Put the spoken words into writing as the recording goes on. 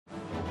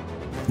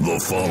The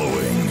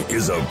following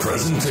is a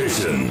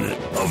presentation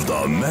of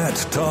the Matt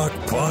Talk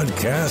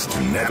Podcast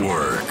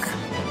Network.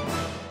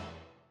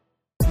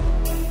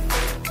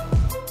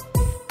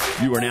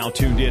 You are now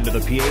tuned into the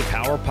PA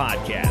Power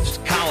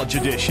Podcast, College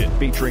Edition,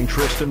 featuring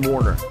Tristan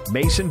Warner,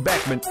 Mason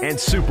Beckman, and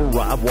Super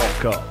Rob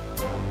Waltko.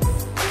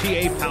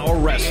 PA Power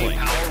Wrestling.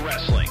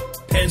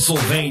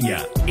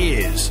 Pennsylvania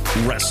is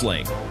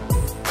wrestling.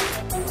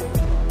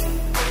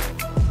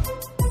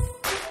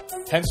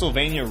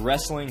 Pennsylvania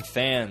wrestling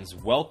fans,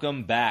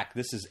 welcome back.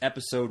 This is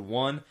episode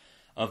 1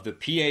 of the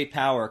PA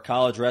Power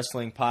College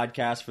Wrestling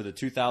Podcast for the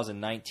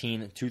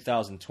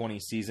 2019-2020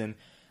 season.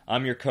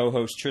 I'm your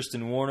co-host,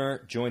 Tristan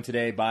Warner, joined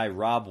today by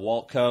Rob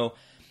Waltko.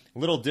 A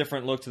little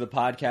different look to the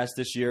podcast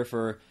this year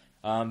for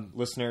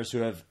listeners who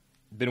have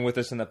been with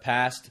us in the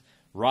past.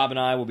 Rob and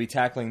I will be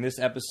tackling this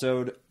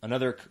episode.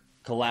 Another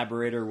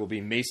collaborator will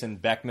be Mason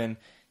Beckman.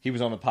 He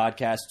was on the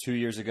podcast 2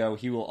 years ago.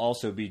 He will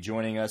also be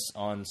joining us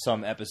on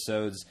some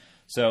episodes.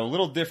 So a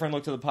little different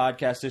look to the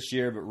podcast this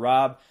year. But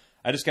Rob,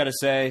 I just got to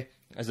say,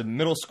 as a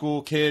middle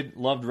school kid,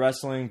 loved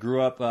wrestling,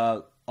 grew up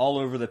all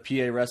over the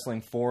PA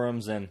wrestling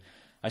forums, and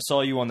I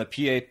saw you on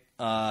the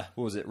PA,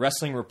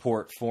 Wrestling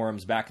Report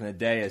forums back in the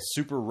day as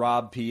Super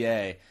Rob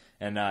PA,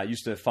 and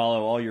used to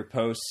follow all your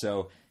posts.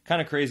 So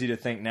kind of crazy to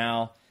think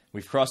now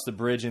we've crossed the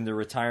bridge into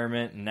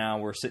retirement, and now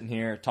we're sitting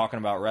here talking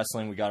about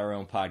wrestling. We got our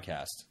own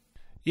podcast.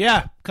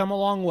 Yeah, come a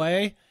long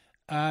way.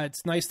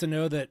 It's nice to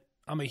know that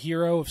I'm a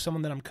hero of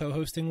someone that I'm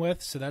co-hosting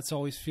with, so that's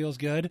always feels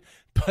good.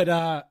 But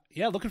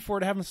yeah, looking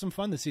forward to having some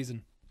fun this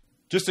season.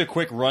 Just a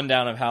quick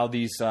rundown of how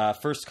these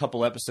first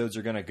couple episodes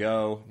are going to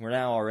go. We're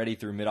now already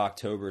through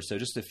mid-October, so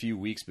just a few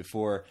weeks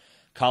before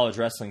college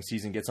wrestling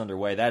season gets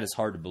underway. That is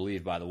hard to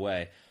believe, by the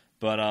way.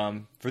 But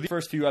for the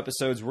first few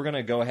episodes, we're going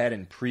to go ahead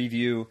and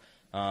preview.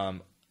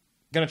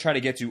 Going to try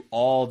to get to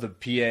all the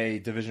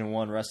PA Division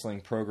I wrestling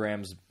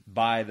programs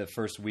by the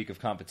first week of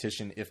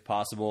competition, if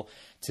possible.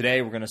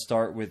 Today, we're going to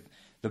start with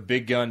the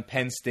big gun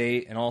Penn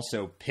State and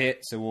also Pitt.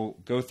 So we'll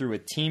go through a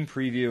team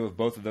preview of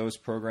both of those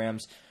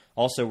programs.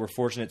 Also, we're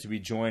fortunate to be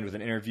joined with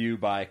an interview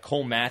by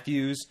Cole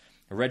Matthews,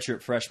 a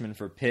redshirt freshman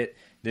for Pitt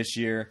this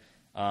year,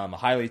 a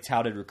highly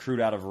touted recruit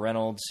out of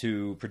Reynolds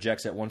who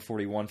projects at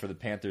 141 for the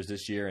Panthers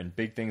this year, and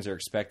big things are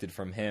expected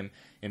from him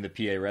in the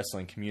PA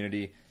wrestling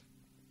community.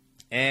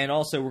 And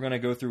also, we're going to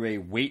go through a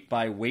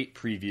weight-by-weight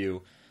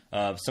preview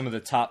of some of the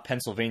top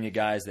Pennsylvania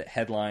guys that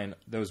headline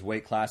those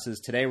weight classes.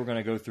 Today, we're going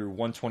to go through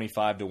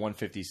 125 to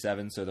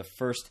 157, so the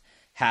first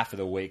half of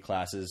the weight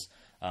classes.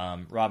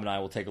 Rob and I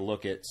will take a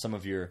look at some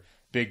of your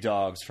big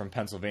dogs from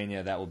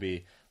Pennsylvania that will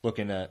be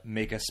looking to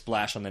make a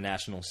splash on the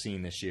national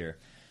scene this year.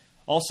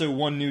 Also,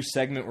 one new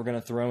segment we're going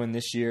to throw in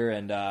this year,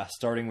 and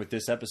starting with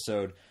this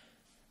episode,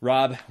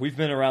 Rob, we've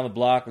been around the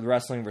block with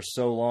wrestling for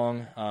so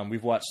long.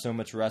 We've watched so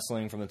much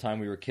wrestling from the time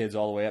we were kids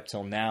all the way up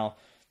till now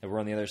that we're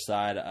on the other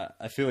side.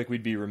 I feel like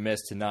we'd be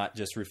remiss to not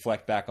just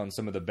reflect back on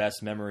some of the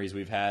best memories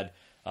we've had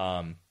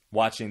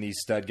watching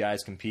these stud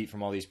guys compete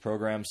from all these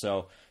programs.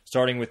 So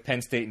starting with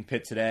Penn State and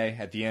Pitt today,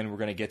 at the end we're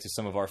going to get to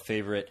some of our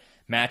favorite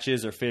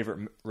matches or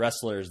favorite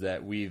wrestlers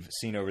that we've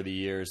seen over the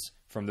years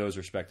from those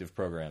respective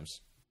programs.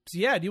 So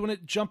yeah, do you want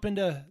to jump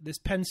into this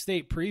Penn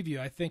State preview?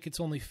 I think it's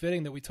only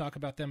fitting that we talk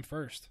about them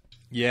first.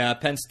 Yeah,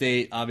 Penn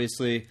State,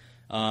 obviously,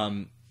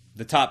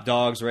 the top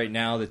dogs right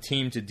now, the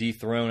team to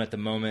dethrone at the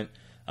moment,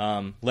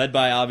 led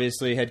by,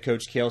 obviously, head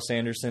coach Cale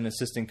Sanderson,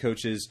 assistant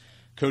coaches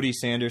Cody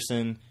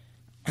Sanderson,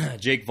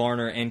 Jake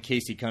Varner, and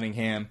Casey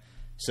Cunningham.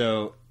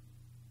 So,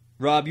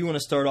 Rob, you want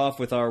to start off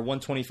with our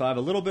 125,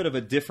 a little bit of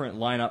a different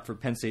lineup for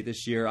Penn State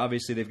this year.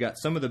 Obviously, they've got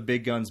some of the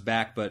big guns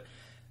back, but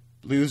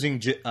losing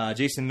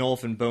Jason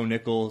Nolf and Bo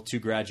Nickel to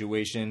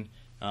graduation,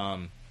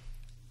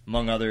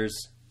 among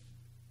others.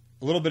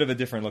 A little bit of a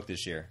different look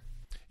this year.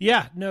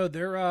 Yeah, no,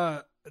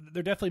 they're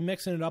definitely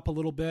mixing it up a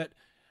little bit.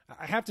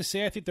 I have to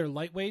say, I think their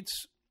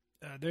lightweights,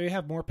 they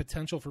have more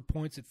potential for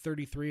points at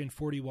 33 and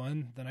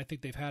 41 than I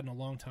think they've had in a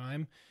long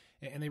time,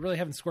 and they really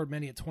haven't scored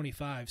many at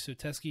 25. So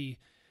Teskey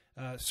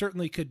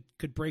certainly could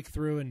break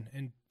through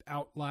and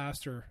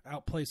outlast or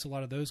outplace a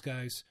lot of those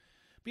guys.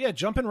 But yeah,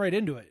 jumping right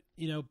into it,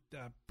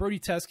 Brody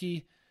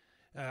Teskey,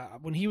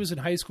 when he was in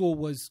high school,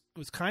 was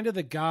kind of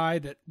the guy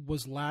that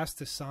was last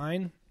to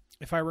sign,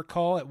 if I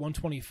recall, at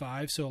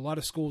 125. So a lot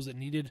of schools that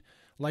needed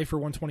lifer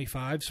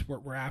 125s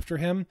were after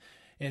him.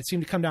 And it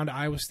seemed to come down to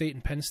Iowa State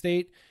and Penn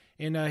State.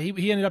 And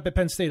he ended up at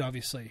Penn State,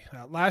 obviously.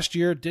 Last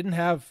year, didn't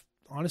have,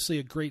 honestly,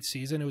 a great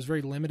season. It was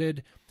very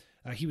limited.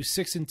 He was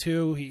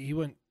 6-2. He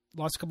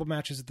lost a couple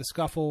matches at the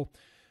Scuffle.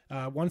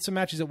 Won some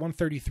matches at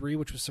 133,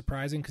 which was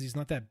surprising because he's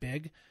not that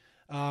big.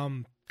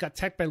 Got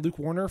teched by Luke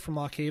Warner from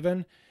Lock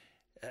Haven.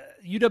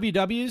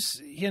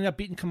 UWWs, he ended up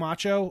beating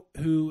Camacho,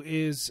 who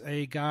is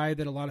a guy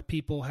that a lot of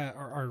people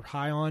are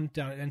high on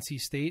down at NC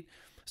State.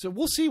 So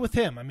we'll see with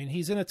him. I mean,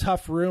 he's in a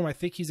tough room. I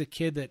think he's a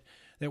kid that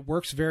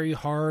works very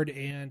hard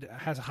and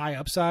has a high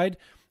upside.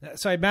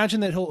 So I imagine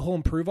that he'll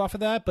improve off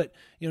of that, but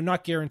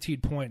not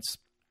guaranteed points.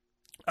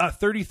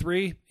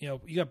 33,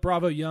 you got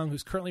Bravo Young,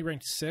 who's currently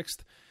ranked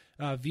 6th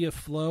via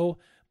Flow,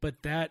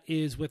 but that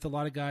is with a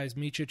lot of guys,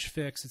 Micic,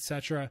 Fix,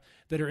 etc.,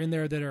 that are in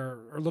there that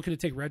are looking to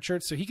take red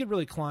shirts. So he could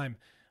really climb.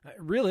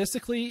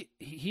 Realistically,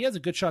 he has a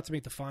good shot to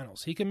make the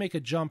finals. He can make a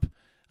jump,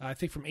 I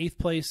think, from 8th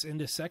place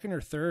into 2nd or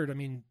 3rd. I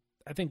mean,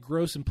 I think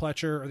Gross and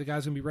Pletcher are the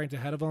guys going to be ranked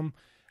ahead of him.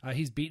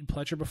 He's beaten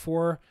Pletcher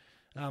before.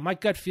 My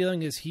gut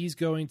feeling is he's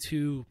going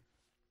to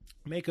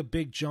make a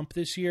big jump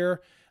this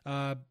year.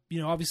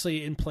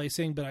 Obviously in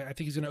placing, but I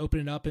think he's going to open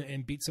it up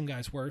and beat some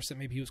guys worse that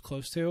maybe he was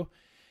close to.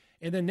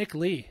 And then Nick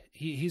Lee,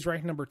 he's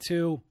ranked number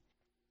 2.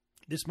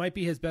 This might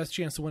be his best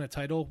chance to win a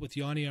title with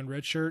Yanni on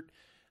red shirt.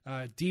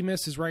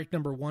 Demas is ranked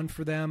number 1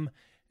 for them.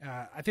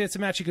 I think it's a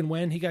match he can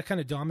win. He got kind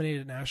of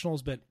dominated at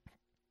Nationals, but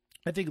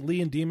I think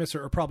Lee and Demas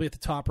are probably at the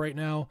top right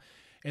now.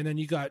 And then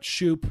you got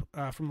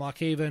Shoup from Lock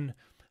Haven,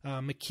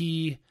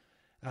 McKee,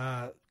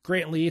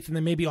 Grant Leith, and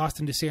then maybe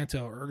Austin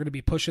DeSanto are going to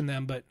be pushing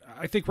them. But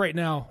I think right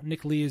now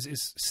Nick Lee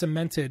is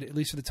cemented, at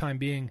least for the time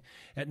being,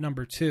 at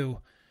number 2.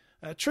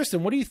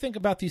 Tristan, what do you think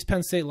about these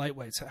Penn State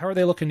lightweights? How are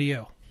they looking to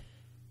you?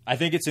 I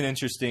think it's an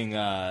interesting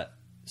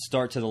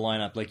start to the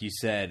lineup, like you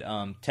said.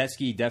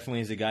 Teskey definitely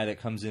is a guy that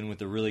comes in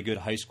with a really good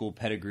high school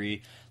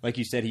pedigree. Like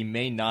you said, he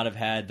may not have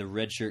had the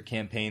redshirt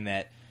campaign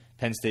that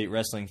Penn State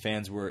wrestling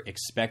fans were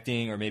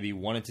expecting or maybe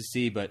wanted to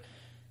see, but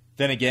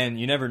then again,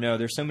 you never know.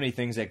 There's so many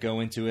things that go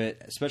into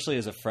it, especially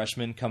as a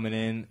freshman coming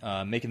in,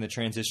 making the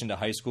transition to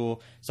high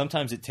school.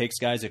 Sometimes it takes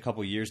guys a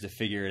couple years to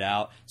figure it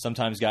out.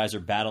 Sometimes guys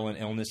are battling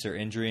illness or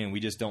injury, and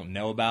we just don't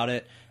know about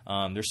it.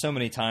 There's so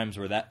many times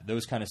where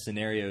those kind of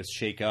scenarios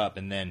shake up,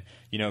 and then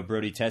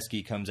Brody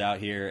Teskey comes out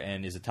here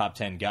and is a top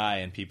 10 guy,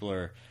 and people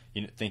are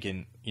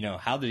thinking,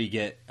 how did he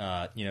get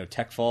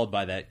tech followed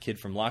by that kid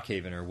from Lock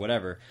Haven or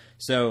whatever?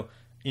 So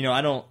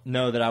I don't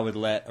know that I would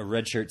let a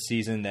redshirt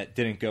season that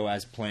didn't go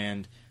as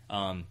planned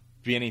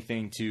be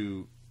anything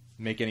to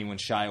make anyone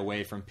shy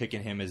away from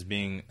picking him as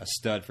being a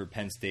stud for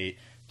Penn State.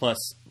 Plus,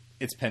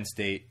 it's Penn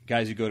State.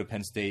 Guys who go to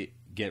Penn State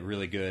get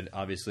really good,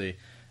 obviously.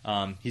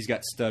 He's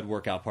got stud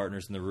workout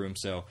partners in the room,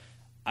 so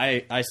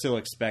I still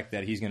expect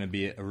that he's going to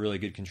be a really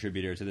good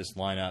contributor to this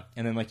lineup.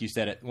 And then, like you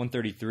said, at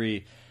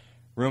 133,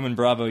 Roman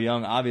Bravo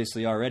Young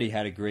obviously already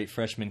had a great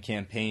freshman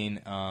campaign,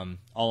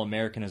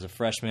 All-American as a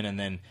freshman, and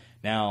then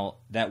now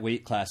that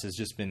weight class has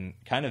just been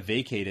kind of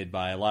vacated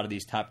by a lot of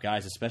these top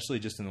guys, especially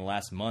just in the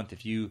last month.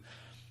 If you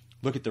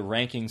look at the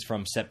rankings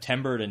from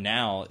September to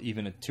now,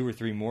 even 2 or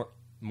 3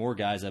 more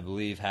guys, I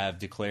believe, have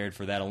declared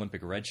for that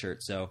Olympic red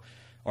shirt. So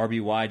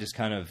RBY just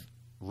kind of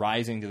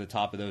rising to the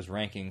top of those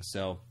rankings.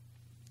 So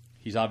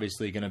he's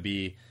obviously going to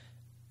be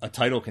a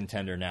title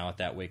contender now at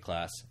that weight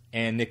class.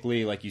 And Nick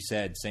Lee, like you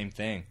said, same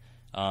thing.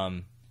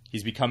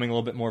 He's becoming a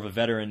little bit more of a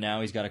veteran now.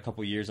 He's got a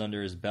couple years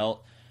under his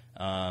belt.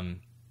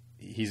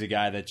 He's a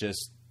guy that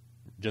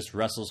just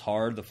wrestles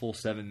hard the full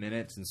 7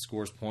 minutes and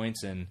scores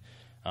points, and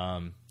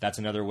that's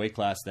another weight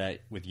class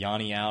that with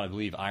Yanni out, I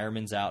believe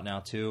Ironman's out now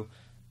too,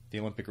 the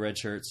Olympic red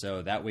shirt,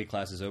 so that weight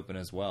class is open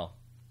as well.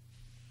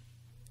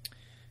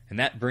 And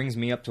that brings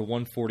me up to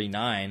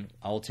 149.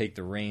 I'll take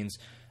the reins.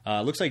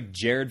 Looks like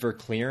Jared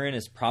Verclaren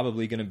is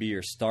probably going to be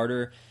your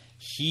starter.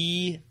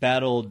 He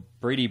battled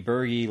Brady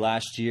Berge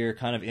last year,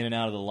 kind of in and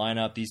out of the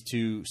lineup. These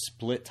two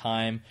split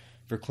time.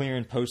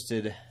 Verclaren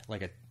posted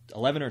like a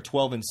 11 or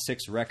 12 and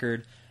 6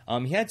 record.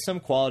 He had some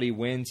quality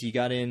wins. He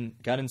got in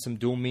some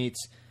dual meets.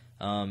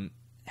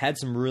 Had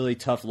some really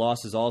tough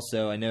losses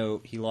also. I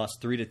know he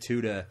lost 3-2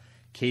 to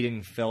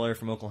Caden Feller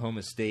from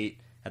Oklahoma State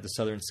at the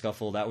Southern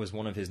Scuffle. That was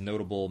one of his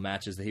notable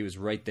matches that he was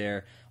right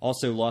there.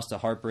 Also lost a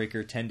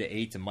heartbreaker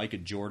 10-8 to Micah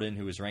Jordan,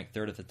 who was ranked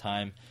 3rd at the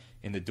time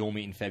in the dual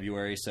meet in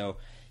February. So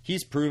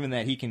he's proven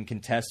that he can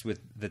contest with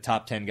the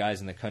top 10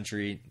 guys in the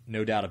country.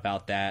 No doubt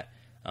about that.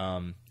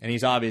 And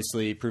he's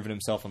obviously proven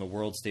himself on the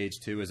world stage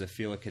too as a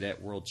Fila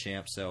Cadet world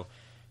champ. So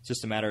it's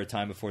just a matter of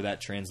time before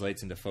that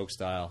translates into folk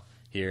style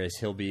here, as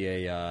he'll be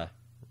a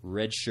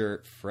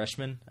redshirt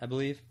freshman, I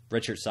believe.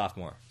 Redshirt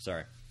sophomore,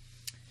 sorry.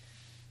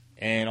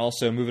 And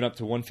also moving up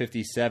to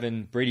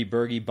 157, Brady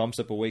Berge bumps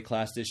up a weight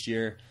class this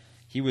year.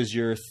 He was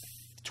your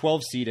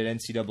 12 seed at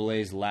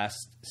NCAA's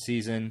last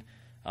season.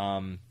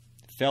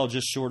 Fell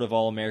just short of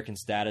All-American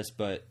status,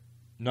 but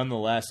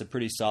nonetheless a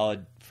pretty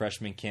solid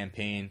freshman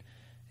campaign.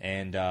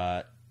 And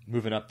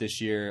moving up this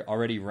year,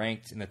 already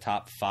ranked in the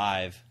top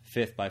 5,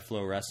 5th by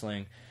Flow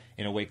Wrestling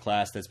in a weight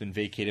class that's been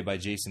vacated by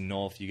Jason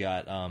Nolf. You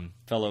got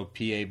fellow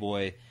PA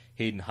boy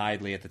Hayden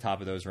Hidley at the top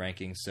of those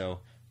rankings.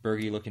 So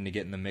Berge looking to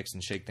get in the mix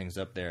and shake things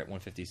up there at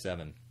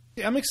 157.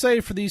 Yeah, I'm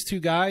excited for these two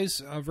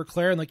guys.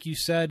 Verclaren, like you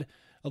said,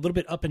 a little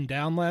bit up and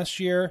down last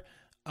year.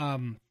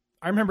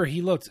 I remember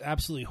he looked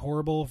absolutely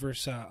horrible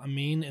versus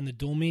Amin in the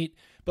dual meet.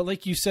 But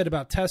like you said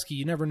about Teskey,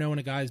 you never know when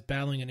a guy's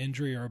battling an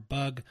injury or a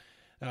bug.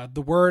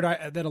 The word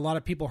that a lot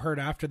of people heard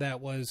after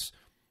that was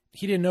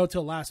he didn't know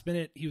till last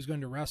minute he was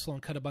going to wrestle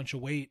and cut a bunch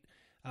of weight,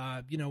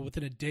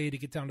 within a day to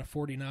get down to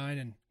 49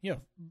 and,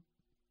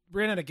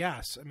 ran out of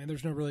gas. I mean,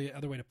 there's no really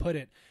other way to put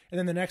it. And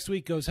then the next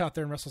week goes out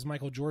there and wrestles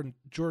Michael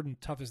Jordan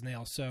tough as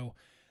nails. So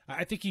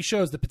I think he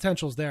shows the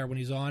potential's there when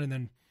he's on. And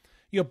then,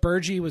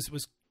 Berge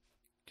was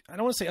I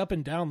don't want to say up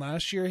and down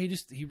last year.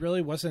 He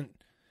really wasn't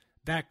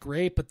that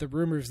great, but the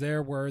rumors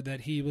there were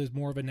that he was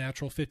more of a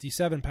natural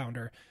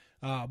 57-pounder.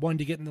 Wanted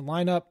to get in the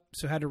lineup,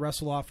 so had to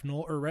wrestle off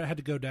or had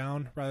to go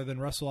down rather than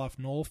wrestle off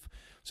Nolf.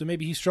 So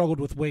maybe he struggled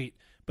with weight,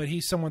 but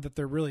he's someone that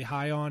they're really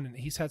high on, and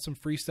he's had some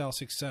freestyle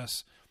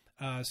success.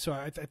 So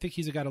I think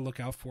he's a guy to look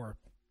out for.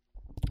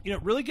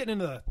 Really getting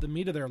into the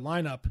meat of their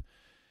lineup,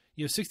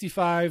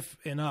 65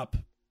 and up.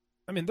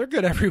 I mean, they're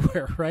good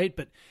everywhere, right?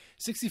 But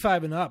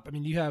 65 and up, I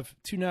mean, you have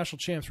two national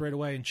champs right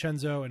away in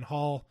Chenzo and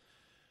Hall.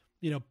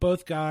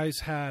 Both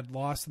guys had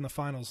lost in the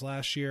finals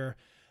last year.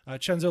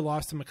 Chenzo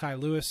lost to Mekhi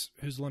Lewis,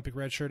 who's Olympic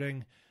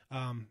redshirting.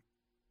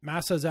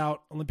 Massa's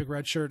out, Olympic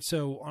redshirt.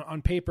 So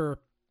on paper,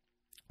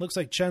 looks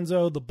like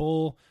Chenzo, the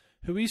Bull,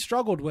 who he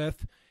struggled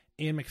with,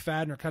 and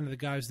McFadden are kind of the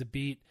guys to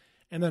beat.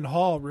 And then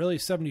Hall, really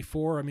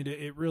 74. I mean,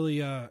 it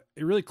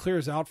really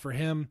clears out for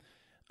him.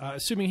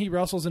 Assuming he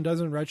wrestles and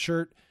doesn't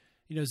redshirt,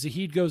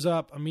 Zahid goes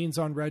up, Amin's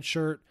on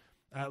redshirt.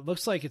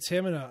 Looks like it's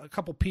him and a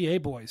couple PA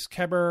boys.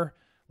 Keber,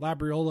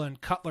 Labriola,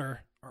 and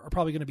Cutler are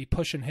probably going to be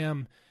pushing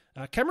him.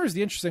 Kemmer is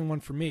the interesting one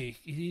for me.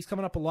 He's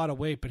coming up a lot of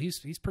weight, but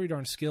he's pretty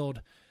darn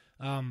skilled.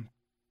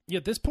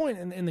 At this point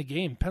in the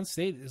game, Penn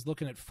State is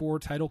looking at 4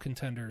 title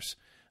contenders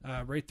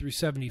right through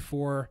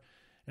 74.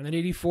 And then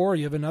 84,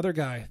 you have another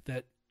guy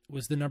that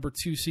was the number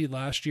 2 seed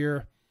last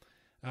year.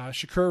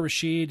 Shakur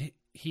Rashid,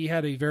 he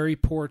had a very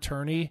poor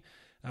tourney.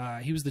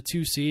 He was the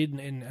 2 seed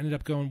and ended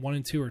up going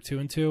 1-2 or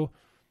 2-2.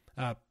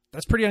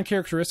 That's pretty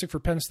uncharacteristic for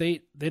Penn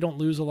State. They don't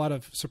lose a lot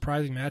of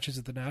surprising matches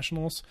at the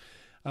Nationals.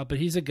 But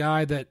he's a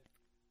guy that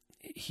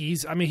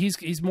he's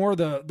more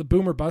the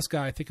boomer bust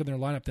guy, I think, in their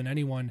lineup than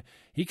anyone.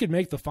 He could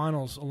make the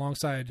finals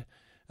alongside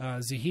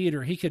Zahid,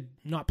 or he could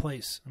not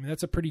place. I mean,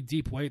 that's a pretty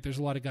deep weight. There's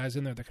a lot of guys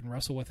in there that can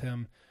wrestle with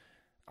him.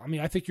 I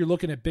mean, I think you're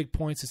looking at big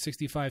points at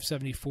 65,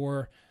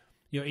 74.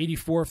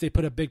 84, if they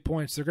put up big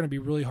points, they're going to be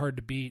really hard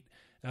to beat.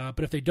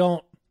 But if they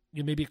don't,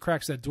 maybe it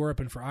cracks that door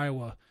open for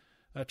Iowa.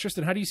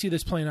 Tristan, how do you see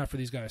this playing out for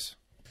these guys?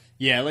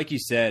 Yeah, like you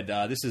said,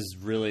 this is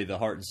really the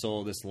heart and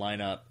soul of this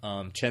lineup.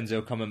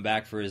 Chenzo coming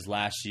back for his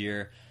last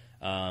year,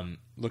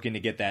 looking to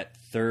get that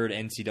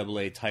 3rd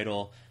NCAA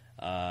title.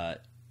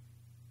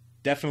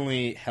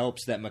 Definitely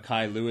helps that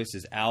Mekhi Lewis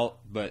is out,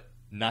 but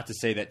not to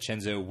say that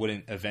Chenzo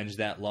wouldn't avenge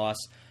that loss.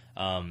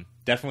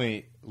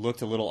 Definitely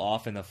looked a little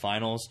off in the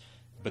finals,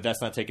 but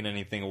that's not taking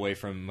anything away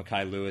from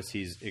Mekhi Lewis.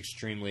 He's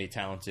extremely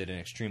talented and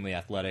extremely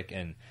athletic,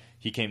 and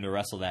he came to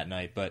wrestle that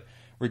night. But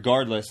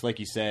regardless, like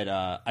you said,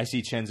 I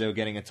see Chenzo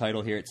getting a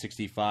title here at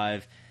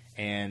 65,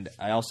 and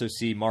I also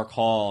see Mark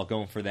Hall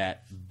going for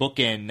that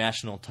bookend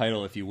national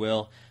title, if you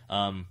will,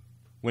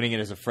 winning it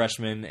as a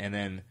freshman and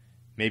then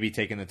maybe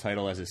taking the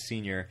title as a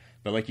senior.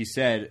 But like you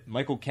said,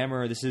 Michael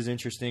Kemmer, this is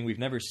interesting. We've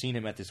never seen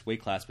him at this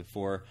weight class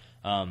before.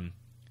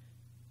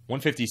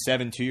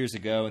 157 2 years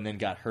ago and then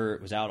got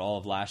hurt, was out all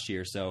of last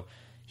year. So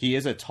he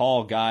is a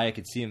tall guy. I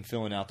could see him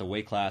filling out the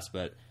weight class,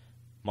 but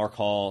Mark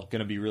Hall going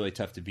to be really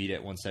tough to beat at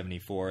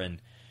 174.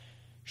 And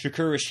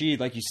Shakur Rashid,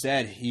 like you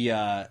said,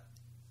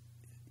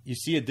 you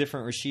see a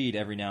different Rashid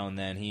every now and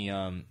then. He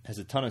has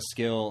a ton of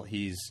skill.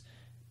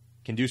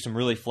 Can do some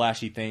really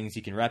flashy things.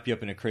 He can wrap you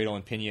up in a cradle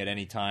and pin you at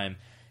any time.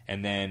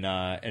 And then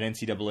at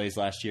NCAA's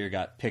last year,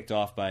 got picked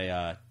off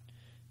by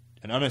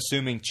an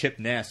unassuming Chip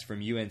Ness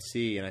from UNC,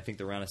 and I think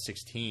the round of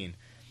 16,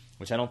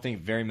 which I don't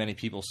think very many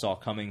people saw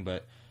coming.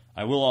 But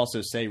I will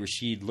also say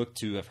Rashid looked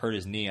to have hurt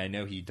his knee. I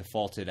know he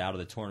defaulted out of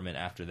the tournament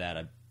after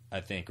that,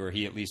 I think, or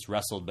he at least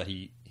wrestled, but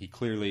he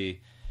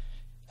clearly,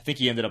 I think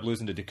he ended up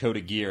losing to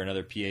Dakota Gear,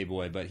 another PA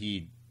boy, but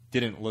he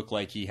didn't look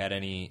like he had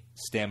any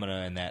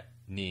stamina in that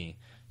knee.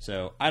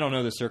 So I don't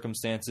know the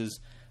circumstances,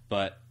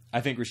 but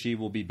I think Rashid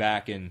will be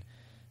back and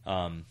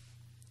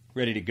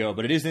ready to go.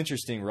 But it is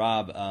interesting,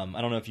 Rob,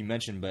 I don't know if you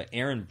mentioned, but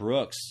Aaron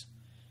Brooks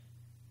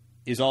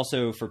is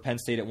also for Penn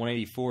State at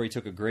 184. He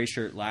took a gray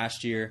shirt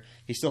last year.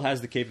 He still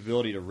has the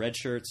capability to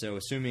redshirt, so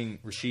assuming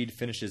Rashid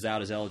finishes out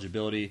his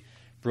eligibility,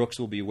 Brooks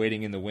will be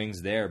waiting in the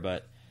wings there.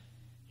 But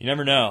you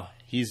never know.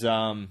 He's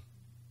one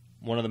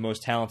of the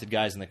most talented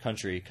guys in the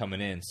country coming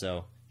in,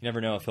 so you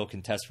never know if he'll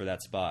contest for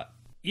that spot.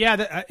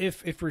 Yeah,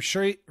 if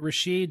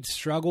Rashid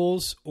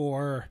struggles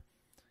or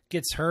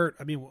gets hurt,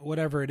 I mean,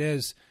 whatever it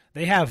is,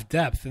 they have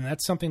depth, and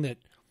that's something that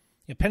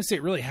Penn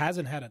State really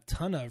hasn't had a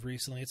ton of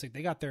recently. It's like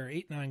they got their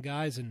 8-9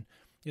 guys, and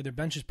their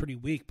bench is pretty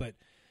weak. But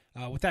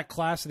with that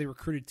class that they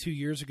recruited 2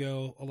 years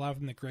ago, a lot of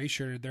them that gray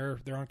shirted,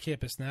 they're on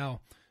campus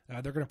now.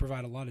 They're going to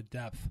provide a lot of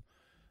depth.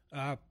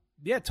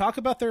 Talk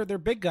about their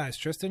big guys,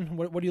 Tristan.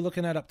 What are you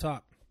looking at up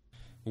top?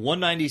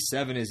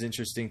 197 is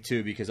interesting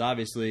too, because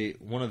obviously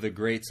one of the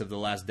greats of the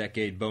last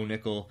decade, Bo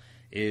Nickel,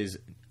 has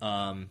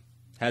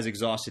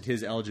exhausted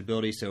his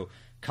eligibility. So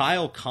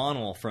Kyle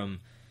Connell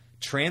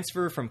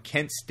transfer from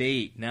Kent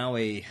State, now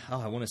I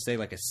want to say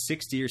like a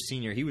 6th-year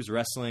senior. He was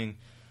wrestling.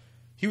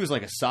 He was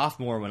like a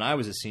sophomore when I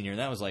was a senior, and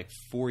that was like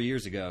 4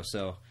 years ago.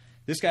 So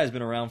this guy's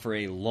been around for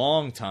a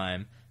long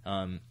time,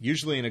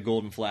 usually in a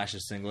Golden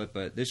Flashes singlet,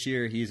 but this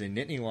year he's a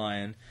Nittany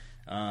Lion.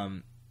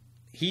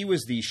 He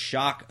was the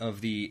shock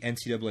of the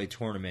NCAA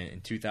tournament in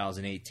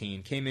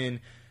 2018. Came in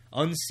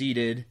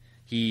unseeded.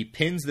 He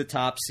pins the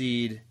top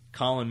seed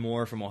Colin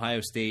Moore from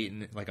Ohio State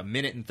in like a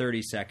minute and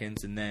 30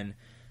 seconds, and then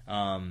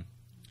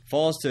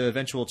falls to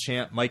eventual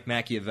champ Mike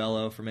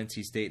Machiavello from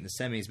NC State in the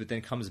semis, but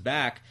then comes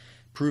back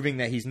proving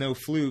that he's no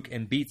fluke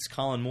and beats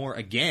Colin Moore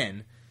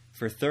again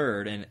for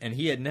third. And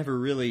he had never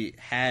really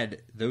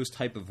had those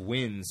type of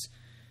wins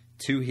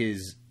to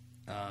his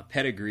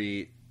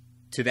pedigree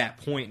to that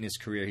point in his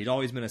career. He'd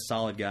always been a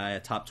solid guy, a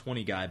top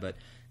 20 guy, but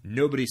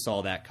nobody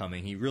saw that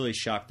coming. He really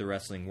shocked the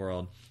wrestling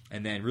world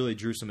and then really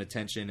drew some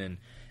attention and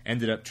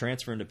ended up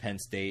transferring to Penn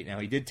State. Now,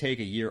 he did take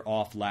a year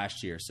off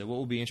last year, so what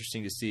will be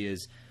interesting to see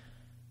is,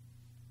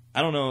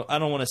 I don't know, I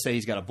don't want to say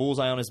he's got a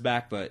bullseye on his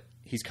back, but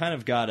he's kind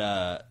of got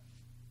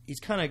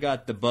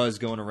the buzz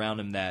going around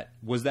him that,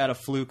 was that a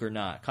fluke or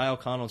not? Kyle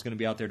Connell's going to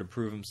be out there to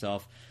prove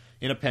himself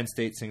in a Penn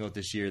State singlet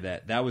this year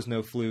that was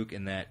no fluke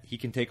and that he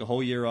can take a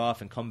whole year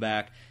off and come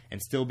back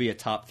and still be a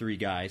top 3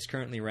 guy. He's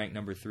currently ranked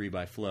number 3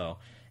 by Flow.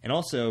 And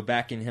also,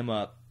 backing him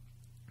up,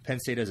 Penn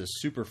State has a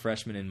super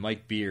freshman in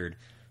Mike Beard,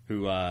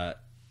 who out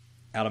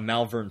of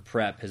Malvern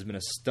Prep has been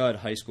a stud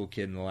high school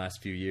kid in the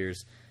last few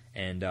years,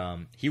 and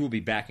he will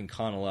be backing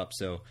Connell up.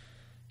 So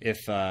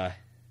if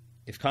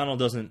Connell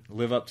doesn't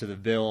live up to the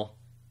bill,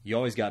 you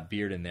always got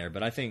Beard in there.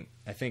 But I think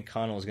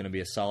Connell is going to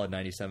be a solid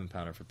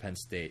 97-pounder for Penn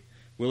State.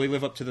 Will he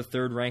live up to the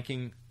 3rd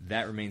ranking?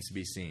 That remains to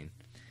be seen.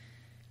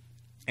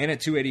 And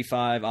at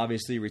 285,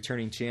 obviously,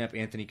 returning champ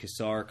Anthony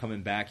Cassar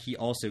coming back. He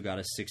also got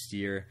a 6th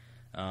year,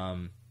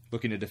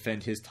 looking to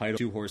defend his title.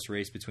 2-horse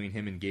race between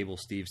him and Gable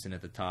Steveson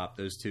at the top.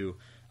 Those two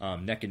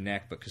neck and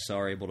neck, but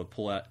Cassar able to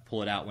pull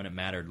it out when it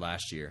mattered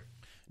last year.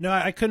 No,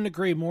 I couldn't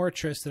agree more,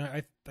 Tristan.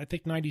 I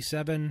think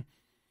 97,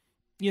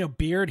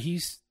 Beard,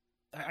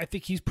 I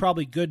think he's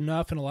probably good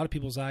enough in a lot of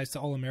people's eyes to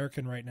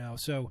All-American right now.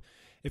 So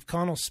if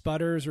Connell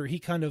sputters or he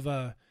kind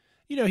of,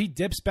 he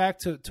dips back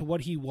to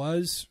what he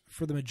was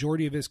for the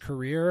majority of his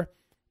career,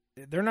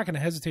 they're not going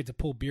to hesitate to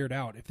pull Beard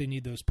out if they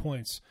need those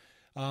points.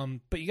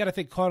 But you got to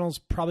think Connell's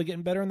probably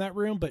getting better in that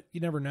room, but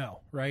you never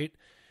know, right?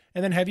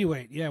 And then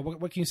heavyweight, yeah,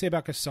 what can you say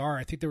about Cassar?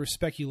 I think there was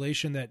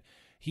speculation that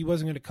he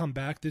wasn't going to come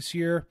back this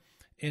year,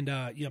 and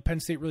Penn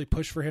State really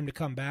pushed for him to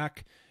come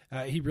back.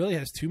 He really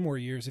has 2 more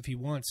years if he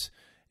wants.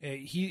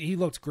 He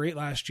looked great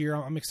last year.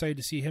 I'm excited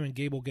to see him and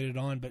Gable get it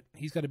on, but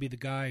he's got to be the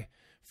guy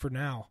for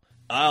now.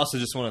 I also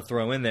just want to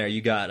throw in there,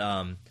 you got,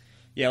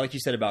 like you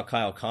said about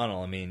Kyle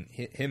Connell, I mean,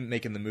 him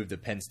making the move to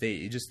Penn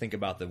State, you just think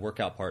about the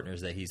workout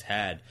partners that he's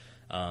had.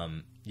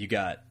 You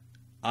got,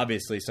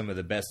 obviously, some of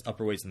the best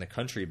upperweights in the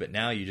country, but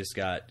now you just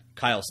got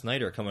Kyle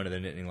Snyder coming to the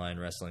Nittany Lion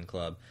Wrestling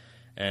Club.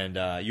 And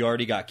you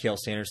already got Cale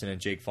Sanderson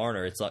and Jake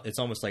Farner. It's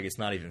almost like it's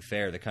not even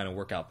fair, the kind of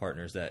workout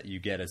partners that you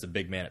get as a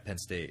big man at Penn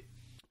State.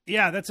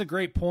 Yeah, that's a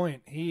great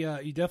point.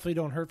 You definitely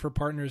don't hurt for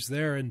partners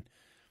there. And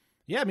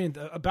yeah, I mean,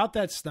 about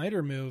that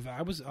Snyder move,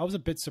 I was a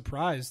bit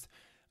surprised.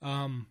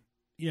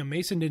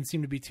 Mason didn't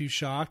seem to be too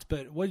shocked,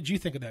 but what did you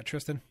think of that,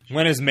 Tristan?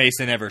 When is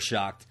Mason ever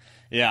shocked?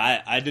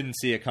 Yeah, I didn't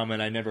see it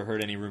coming. I never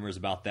heard any rumors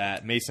about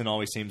that. Mason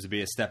always seems to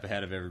be a step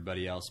ahead of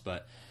everybody else,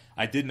 but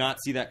I did not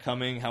see that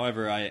coming.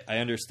 However, I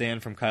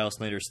understand from Kyle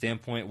Snyder's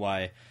standpoint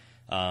why,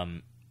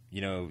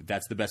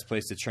 that's the best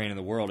place to train in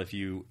the world. If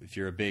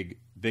you're a big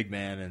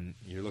man and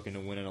you're looking to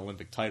win an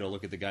Olympic title,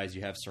 look at the guys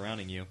you have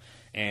surrounding you.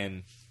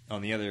 And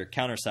on the other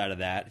counter side of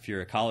that, if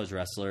you're a college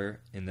wrestler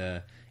in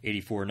the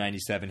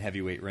 84-97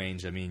 heavyweight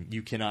range, I mean,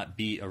 you cannot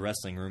beat a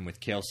wrestling room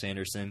with Cale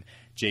Sanderson,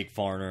 Jake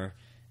Farner,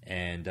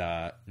 and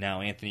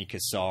now Anthony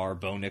Cassar,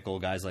 Bo Nickel,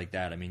 guys like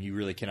that. I mean, you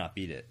really cannot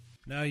beat it.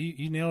 No,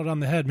 you nailed it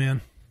on the head,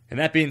 man. And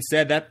that being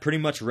said, that pretty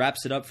much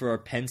wraps it up for our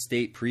Penn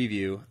State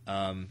preview.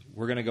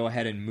 We're going to go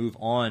ahead and move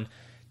on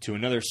to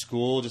another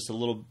school, just a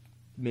little,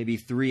 maybe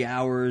 3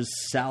 hours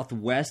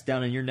southwest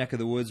down in your neck of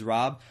the woods,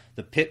 Rob.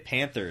 The Pitt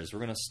Panthers. We're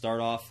going to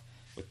start off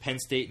with Penn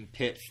State and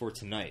Pitt for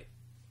tonight.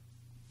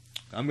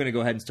 I'm going to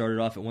go ahead and start it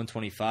off at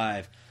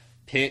 125.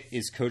 Pitt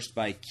is coached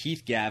by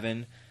Keith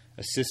Gavin,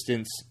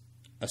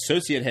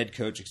 associate head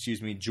coach,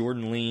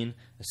 Jordan Lean,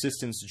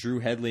 assistants Drew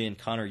Headley and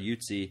Connor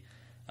Utzi.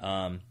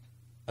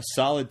 A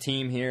solid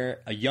team here,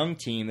 a young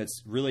team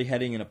that's really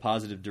heading in a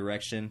positive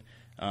direction.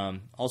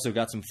 Also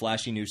got some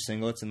flashy new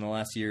singlets in the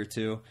last year or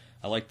two.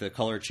 I like the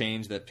color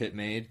change that Pitt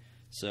made.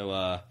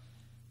 So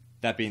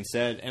that being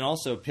said, and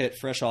also Pitt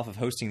fresh off of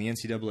hosting the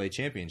NCAA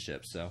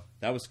championship. So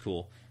that was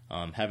cool,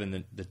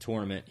 having the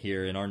tournament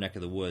here in our neck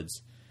of the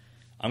woods.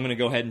 I'm going to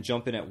go ahead and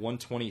jump in at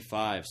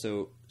 125.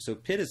 So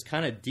Pitt is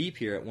kind of deep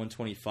here at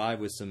 125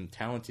 with some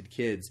talented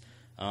kids.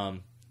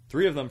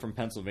 3 of them from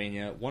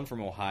Pennsylvania, 1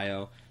 from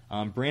Ohio.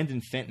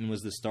 Brandon Fenton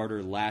was the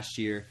starter last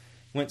year.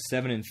 Went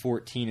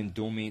 7-14 in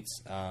dual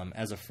meets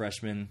as a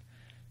freshman.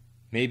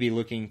 Maybe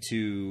looking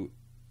to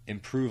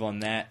improve on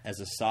that as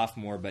a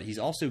sophomore, but he's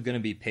also going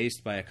to be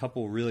paced by a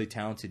couple really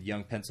talented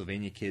young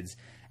Pennsylvania kids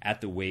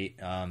at the weight.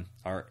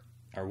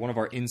 One of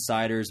our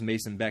insiders,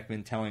 Mason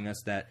Beckman, telling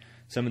us that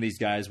some of these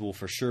guys will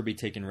for sure be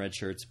taking red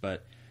shirts,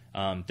 but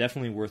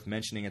definitely worth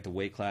mentioning at the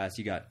weight class.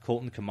 You got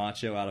Colton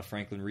Camacho out of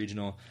Franklin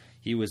Regional.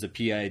 He was a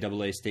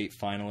PIAA state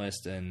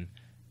finalist and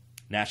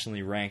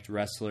nationally ranked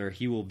wrestler.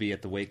 He will be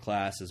at the weight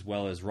class, as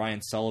well as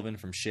Ryan Sullivan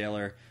from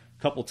Shaler,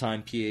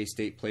 couple-time PA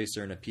State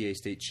placer and a PA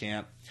State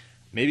champ.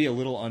 Maybe a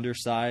little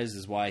undersized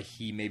is why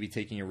he may be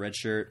taking a red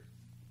shirt.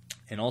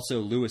 And also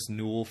Lewis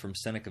Newell from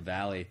Seneca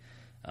Valley,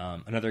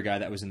 another guy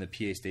that was in the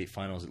PA State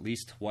finals at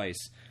least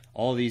twice.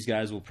 All of these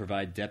guys will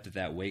provide depth at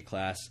that weight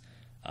class.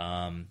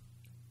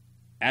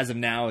 As of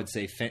now, I'd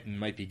say Fenton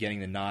might be getting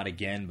the nod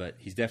again, but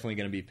he's definitely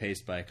going to be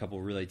paced by a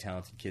couple really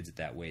talented kids at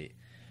that weight.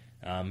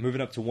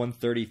 Moving up to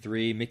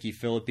 133, Mickey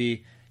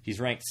Philippi. He's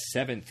ranked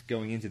 7th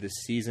going into this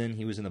season.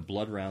 He was in the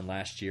blood round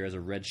last year as a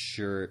red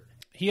shirt.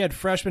 He had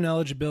freshman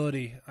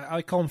eligibility.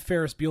 I call him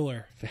Ferris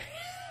Bueller.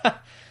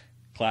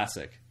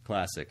 Classic.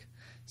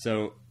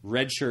 So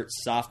redshirt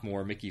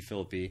sophomore Mickey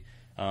Philippi,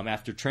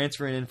 after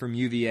transferring in from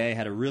UVA,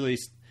 had a really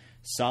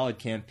solid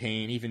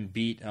campaign, even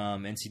beat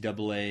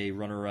NCAA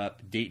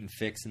runner-up Dayton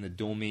Fix in the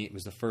dual meet.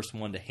 Was the first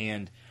one to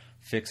hand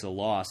Fix a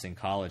loss in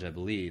college, I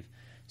believe.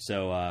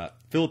 So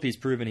Philippi's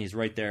proven he's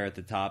right there at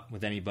the top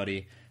with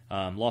anybody.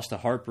 Lost a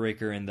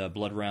heartbreaker in the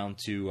blood round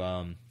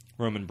to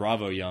Roman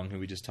Bravo Young, who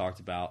we just talked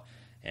about,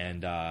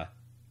 and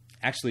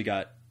actually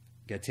got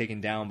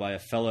taken down by a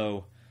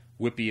fellow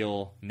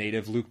Whippeal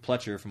native, Luke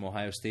Pletcher from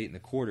Ohio State in the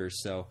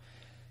quarters. So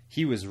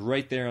he was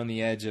right there on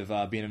the edge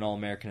of being an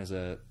All-American as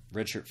a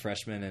redshirt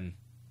freshman. And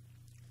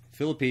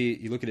Philippi,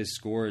 you look at his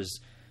scores,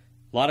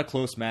 a lot of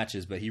close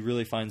matches, but he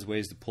really finds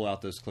ways to pull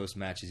out those close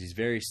matches. He's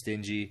very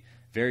stingy,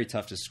 very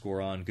tough to score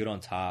on, good on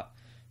top.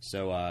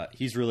 So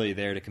he's really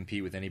there to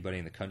compete with anybody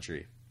in the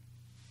country.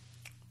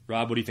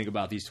 Rob, what do you think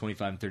about these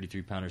 25 and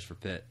 33 pounders for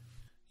Pitt?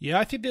 Yeah,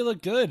 I think they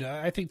look good.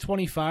 I think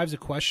 25 is a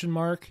question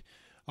mark.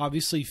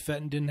 Obviously,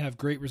 Fenton didn't have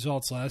great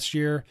results last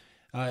year.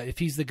 If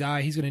he's the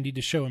guy, he's going to need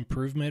to show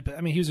improvement. But,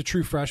 I mean, he was a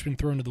true freshman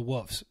thrown to the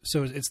Wolves.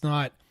 So it's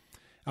not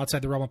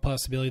outside the realm of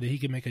possibility that he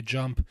can make a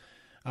jump.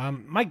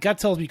 My gut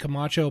tells me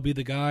Camacho will be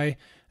the guy.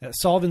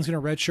 Sullivan's going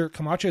to redshirt.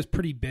 Camacho is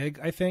pretty big,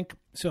 I think.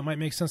 So it might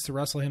make sense to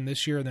wrestle him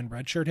this year and then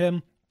redshirt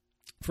him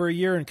for a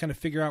year and kind of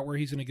figure out where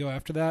he's going to go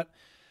after that.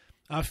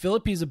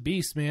 Philippi's a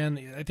beast,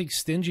 man. I think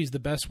stingy is the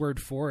best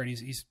word for it.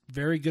 He's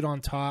very good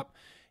on top.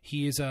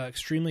 He is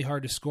extremely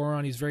hard to score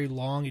on. He's very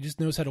long. He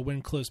just knows how to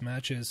win close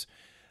matches.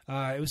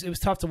 It was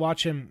tough to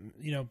watch him,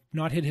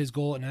 not hit his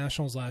goal at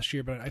nationals last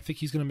year, but I think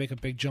he's going to make a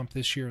big jump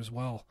this year as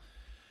well.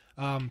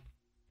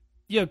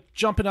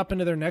 Jumping up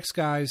into their next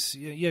guys,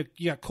 you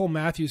got Cole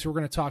Matthews, who we're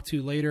going to talk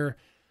to later.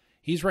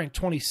 He's ranked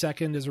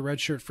 22nd as a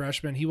redshirt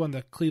freshman. He won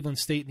the Cleveland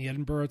State and the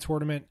Edinburgh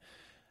tournament.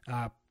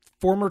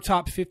 Former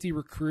top 50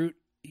 recruit.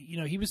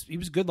 He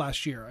was good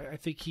last year. I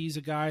think he's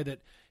a guy that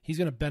he's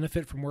going to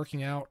benefit from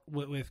working out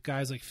with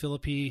guys like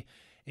Philippi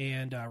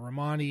and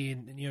Romani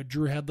and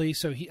Drew Headley.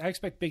 So I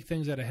expect big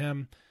things out of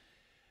him.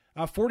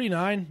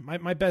 49,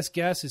 my best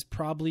guess is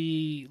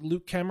probably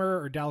Luke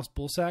Kemmer or Dallas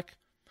Bulsack.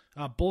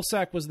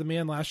 Bulsack was the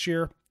man last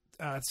year.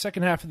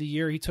 Second half of the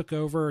year, he took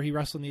over. He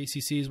wrestled in the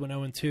ACCs, went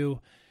 0-2.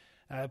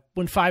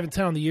 Went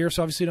 5-10 on the year,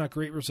 so obviously not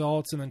great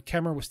results. And then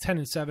Kemmer was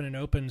 10-7 in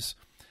opens.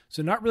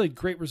 So not really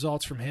great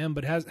results from him,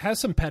 but has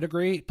some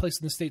pedigree.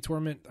 Placed in the state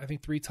tournament, I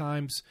think 3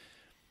 times.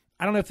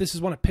 I don't know if this is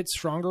one of Pitt's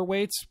stronger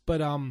weights,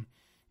 but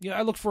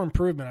I look for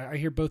improvement. I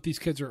hear both these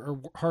kids are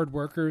hard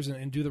workers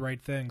and do the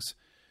right things.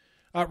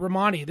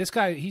 Romani, this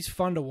guy, he's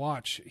fun to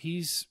watch.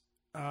 He's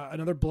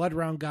another blood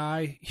round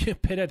guy.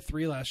 Pitt had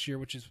 3 last year,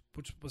 which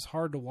was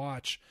hard to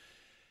watch.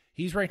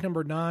 He's ranked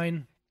number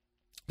 9.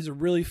 He's a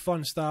really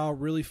fun style,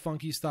 really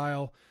funky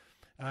style.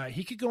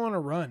 He could go on a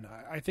run.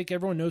 I think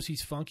everyone knows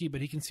he's funky,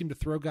 but he can seem to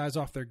throw guys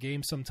off their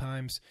game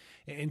sometimes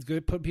and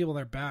good put people on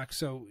their back.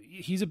 So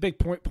he's a big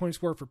point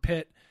scorer for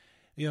Pitt.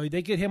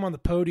 They get him on the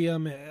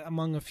podium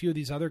among a few of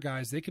these other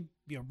guys. They could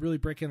really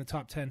break in the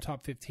top 10,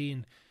 top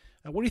 15.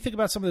 What do you think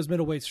about some of those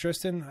middleweights,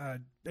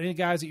 Tristan? Any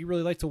guys that you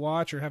really like to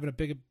watch or having a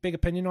big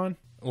opinion on?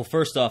 Well,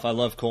 first off, I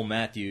love Cole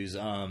Matthews.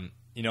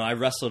 I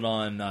wrestled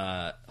on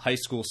high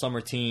school summer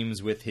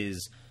teams with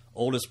his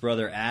oldest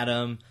brother,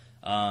 Adam.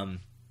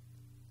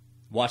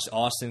 Watched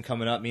Austin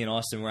coming up. Me and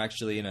Austin were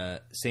actually in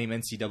a same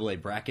NCAA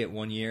bracket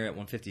one year at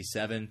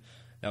 157.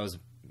 That was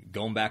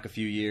going back a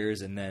few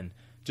years. And then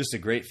just a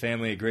great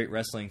family, a great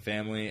wrestling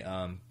family.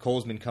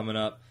 Cole's been coming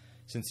up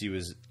since he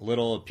was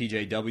little, a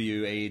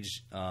PJW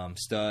age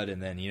stud. And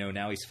then,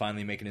 now he's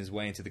finally making his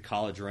way into the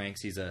college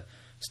ranks. He's a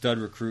stud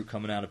recruit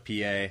coming out of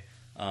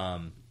PA.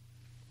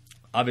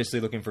 Obviously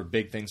looking for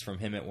big things from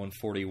him at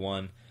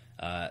 141.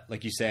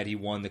 Like you said, he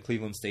won the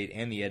Cleveland State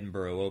and the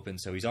Edinburgh Open,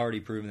 so he's already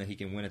proven that he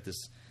can win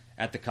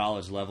at the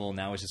college level.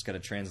 Now it's just got to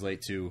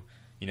translate to,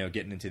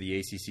 getting into the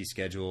ACC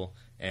schedule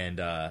and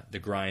the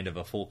grind of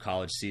a full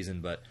college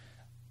season. But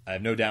I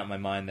have no doubt in my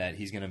mind that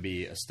he's going to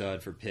be a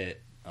stud for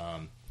Pitt.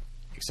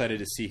 Excited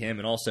to see him.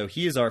 And also,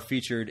 he is our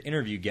featured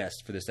interview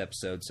guest for this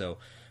episode, so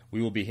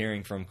we will be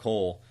hearing from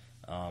Cole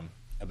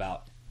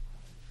about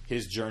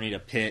his journey to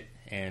Pitt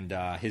and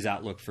his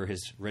outlook for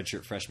his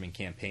redshirt freshman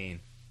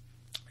campaign.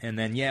 And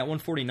then, at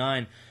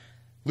 149,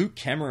 Luke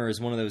Kemmer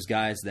is one of those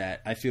guys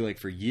that I feel like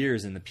for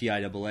years in the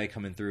PIAA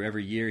coming through,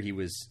 every year he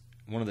was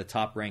one of the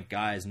top-ranked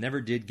guys.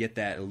 Never did get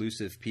that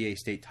elusive PA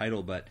State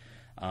title, but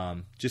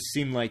just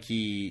seemed like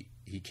he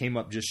came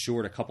up just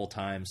short a couple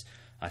times.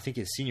 I think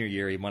his senior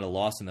year he might have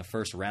lost in the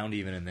first round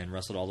even, and then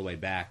wrestled all the way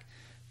back.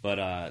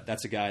 But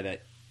that's a guy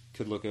that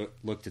could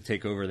look to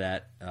take over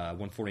that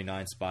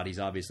 149 spot. He's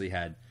obviously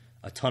had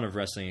a ton of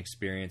wrestling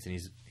experience, and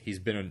he's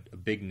been a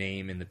big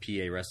name in the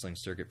PA wrestling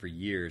circuit for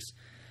years.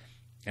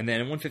 And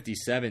then in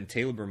 157,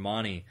 Taylor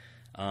Bermani,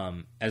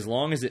 as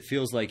long as it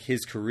feels like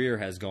his career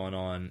has gone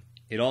on,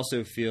 it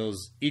also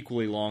feels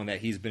equally long that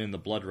he's been in the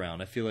blood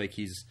round. I feel like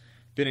he's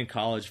been in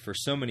college for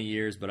so many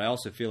years, but I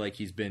also feel like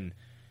he's been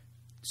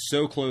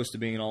so close to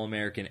being an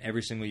All-American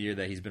every single year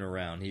that he's been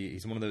around.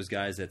 He's one of those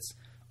guys that's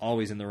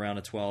always in the round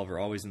of 12 or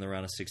always in the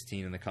round of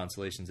 16 in the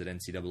consolations at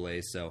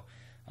NCAA. So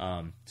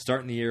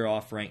starting the year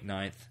off ranked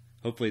 9th.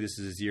 Hopefully this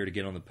is his year to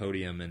get on the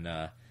podium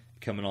and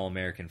become an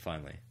All-American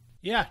finally.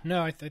 Yeah,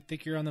 no, I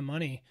think you're on the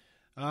money.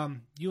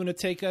 You want to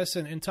take us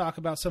and talk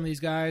about some of these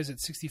guys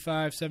at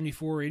 65,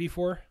 74,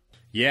 84?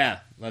 Yeah,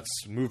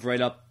 let's move right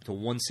up to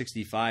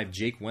 165.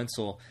 Jake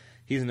Wenzel,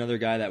 he's another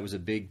guy that was a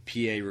big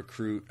PA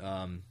recruit,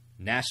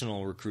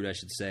 national recruit, I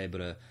should say,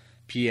 but a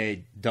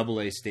PA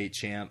AA state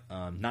champ.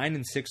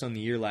 9-6 on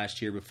the year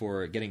last year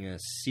before getting a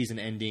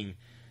season-ending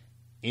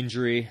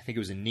injury. I think it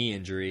was a knee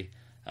injury.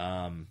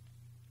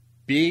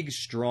 Big,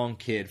 strong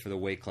kid for the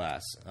weight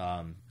class.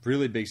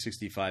 Really big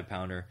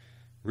 65-pounder.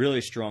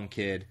 Really strong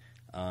kid.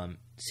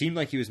 Seemed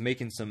like he was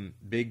making some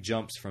big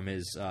jumps from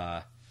his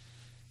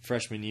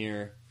freshman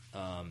year,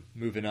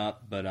 moving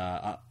up, but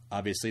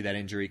obviously that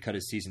injury cut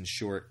his season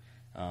short.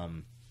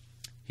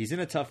 He's in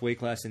a tough weight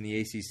class in the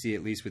ACC,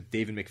 at least with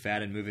David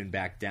McFadden moving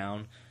back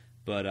down.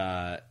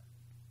 But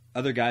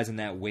other guys in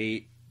that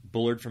weight,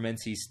 Bullard from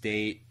NC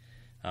State,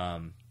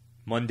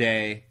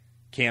 Monday,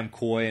 Cam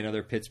Coy,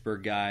 another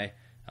Pittsburgh guy.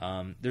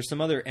 There's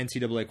some other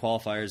NCAA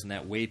qualifiers in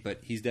that weight, but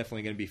he's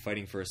definitely going to be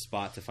fighting for a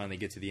spot to finally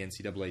get to the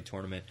NCAA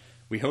tournament.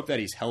 We hope that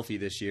he's healthy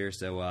this year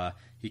so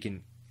he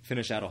can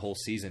finish out a whole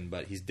season,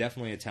 but he's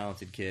definitely a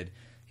talented kid.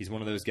 He's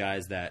one of those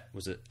guys that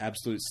was an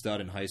absolute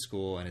stud in high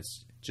school, and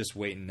it's just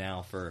waiting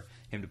now for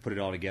him to put it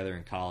all together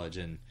in college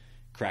and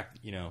crack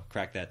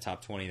that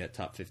top 20, that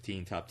top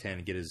 15, top 10,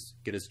 and get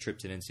his trip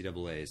to the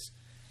NCAAs.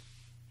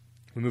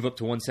 We move up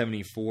to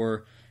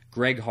 174.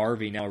 Greg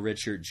Harvey, now a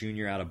redshirt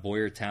junior out of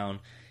Boyertown.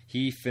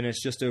 He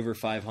finished just over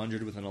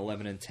 500 with an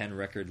 11-10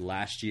 record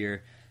last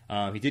year.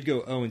 He did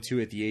go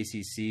 0-2 at the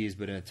ACCs,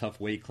 but in a tough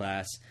weight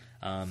class.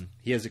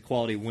 He has a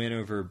quality win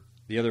over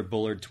the other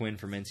Bullard twin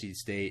from NC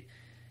State.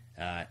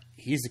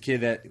 He's the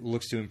kid that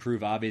looks to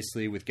improve,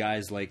 obviously, with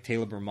guys like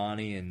Taylor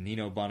Bermani and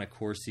Nino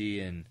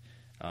Bonacorsi and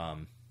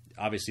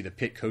obviously the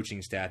Pitt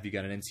coaching staff. You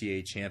got an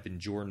NCAA champ in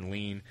Jordan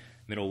Lean,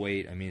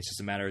 middleweight. I mean, it's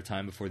just a matter of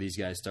time before these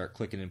guys start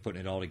clicking and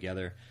putting it all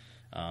together.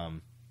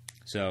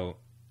 So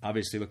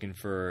obviously looking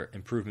for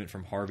improvement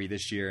from Harvey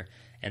this year.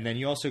 And then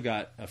you also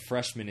got a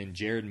freshman in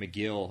Jared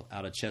McGill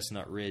out of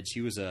Chestnut Ridge.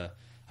 He was a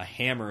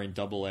hammer in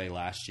AA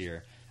last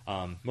year.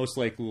 Most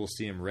likely we'll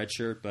see him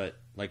redshirt, but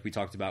like we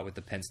talked about with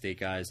the Penn State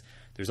guys,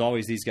 there's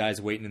always these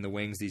guys waiting in the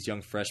wings, these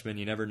young freshmen.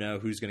 You never know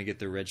who's going to get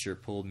their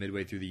redshirt pulled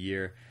midway through the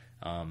year.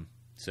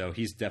 So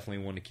he's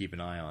definitely one to keep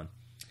an eye on.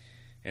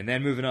 And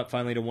then moving up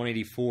finally to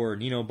 184,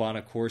 Nino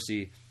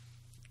Bonacorsi.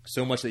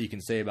 So much that you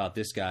can say about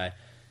this guy.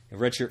 A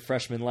redshirt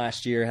freshman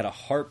last year, had a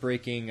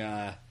heartbreaking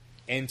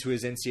end to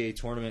his NCAA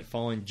tournament,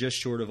 falling just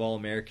short of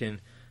All-American,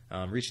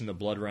 reaching the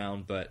blood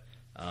round, but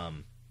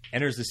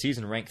enters the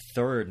season ranked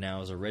 3rd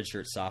now as a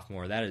redshirt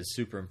sophomore. That is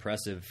super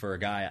impressive for a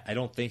guy, I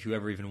don't think, who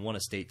ever even won a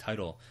state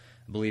title.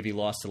 I believe he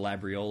lost to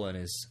Labriola in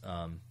his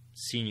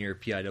senior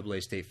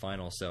PIAA state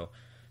final, so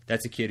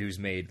that's a kid who's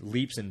made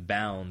leaps and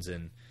bounds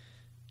and,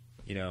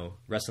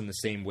 wrestling the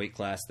same weight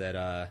class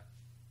that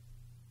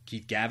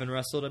Keith Gavin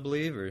wrestled, I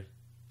believe, or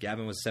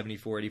Gavin was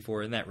 74,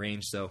 84, in that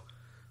range. So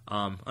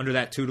under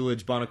that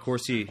tutelage,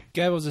 Bonacorsi...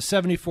 Gavin was a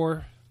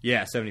 74.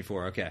 Yeah,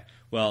 74, okay.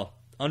 Well,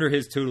 under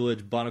his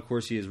tutelage,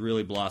 Bonacorsi is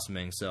really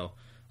blossoming, so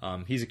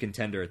he's a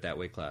contender at that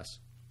weight class.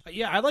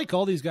 Yeah, I like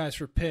all these guys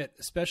for Pitt,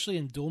 especially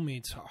in dual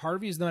meets.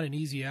 Harvey's not an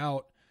easy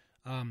out.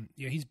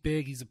 He's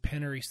big, he's a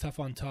pinner, he's tough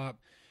on top.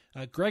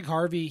 Greg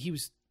Harvey, he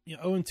was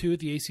 0-2 at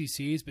the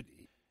ACCs, but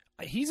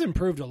he's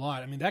improved a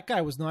lot. I mean, that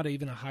guy was not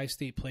even a high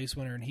state place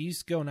winner, and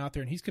he's going out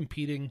there and he's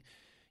competing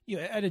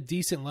at a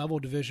decent level,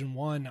 Division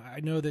I. I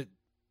know that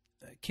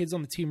kids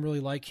on the team really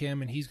like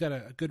him, and he's got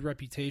a good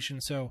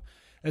reputation. So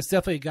that's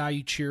definitely a guy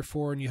you cheer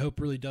for and you hope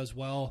really does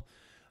well.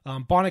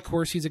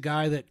 Bonacorsi's a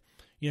guy that,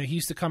 he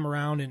used to come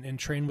around and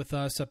train with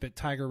us up at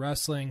Tiger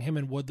Wrestling. Him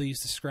and Woodley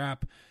used to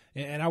scrap,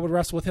 and I would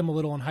wrestle with him a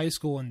little in high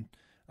school, and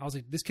I was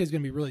like, this kid's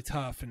going to be really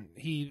tough. And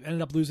he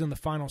ended up losing the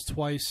finals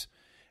twice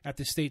at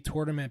the state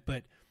tournament,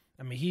 but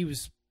I mean, he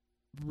was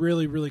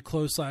really, really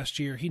close last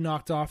year. He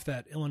knocked off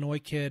that Illinois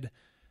kid.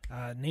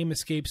 Name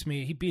escapes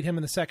me. He beat him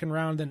in the second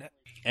round. Then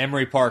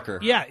Emery Parker.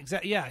 Yeah,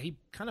 exactly. Yeah, he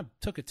kind of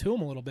took it to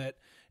him a little bit,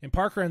 and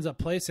Parker ends up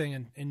placing,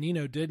 and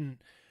Nino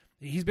didn't.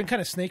 He's been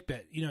kind of snake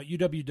bit. At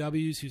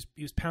UWW's,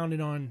 he was pounding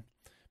on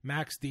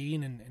Max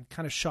Dean and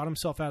kind of shot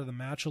himself out of the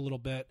match a little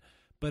bit.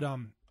 But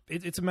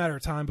it's a matter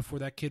of time before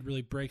that kid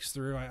really breaks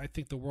through. I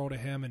think the world of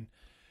him, and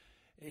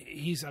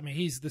he's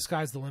the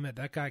sky's the limit.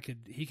 That guy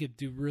could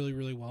do really,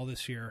 really well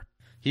this year.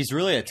 He's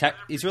really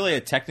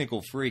a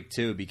technical freak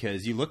too,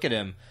 because you look at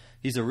him,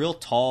 he's a real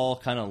tall,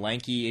 kind of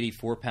lanky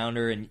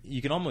 84-pounder, and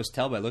you can almost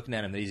tell by looking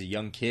at him that he's a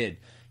young kid.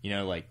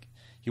 Like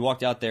he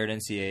walked out there at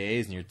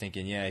NCAAs, and you're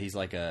thinking, yeah, he's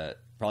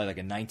probably like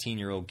a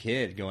 19-year-old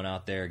kid going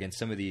out there against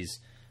some of these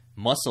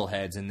muscle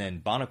heads, and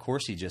then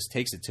Bonacorsi just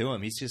takes it to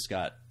him. He's just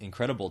got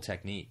incredible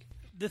technique.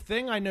 The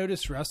thing I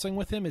noticed wrestling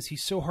with him is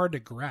he's so hard to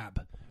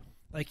grab.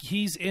 Like,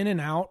 he's in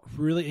and out,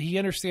 really. He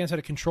understands how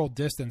to control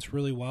distance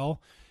really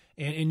well.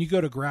 And you go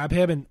to grab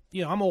him, and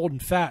I'm old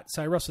and fat,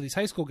 so I wrestle these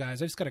high school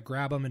guys. I just got to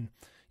grab them and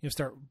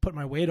start putting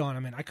my weight on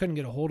him, and I couldn't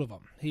get a hold of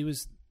him. It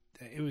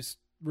was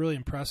really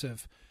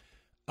impressive.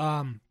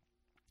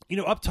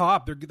 Up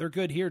top, they're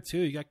good here too.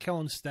 You got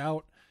Kellen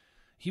Stout.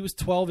 He was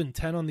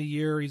 12-10 on the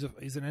year. He's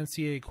an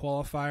NCAA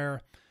qualifier.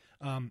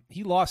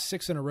 He lost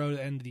 6 in a row at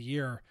the end of the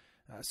year.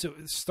 So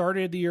it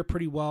started the year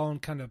pretty well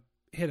and kind of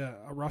hit a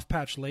rough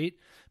patch late.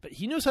 But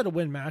he knows how to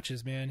win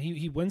matches, man.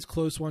 He wins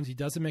close ones. He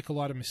doesn't make a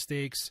lot of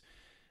mistakes.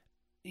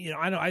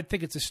 I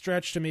think it's a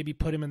stretch to maybe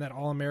put him in that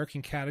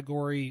All-American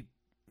category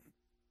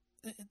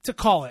to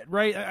call it,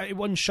 right? It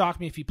wouldn't shock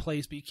me if he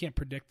plays, but you can't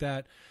predict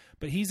that.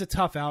 But he's a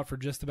tough out for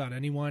just about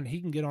anyone.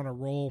 He can get on a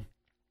roll.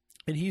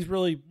 And he's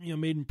really,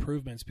 made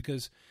improvements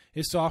because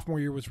his sophomore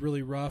year was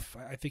really rough.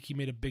 I think he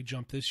made a big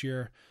jump this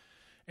year.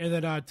 And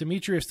then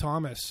Demetrius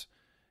Thomas,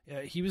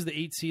 he was the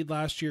 8th seed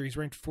last year. He's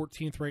ranked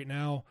 14th right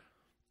now.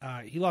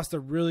 He lost a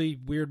really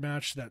weird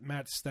match to that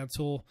Matt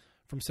Stenzel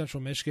from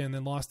Central Michigan, and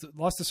then lost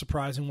a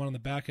surprising one on the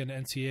back end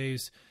of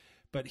NCAAs.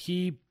 But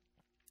he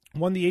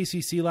won the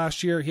ACC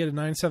last year. He had a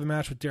 9-7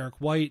 match with Derek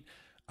White.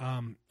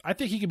 I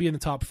think he could be in the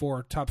top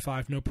 4, top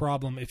 5, no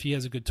problem if he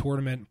has a good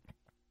tournament.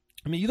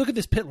 I mean, you look at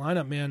this Pitt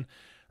lineup, man.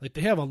 Like,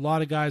 they have a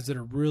lot of guys that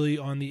are really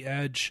on the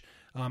edge,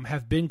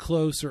 have been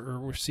close or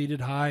were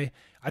seated high.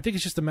 I think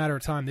it's just a matter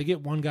of time. They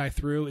get one guy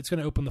through, it's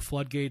going to open the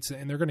floodgates,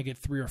 and they're going to get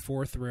 3 or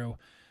 4 through.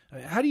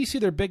 How do you see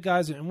their big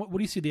guys, and what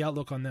do you see the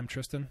outlook on them,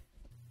 Tristan?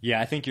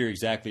 Yeah, I think you're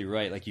exactly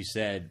right. Like you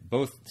said,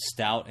 both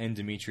Stout and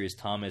Demetrius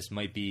Thomas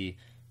might be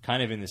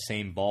kind of in the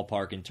same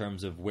ballpark in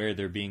terms of where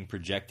they're being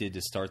projected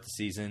to start the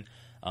season.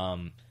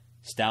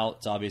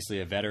 Stout's obviously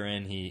a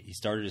veteran. He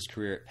started his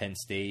career at Penn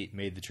State,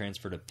 made the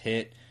transfer to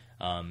Pitt.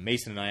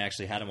 Mason and I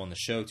actually had him on the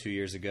show 2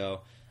 years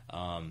ago.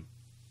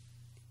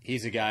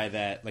 He's a guy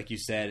that, like you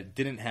said,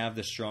 didn't have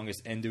the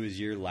strongest end to his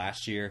year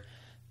last year,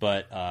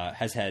 but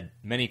has had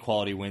many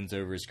quality wins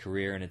over his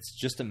career, and it's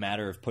just a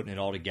matter of putting it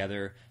all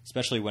together,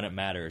 especially when it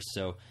matters.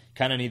 So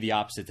kind of need the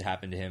opposite to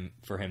happen to him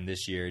for him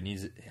this year. It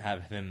needs to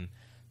have him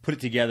put it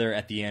together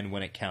at the end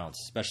when it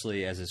counts,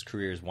 especially as his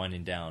career is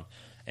winding down.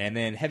 And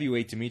then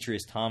heavyweight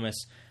Demetrius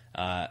Thomas,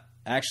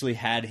 actually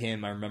had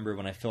him, I remember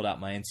when I filled out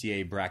my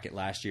NCAA bracket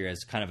last year,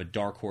 as kind of a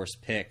dark horse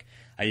pick.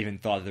 I even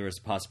thought there was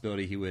a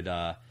possibility he would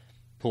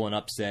pull an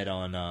upset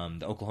on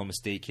the Oklahoma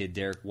State kid,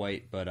 Derek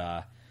White,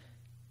 but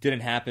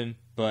didn't happen.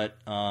 But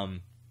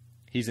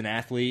he's an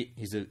athlete.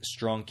 He's a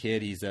strong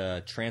kid. He's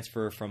a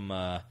transfer from,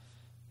 I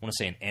want to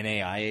say, an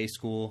NAIA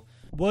school.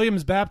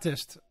 Williams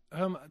Baptist.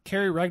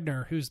 Kerry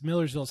Regner, who's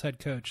Millersville's head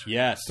coach.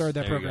 Yes. Started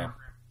that program.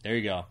 There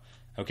you go.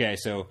 Okay,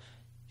 so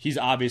he's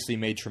obviously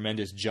made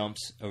tremendous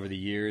jumps over the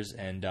years,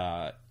 and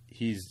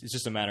it's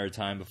just a matter of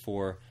time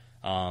before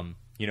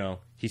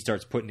he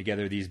starts putting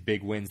together these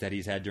big wins that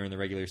he's had during the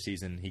regular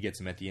season. He gets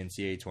them at the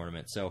NCAA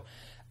tournament. So,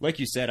 like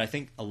you said, I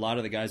think a lot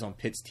of the guys on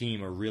Pitt's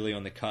team are really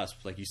on the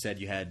cusp. Like you said,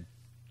 you had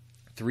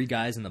 3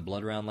 guys in the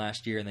blood round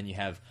last year, and then you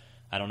have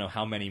I don't know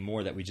how many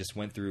more that we just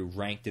went through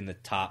ranked in the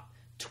top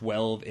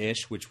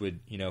 12-ish, which would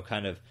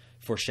kind of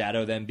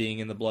foreshadow them being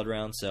in the blood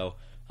round. So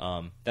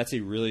that's a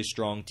really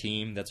strong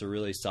team. That's a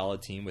really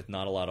solid team with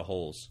not a lot of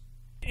holes.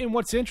 And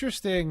what's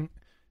interesting,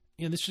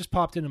 this just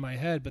popped into my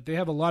head, but they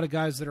have a lot of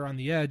guys that are on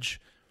the edge.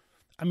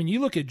 I mean,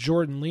 you look at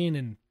Jordan Lean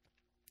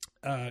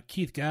and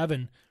Keith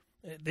Gavin,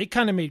 they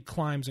kind of made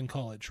climbs in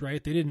college,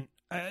 right? They didn't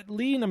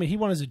Lean, I mean, he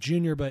won as a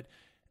junior, but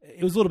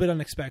it was a little bit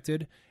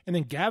unexpected. And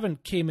then Gavin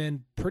came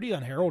in pretty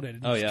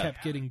unheralded and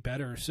kept getting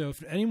better. So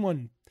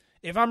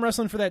if I'm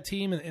wrestling for that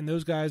team and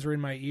those guys are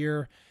in my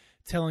ear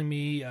telling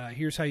me,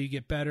 here's how you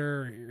get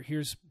better,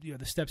 here's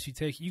the steps you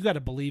take, you got to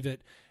believe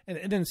it.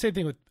 And then the same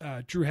thing with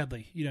Drew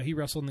Headley. He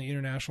wrestled in the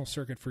international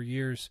circuit for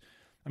years.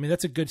 I mean,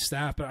 that's a good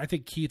staff, but I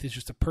think Keith is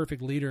just a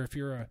perfect leader. If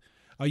you're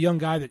a young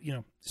guy that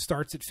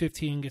starts at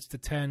 15, gets to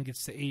 10,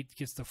 gets to 8,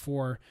 gets to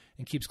 4,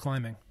 and keeps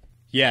climbing.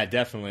 Yeah,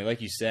 definitely. Like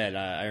you said,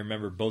 I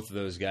remember both of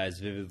those guys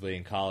vividly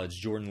in college.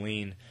 Jordan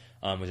Lean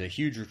was a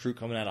huge recruit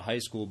coming out of high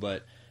school,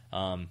 but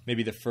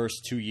maybe the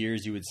first 2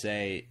 years you would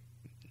say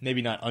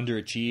maybe not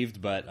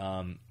underachieved, but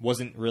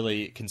wasn't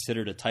really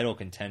considered a title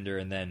contender.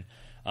 And then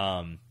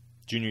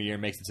junior year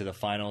makes it to the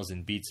finals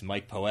and beats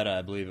Mike Poeta,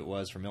 I believe it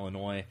was, from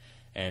Illinois,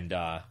 and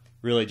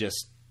really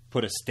just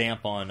put a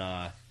stamp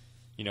on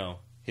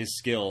his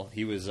skill.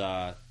 He was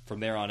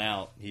from there on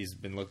out. He's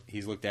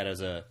looked at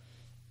as a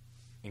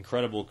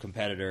incredible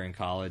competitor in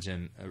college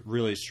and a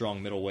really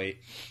strong middleweight,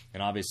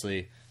 and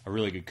obviously a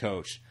really good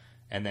coach.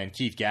 And then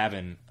Keith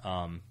Gavin,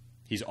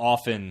 he's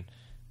often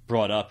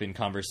brought up in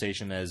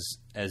conversation as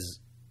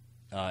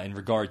in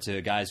regard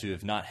to guys who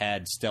have not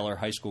had stellar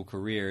high school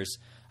careers.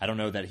 I don't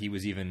know that he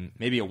was even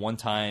maybe a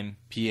one-time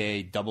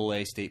PA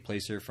AA state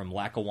placer from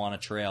Lackawanna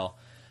Trail.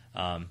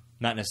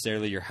 Not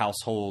necessarily your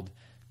household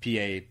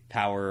PA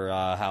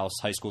powerhouse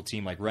high school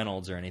team like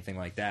Reynolds or anything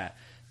like that,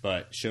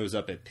 but shows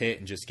up at Pitt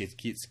and just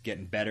keeps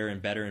getting better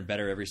and better and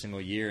better every single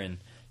year. And,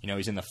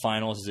 he's in the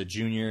finals as a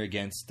junior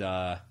against,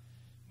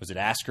 was it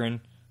Askren,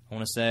 I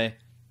want to say,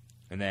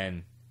 and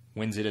then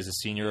wins it as a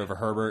senior over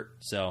Herbert.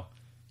 So,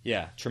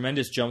 yeah,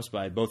 tremendous jumps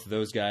by both of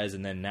those guys.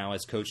 And then now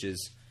as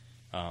coaches,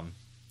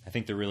 I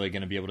think they're really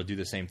going to be able to do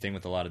the same thing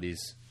with a lot of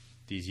these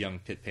young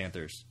Pitt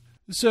Panthers.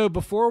 So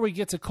before we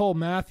get to Cole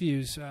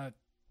Matthews,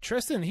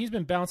 Tristan, he's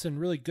been bouncing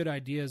really good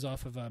ideas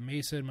off of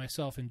Mason,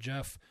 myself, and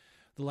Jeff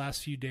the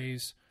last few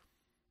days.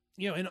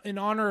 In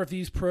honor of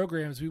these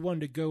programs, we wanted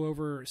to go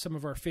over some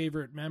of our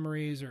favorite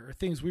memories or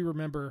things we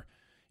remember,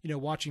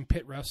 watching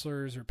Pitt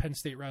wrestlers or Penn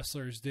State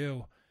wrestlers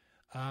do.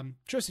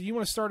 Tristan, you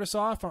want to start us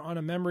off on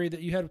a memory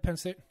that you had with Penn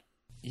State?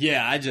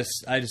 Yeah, I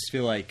just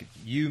feel like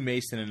you,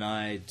 Mason, and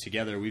I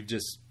together, we've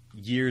just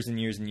years and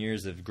years and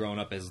years of growing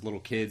up as little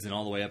kids and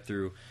all the way up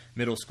through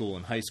middle school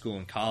and high school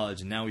and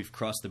college, and now we've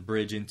crossed the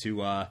bridge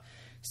into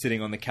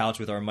sitting on the couch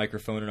with our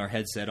microphone and our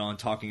headset on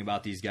talking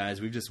about these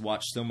guys. We've just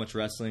watched so much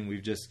wrestling.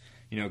 We've just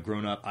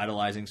grown up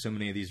idolizing so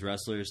many of these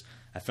wrestlers.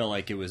 I felt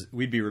like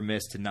we'd be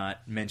remiss to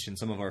not mention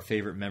some of our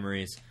favorite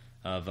memories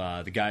of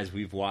the guys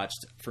we've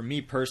watched. For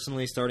me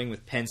personally, starting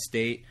with Penn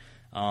State,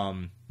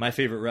 my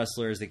favorite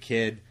wrestler as a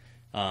kid,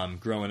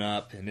 growing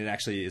up, and it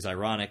actually is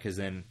ironic because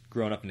then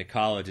growing up into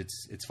college,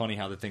 it's funny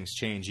how the things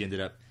change. He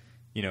ended up,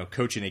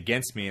 coaching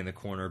against me in the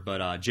corner,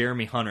 but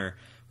Jeremy Hunter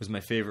was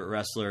my favorite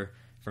wrestler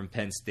from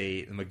Penn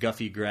State, a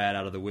McGuffey grad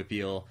out of the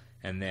Whippeal,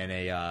 and then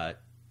a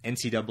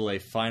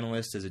NCAA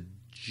finalist as a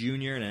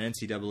junior and an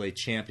NCAA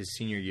champ his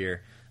senior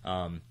year.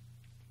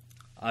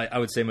 I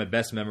would say my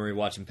best memory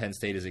watching Penn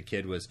State as a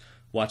kid was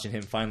watching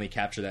him finally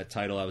capture that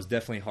title. I was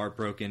definitely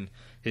heartbroken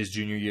his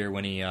junior year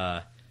when he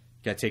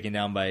got taken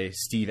down by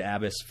Steve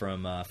Abbas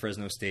from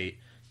Fresno State.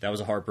 That was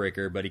a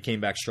heartbreaker, but he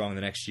came back strong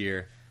the next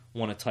year,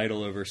 won a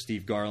title over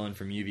Steve Garland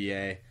from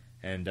UVA,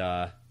 and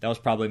that was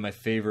probably my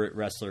favorite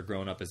wrestler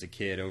growing up as a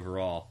kid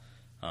overall.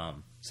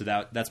 So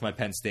that's my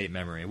Penn State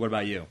memory. What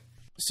about you?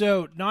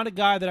 So not a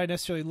guy that I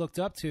necessarily looked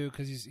up to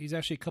because he's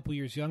actually a couple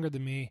years younger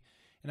than me,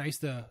 and I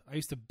used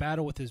to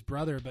battle with his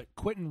brother. But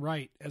Quentin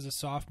Wright as a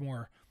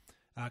sophomore,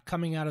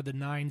 coming out of the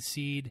 9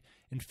 seed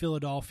in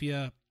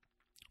Philadelphia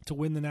to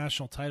win the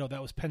national title.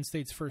 That was Penn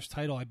State's first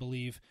title, I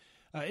believe.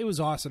 It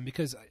was awesome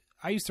because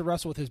I used to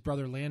wrestle with his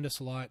brother Landis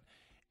a lot,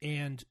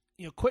 and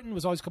Quentin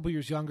was always a couple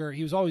years younger.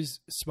 He was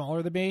always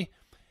smaller than me,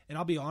 and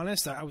I'll be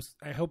honest,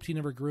 I hoped he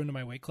never grew into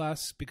my weight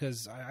class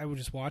because I would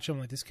just watch him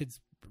like, this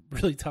kid's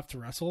really tough to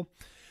wrestle.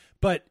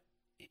 But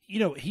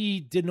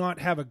he did not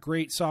have a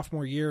great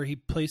sophomore year. He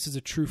placed as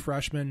a true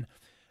freshman,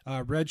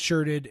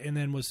 redshirted, and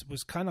then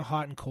was kind of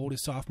hot and cold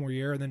his sophomore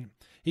year, and then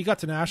he got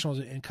to nationals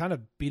and kind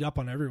of beat up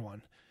on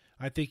everyone.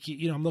 I think,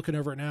 I'm looking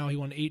over it now. He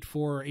won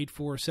 8-4,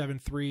 8-4,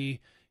 7-3.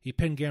 He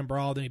pinned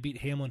Gambrell, then he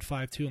beat Hamlin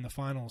 5-2 in the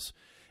finals.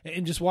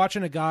 And just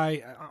watching a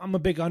guy, I'm a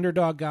big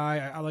underdog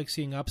guy. I like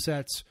seeing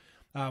upsets.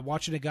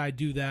 Watching a guy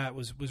do that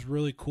was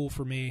really cool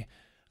for me.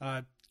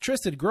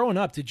 Tristan, growing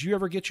up, did you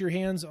ever get your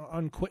hands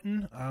on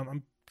Quentin?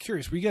 I'm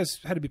curious. You guys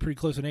had to be pretty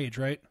close in age,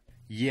 right?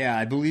 Yeah,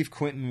 I believe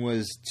Quentin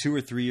was 2 or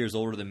 3 years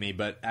older than me.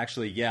 But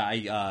actually, yeah,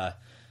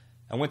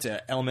 I went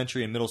to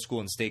elementary and middle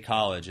school in State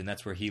College, and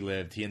that's where he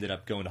lived. He ended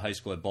up going to high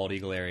school at Bald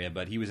Eagle area,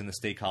 but he was in the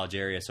State College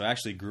area. So I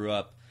actually grew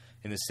up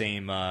in the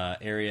same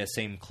area,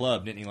 same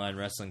club, Nittany Lion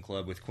Wrestling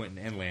Club, with Quentin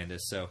and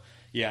Landis. So,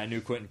 yeah, I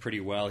knew Quentin pretty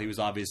well. He was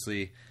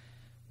obviously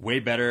way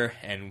better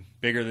and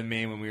bigger than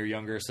me when we were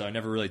younger, so I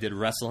never really did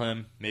wrestle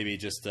him. Maybe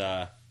just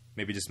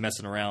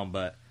messing around.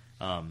 But,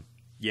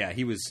 yeah,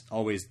 he was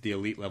always the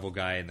elite level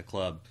guy in the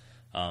club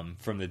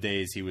from the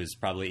days he was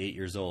probably 8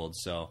 years old.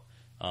 So,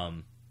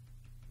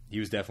 he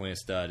was definitely a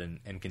stud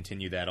and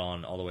continued that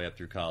on all the way up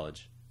through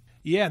college.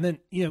 Yeah, and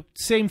then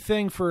same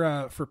thing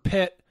for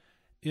Pitt.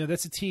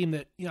 That's a team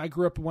that I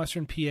grew up in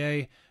Western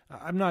PA.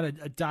 I'm not a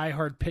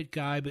diehard Pitt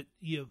guy, but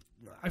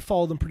I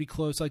follow them pretty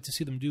close. I like to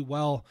see them do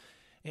well.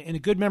 And a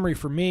good memory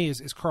for me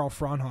is Carl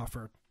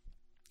Fraunhofer.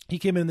 He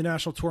came in the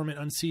national tournament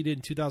unseeded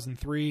in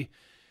 2003.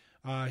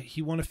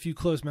 He won a few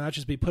close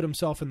matches, but he put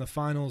himself in the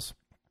finals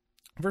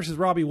versus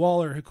Robbie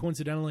Waller, who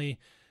coincidentally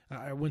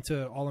I went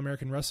to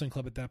All-American Wrestling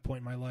Club at that point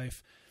in my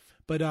life.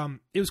 But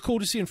it was cool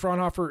to see in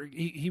Fraunhofer.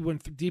 He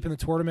went deep in the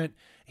tournament.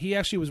 He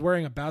actually was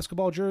wearing a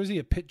basketball jersey,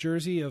 a Pitt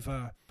jersey of,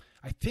 I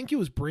think it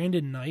was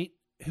Brandon Knight,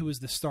 who was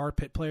the star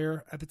Pitt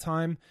player at the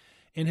time.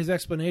 And his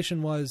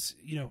explanation was,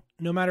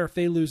 no matter if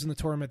they lose in the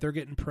tournament, they're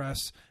getting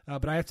press,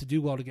 but I have to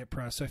do well to get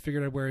press. So I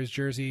figured I'd wear his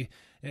jersey,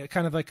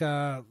 kind of like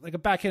a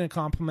backhanded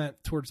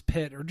compliment towards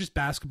Pitt or just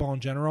basketball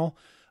in general.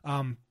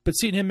 But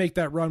seeing him make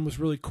that run was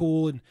really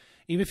cool. And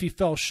even if he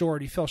fell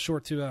short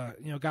to a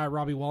guy,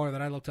 Robbie Waller,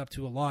 that I looked up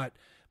to a lot.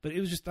 But it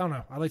was just, I don't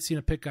know. I like seeing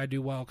a Pitt guy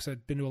do well because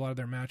I've been to a lot of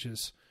their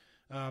matches.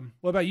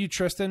 What about you,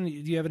 Tristan? Do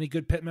you have any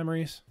good Pitt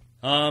memories?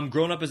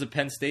 Growing up as a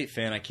Penn State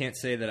fan, I can't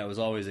say that I was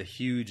always a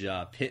huge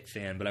Pitt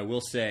fan, but I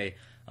will say,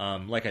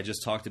 like I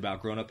just talked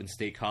about, growing up in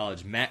State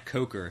College, Matt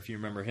Coker, if you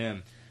remember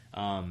him,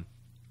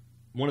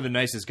 one of the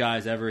nicest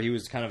guys ever. He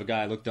was kind of a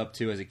guy I looked up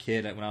to as a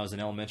kid. When I was in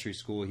elementary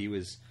school, he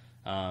was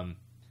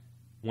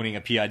winning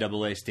a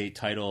PIAA state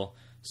title.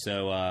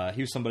 So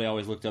he was somebody I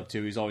always looked up to.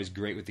 He was always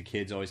great with the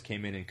kids, always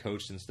came in and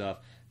coached and stuff.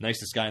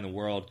 Nicest guy in the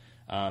world.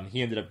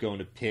 He ended up going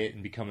to Pitt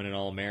and becoming an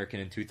All-American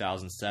in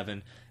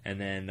 2007,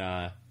 and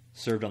then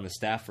served on the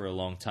staff for a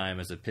long time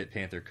as a Pitt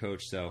Panther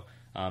coach. So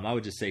I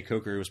would just say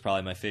Coker was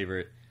probably my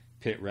favorite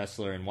Pitt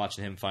wrestler, and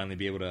watching him finally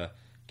be able to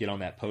get on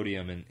that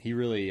podium. And he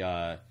really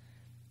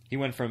he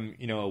went from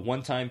a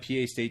one-time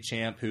PA state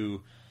champ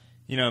who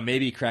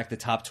maybe cracked the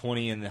top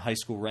 20 in the high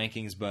school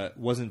rankings, but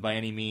wasn't by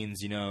any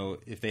means,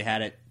 if they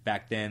had it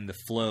back then, the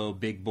flow,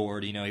 big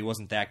board, he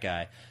wasn't that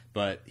guy.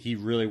 But he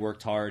really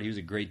worked hard. He was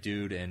a great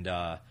dude,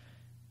 and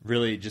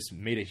really just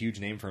made a huge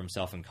name for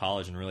himself in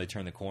college and really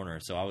turned the corner.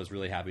 So I was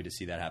really happy to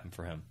see that happen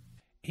for him.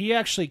 He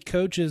actually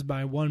coaches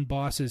my one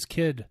boss's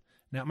kid.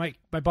 Now, my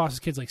boss's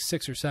kid's like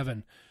 6 or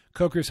 7.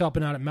 Coker's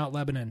helping out at Mount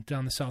Lebanon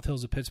down the South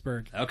Hills of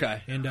Pittsburgh.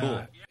 Okay, and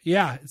cool.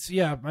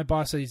 My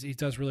boss says he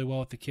does really well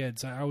with the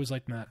kids. I always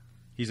liked Matt.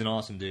 He's an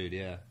awesome dude,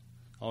 yeah.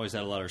 Always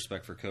had a lot of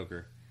respect for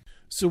Coker.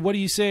 So what do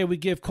you say we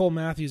give Cole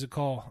Matthews a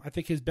call? I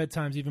think his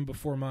bedtime's even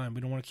before mine.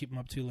 We don't want to keep him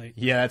up too late.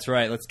 Yeah, that's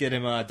right. Let's get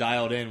him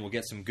dialed in. We'll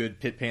get some good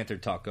Pitt Panther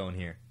talk going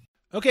here.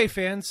 Okay,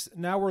 fans.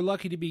 Now we're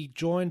lucky to be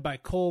joined by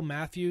Cole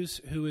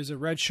Matthews, who is a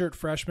redshirt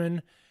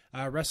freshman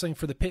wrestling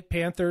for the Pitt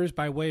Panthers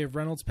by way of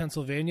Reynolds,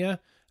 Pennsylvania.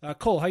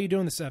 Cole, how you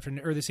doing this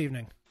afternoon or this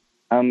evening?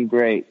 I'm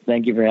great.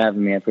 Thank you for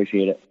having me. I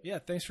appreciate it. Yeah,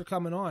 thanks for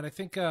coming on. I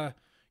think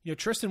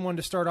Tristan wanted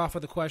to start off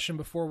with a question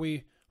before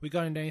we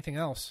got into anything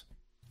else.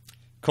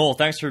 Cole,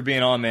 thanks for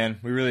being on, man.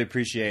 We really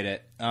appreciate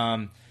it.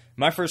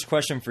 My first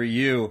question for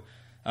you,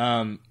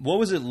 what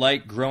was it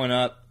like growing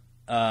up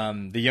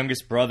the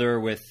youngest brother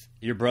with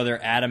your brother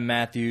Adam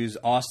Matthews,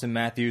 Austin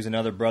Matthews,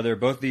 another brother?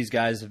 Both of these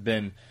guys have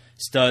been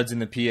studs in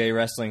the PA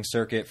wrestling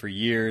circuit for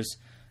years,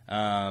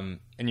 and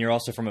you're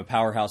also from a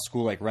powerhouse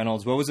school like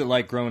Reynolds. What was it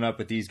like growing up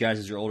with these guys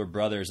as your older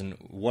brothers, and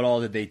what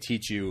all did they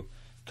teach you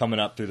coming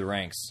up through the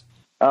ranks?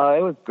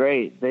 It was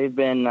great. They've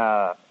been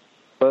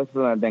both of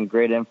them have been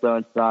great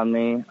influences on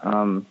me.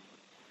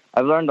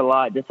 I've learned a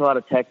lot, just a lot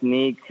of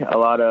technique, a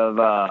lot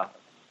of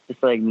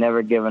just like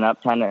never giving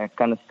up kind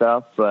of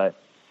stuff. But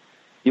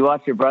you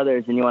watch your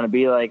brothers and you want to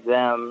be like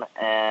them,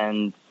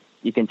 and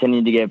you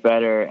continue to get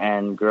better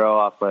and grow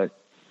up. What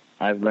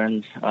I've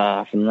learned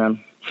from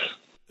them.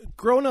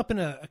 Growing up in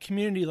a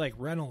community like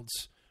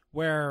Reynolds,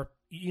 where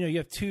you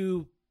have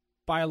 2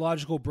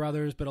 biological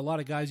brothers, but a lot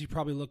of guys you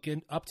probably look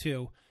up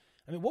to.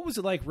 I mean, what was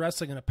it like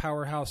wrestling in a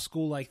powerhouse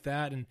school like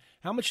that, and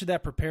how much did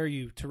that prepare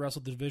you to wrestle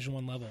at the Division I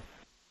level?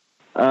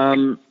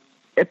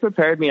 It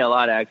prepared me a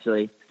lot,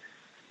 actually.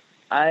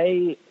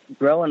 I,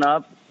 growing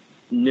up,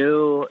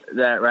 knew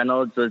that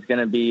Reynolds was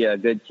going to be a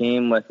good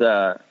team with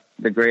the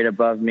grade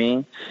above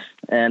me.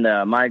 And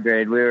my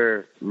grade, we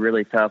were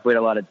really tough. We had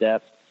a lot of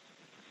depth.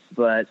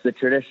 But the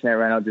tradition at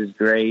Reynolds is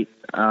great.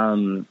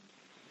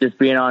 Just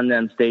being on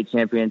them state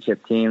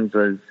championship teams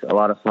was a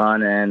lot of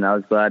fun, and I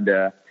was glad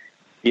to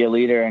be a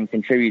leader and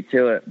contribute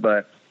to it.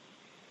 But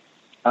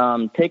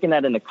taking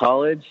that into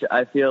college,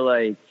 I feel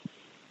like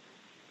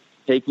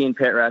taking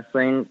Pitt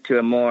wrestling to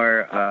a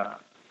more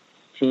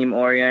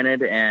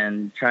team-oriented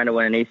and trying to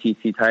win an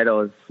ACC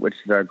title, which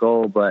is our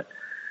goal. But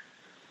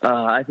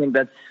I think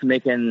that's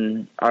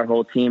making our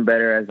whole team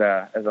better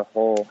as a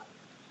whole.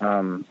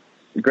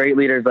 Great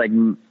leaders like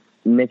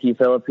Mickey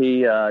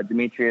Philippi,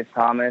 Demetrius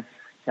Thomas,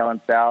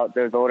 Kellen Stout,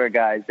 those older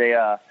guys, they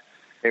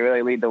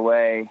really lead the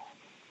way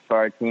for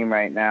our team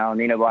right now.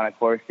 Nino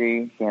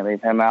Bonacorsi, can't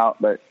leave him out,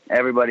 but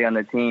everybody on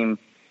the team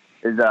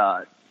is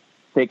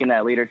taking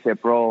that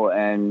leadership role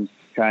and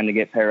trying to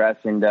get Pitt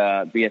wrestling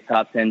to be a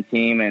top 10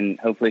 team and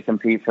hopefully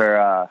compete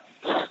for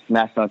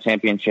national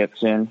championship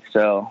soon.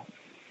 So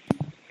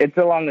it's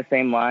along the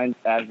same lines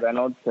as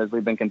Reynolds, because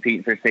we've been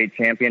competing for state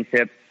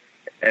championships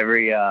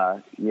every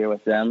year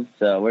with them.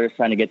 So we're just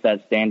trying to get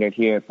that standard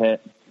here at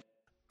Pitt.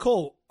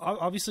 Cole,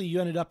 obviously you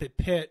ended up at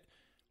Pitt,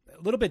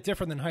 a little bit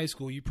different than high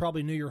school. You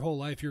probably knew your whole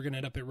life you were going to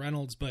end up at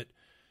Reynolds, but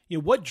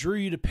what drew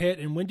you to Pitt,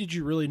 and when did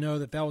you really know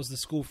that was the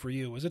school for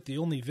you? Was it the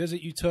only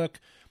visit you took?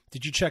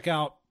 Did you check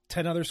out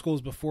 10 other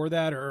schools before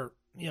that, or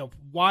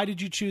why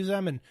did you choose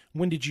them, and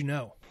when did you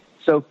know?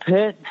 So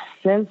Pitt,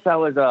 since I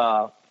was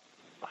a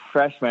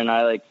freshman,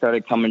 I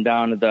started coming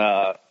down to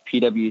the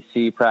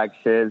PWC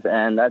practices,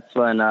 and that's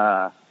when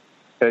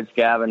Coach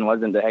Gavin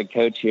wasn't the head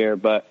coach here,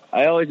 but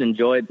I always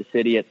enjoyed the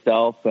city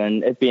itself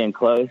and it being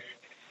close.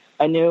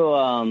 I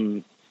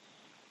knew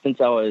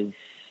since I was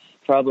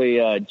probably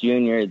a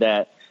junior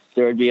that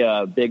there would be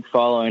a big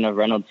following of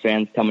Reynolds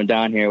fans coming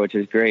down here, which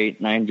is great,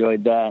 and I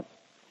enjoyed that.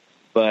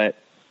 But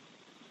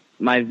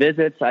my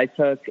visits, I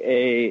took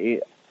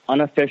a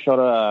unofficial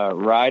to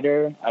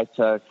Ryder, I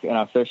took an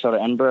official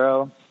to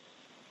Edinburgh,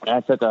 and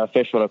I took an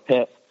official to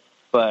Pitt.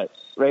 But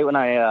right when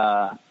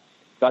I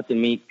got to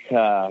meet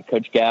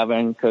Coach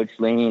Gavin, Coach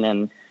Lean,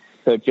 and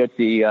Coach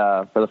Jitsi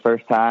for the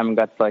first time and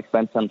got to like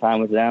spend some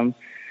time with them.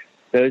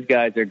 Those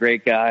guys are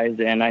great guys,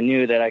 and I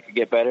knew that I could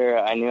get better.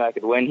 I knew I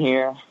could win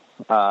here.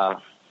 I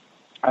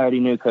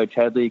already knew Coach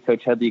Headley.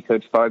 Coach Headley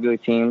coached Fargo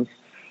teams.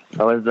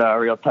 I was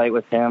real tight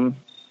with him.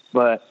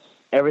 But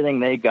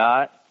everything they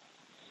got,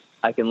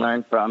 I can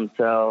learn from.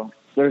 So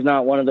there's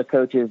not one of the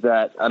coaches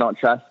that I don't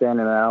trust in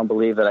and I don't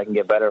believe that I can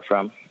get better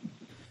from.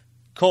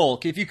 Cole,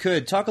 if you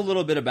could, talk a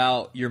little bit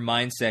about your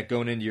mindset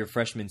going into your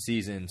freshman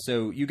season.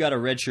 So you got a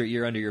redshirt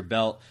year under your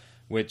belt,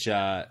 which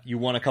you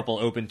won a couple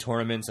open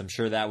tournaments. I'm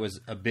sure that was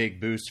a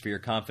big boost for your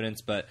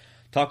confidence. But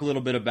talk a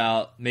little bit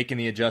about making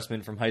the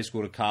adjustment from high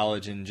school to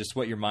college and just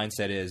what your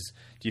mindset is.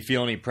 Do you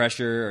feel any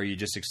pressure, or are you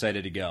just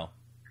excited to go?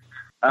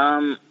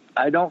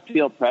 I don't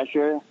feel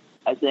pressure.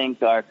 I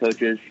think our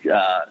coaches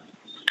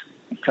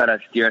try to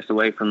steer us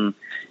away from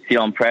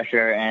feeling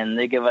pressure, and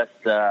they give us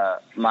the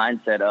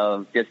mindset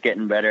of just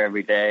getting better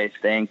every day,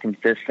 staying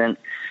consistent,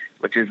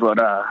 which is what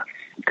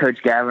Coach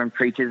Gavin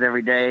preaches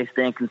every day,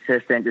 staying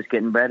consistent, just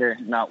getting better,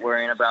 not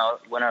worrying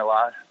about win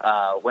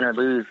or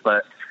lose.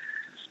 But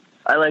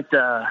I like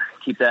to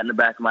keep that in the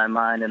back of my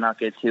mind and not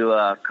get too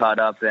caught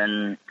up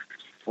in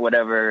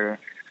whatever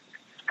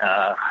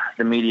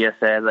the media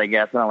says, I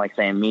guess. I don't like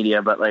saying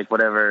media, but like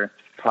whatever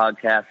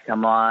podcasts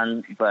come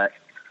on. But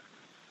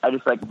I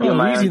just like to do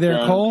my own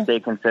thing, Cole. Stay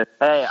consistent.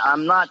 Hey,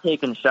 I'm not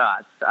taking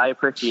shots. I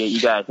appreciate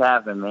you guys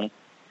having me.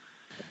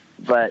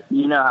 But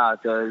you know how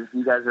it goes.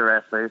 You guys are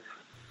wrestlers.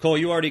 Cole,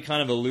 you already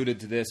kind of alluded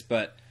to this,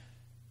 but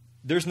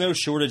there's no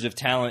shortage of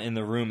talent in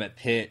the room at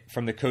Pitt,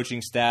 from the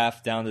coaching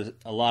staff down to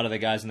a lot of the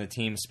guys on the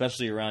team,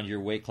 especially around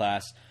your weight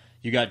class.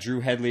 You got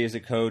Drew Headley as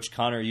a coach,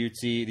 Connor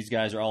Utzi. These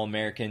guys are all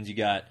Americans. You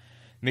got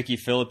Mickey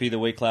Philippi, the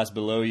weight class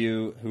below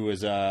you, who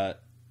was a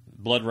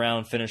blood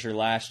round finisher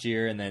last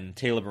year, and then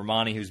Taylor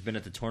Bermani, who's been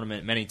at the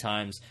tournament many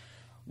times.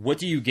 What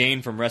do you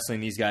gain from wrestling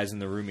these guys in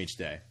the room each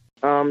day?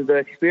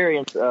 The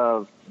experience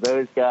of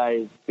those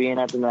guys being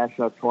at the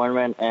national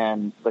tournament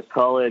and the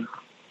college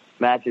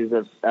matches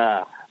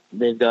that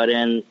they've got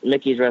in.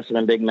 Mickey's wrestled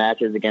in big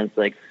matches against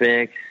like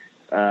Fix,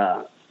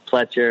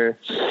 Fletcher,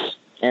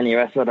 and he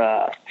wrestled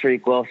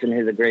Tariq Wilson,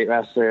 who's a great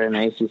wrestler in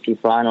the ACC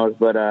finals.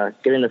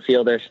 But getting to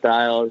feel their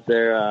styles,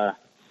 their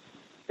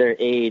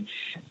age,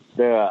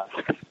 their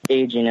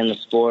aging in the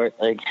sport,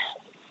 like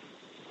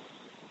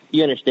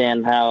you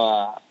understand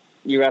how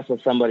you wrestle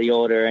somebody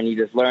older and you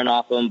just learn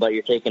off them, but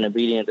you're taking a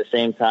beating at the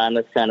same time.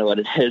 That's kind of what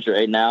it is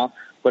right now.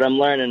 But I'm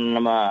learning,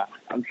 and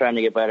I'm trying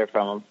to get better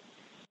from them.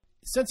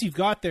 Since you've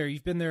got there,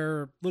 you've been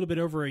there a little bit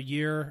over a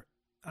year.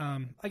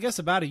 I guess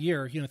about a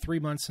year. 3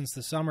 months since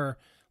the summer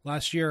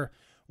last year.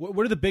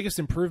 What are the biggest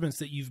improvements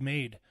that you've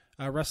made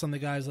wrestling the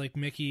guys like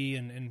Mickey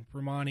and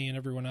Romani and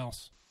everyone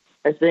else?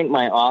 I think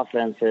my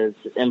offense has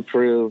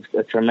improved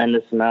a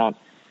tremendous amount.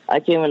 I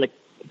came into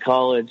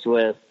college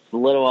with a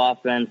little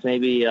offense,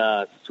 maybe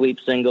a sweep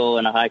single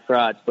and a high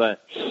crotch,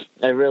 but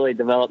I really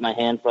developed my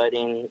hand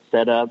fighting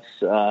setups,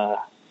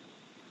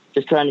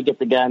 just trying to get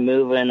the guy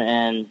moving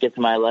and get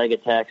to my leg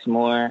attacks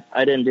more.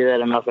 I didn't do that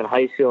enough in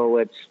high school,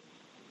 which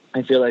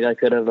I feel like I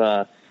could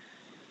have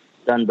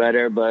done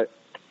better, but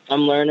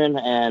I'm learning,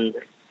 and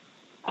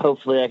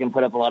hopefully I can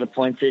put up a lot of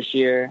points this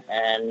year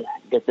and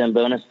get them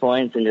bonus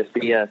points and just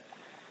be a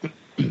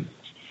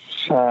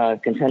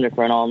contender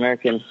for an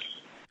All-American.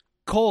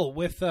 Cole,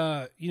 with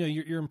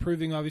you're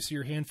improving obviously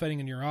your hand fighting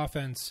and your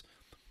offense.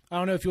 I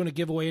don't know if you want to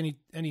give away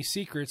any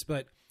secrets,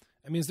 but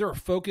I mean, is there a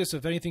focus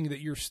of anything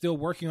that you're still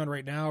working on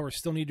right now or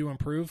still need to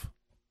improve?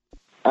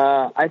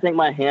 I think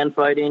my hand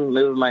fighting,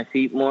 moving my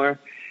feet more,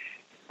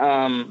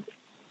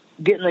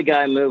 getting the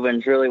guy moving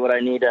is really what I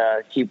need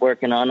to keep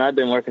working on. I've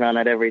been working on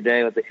that every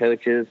day with the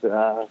coaches.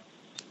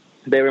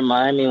 They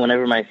remind me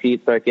whenever my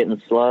feet start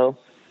getting slow,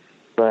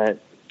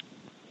 but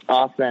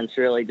offense,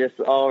 really just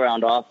all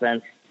around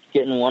offense,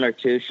 getting one or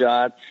two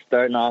shots,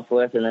 starting off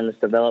with, and then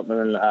just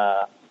developing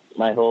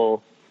my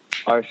whole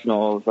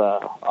arsenal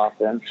of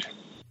offense.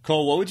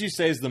 Cole, what would you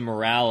say is the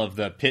morale of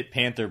the Pitt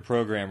Panther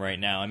program right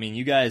now? I mean,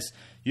 you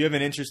have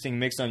an interesting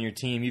mix on your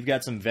team. You've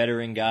got some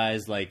veteran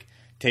guys like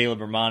Taylor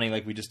Bermani,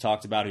 like we just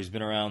talked about, who's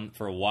been around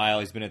for a while.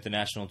 He's been at the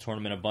national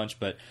tournament a bunch,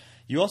 but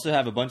you also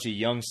have a bunch of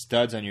young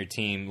studs on your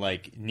team,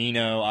 like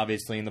Nino,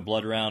 obviously, in the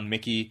blood round,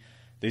 Mickey.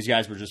 These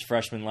guys were just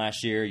freshmen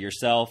last year,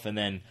 yourself, and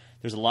then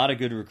there's a lot of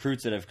good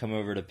recruits that have come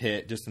over to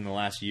Pitt just in the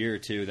last year or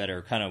two that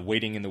are kind of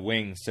waiting in the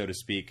wings, so to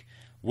speak.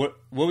 What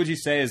would you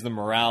say is the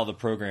morale of the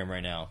program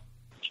right now?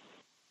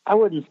 I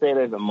wouldn't say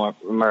there's a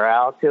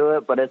morale to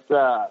it, but it's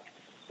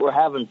we're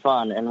having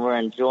fun and we're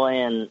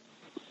enjoying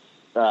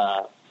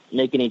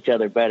making each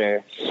other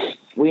better.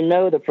 We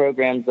know the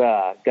program's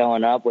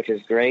going up, which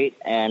is great,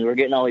 and we're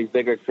getting all these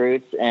big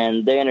recruits,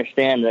 and they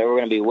understand that we're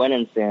going to be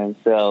winning soon,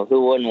 so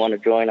who wouldn't want to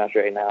join us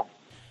right now?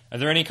 Are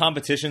there any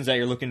competitions that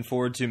you're looking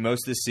forward to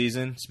most this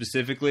season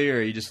specifically, or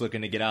are you just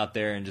looking to get out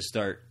there and just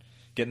start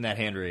getting that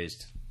hand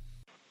raised?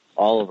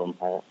 All of them.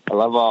 I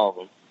love all of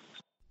them.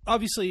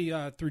 Obviously,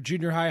 through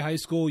junior high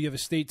school, you have a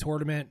state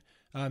tournament,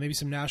 maybe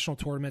some national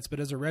tournaments, but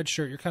as a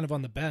redshirt, you're kind of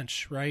on the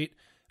bench, right?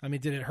 I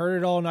mean, did it hurt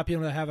at all not being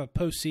able to have a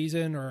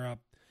postseason or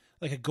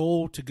like a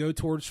goal to go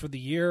towards for the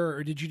year,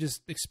 or did you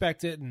just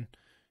expect it and,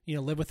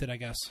 live with it, I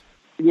guess?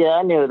 Yeah,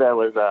 I knew that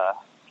was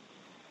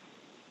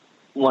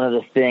one of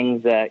the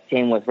things that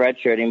came with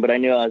redshirting, but I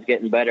knew I was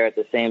getting better at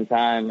the same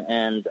time,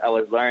 and I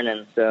was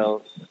learning,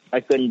 so I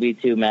couldn't be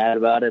too mad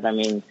about it. I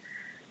mean,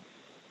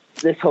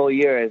 this whole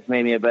year has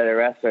made me a better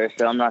wrestler,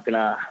 so I'm not going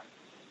to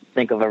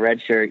think of a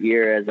redshirt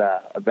year as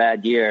a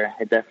bad year.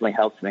 It definitely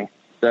helps me.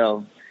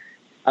 So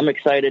I'm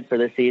excited for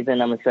this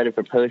season. I'm excited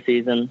for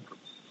postseason.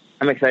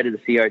 I'm excited to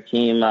see our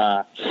team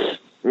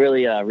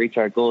really reach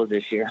our goals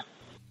this year.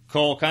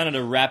 Cole, kind of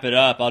to wrap it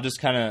up, I'll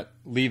just kind of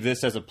leave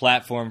this as a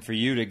platform for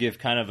you to give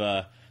kind of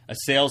a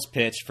sales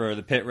pitch for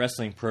the Pitt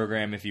Wrestling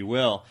program, if you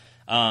will.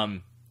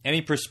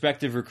 Any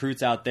prospective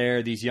recruits out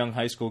there, these young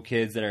high school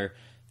kids that are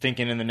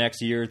thinking in the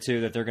next year or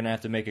two that they're going to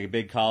have to make a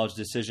big college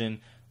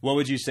decision, what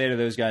would you say to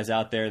those guys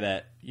out there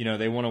that,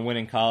 they want to win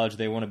in college,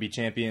 they want to be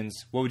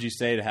champions? What would you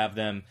say to have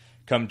them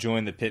come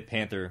join the Pitt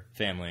Panther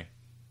family?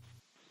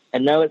 I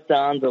know it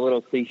sounds a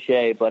little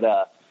cliche, but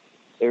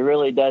it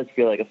really does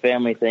feel like a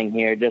family thing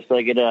here, just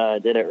like it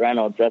did at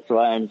Reynolds. That's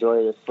why I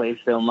enjoy this place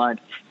so much.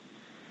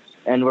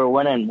 And we're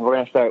winning. We're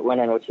going to start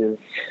winning, which is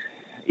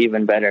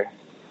even better.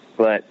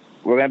 But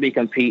we're going to be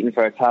competing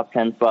for a top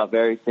 10 spot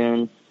very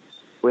soon.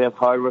 We have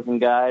hardworking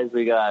guys.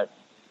 We got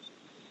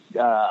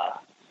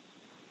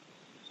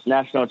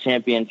national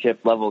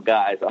championship level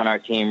guys on our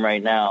team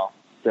right now.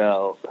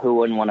 So who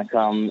wouldn't want to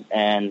come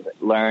and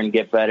learn,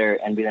 get better,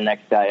 and be the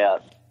next guy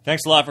up?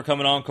 Thanks a lot for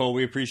coming on, Cole.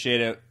 We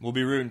appreciate it. We'll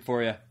be rooting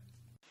for you.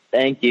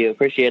 Thank you.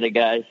 Appreciate it,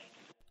 guys.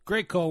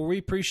 Great, Cole. We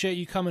appreciate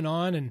you coming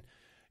on, and,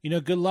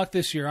 good luck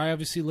this year. I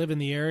obviously live in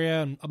the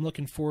area, and I'm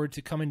looking forward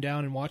to coming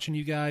down and watching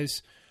you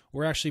guys.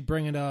 We're actually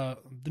bringing the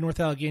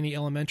North Allegheny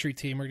Elementary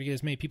team. We're going to get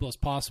as many people as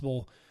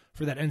possible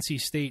for that NC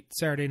State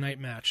Saturday night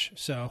match.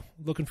 So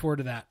looking forward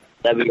to that.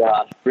 That'd be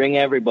awesome. Bring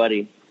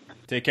everybody.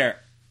 Take care.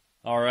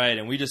 All right,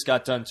 and we just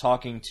got done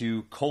talking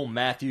to Cole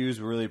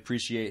Matthews. We really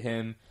appreciate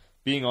him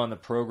being on the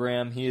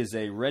program. He is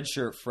a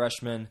redshirt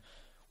freshman.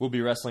 We'll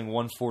be wrestling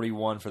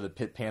 141 for the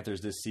Pitt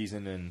Panthers this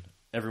season, and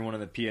everyone in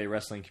the PA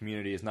wrestling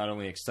community is not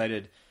only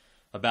excited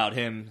about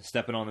him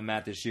stepping on the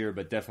mat this year,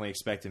 but definitely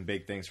expecting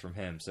big things from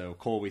him. So,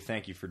 Cole, we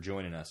thank you for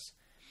joining us.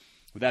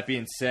 With that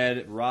being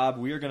said, Rob,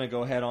 we are going to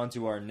go ahead on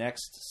to our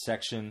next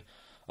section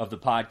of the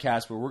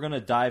podcast where we're going to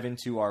dive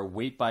into our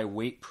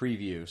weight-by-weight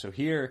preview. So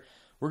here,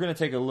 we're going to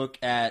take a look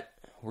at,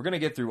 we're going to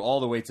get through all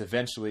the weights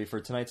eventually. For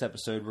tonight's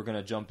episode, we're going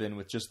to jump in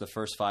with just the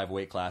first 5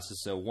 weight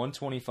classes, so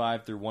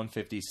 125 through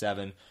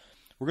 157.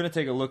 We're going to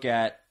take a look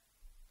at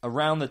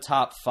around the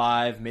top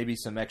 5, maybe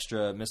some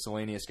extra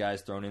miscellaneous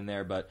guys thrown in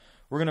there, but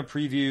we're going to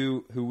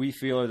preview who we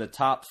feel are the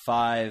top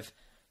 5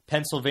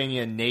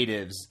 Pennsylvania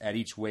natives at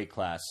each weight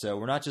class. So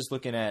we're not just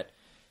looking at,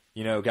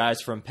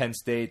 guys from Penn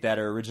State that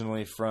are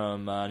originally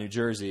from New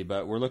Jersey,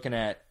 but we're looking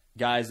at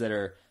guys that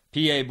are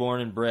PA born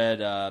and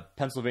bred,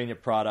 Pennsylvania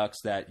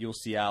products that you'll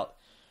see out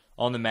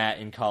on the mat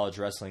in college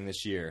wrestling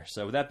this year.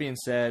 So with that being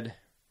said,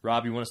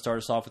 Rob, you want to start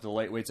us off with the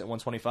lightweights at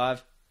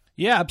 125?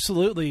 Yeah,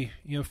 absolutely.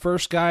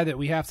 First guy that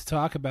we have to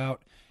talk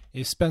about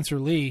is Spencer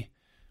Lee,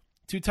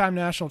 2-time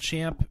national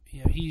champ.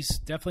 He's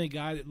definitely a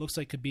guy that looks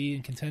like could be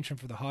in contention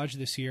for the Hodge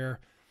this year.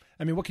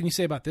 I mean, what can you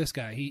say about this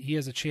guy? He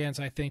has a chance,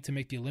 I think, to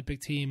make the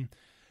Olympic team.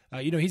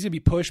 He's going to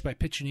be pushed by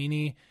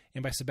Piccinini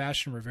and by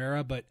Sebastian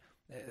Rivera, but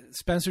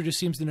Spencer just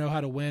seems to know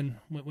how to win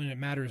when it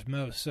matters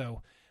most.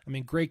 So, I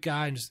mean, great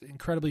guy and just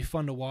incredibly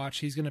fun to watch.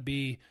 He's going to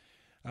be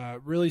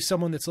really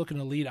someone that's looking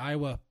to lead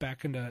Iowa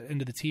back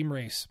into the team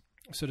race,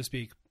 so to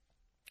speak.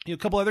 A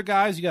couple other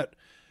guys. You got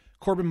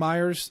Corbin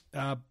Myers,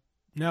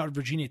 now at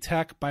Virginia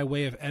Tech by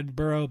way of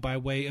Edinburgh, by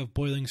way of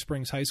Boiling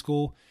Springs High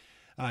School.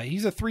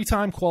 He's a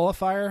 3-time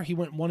qualifier. He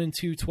went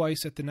 1-2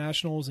 twice at the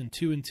Nationals and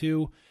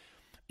 2-2.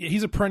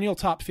 He's a perennial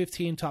top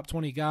 15, top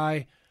 20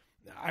 guy.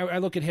 I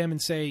look at him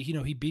and say,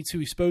 he beats who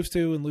he's supposed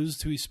to and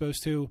loses who he's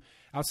supposed to.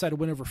 Outside a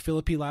win over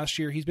Philippi last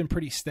year, he's been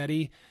pretty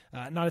steady.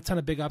 Not a ton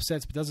of big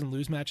upsets, but doesn't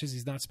lose matches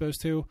he's not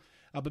supposed to.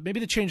 But maybe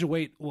the change of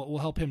weight will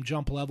help him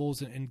jump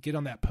levels and get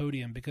on that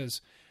podium,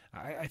 because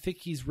I think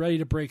he's ready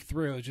to break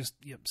through. Just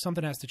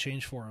something has to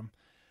change for him.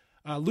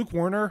 Luke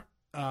Warner,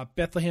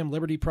 Bethlehem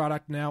Liberty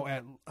product now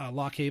at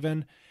Lock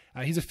Haven.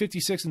 He's a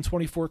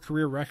 56-24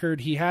 career record.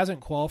 He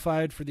hasn't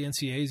qualified for the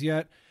NCAAs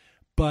yet,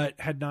 but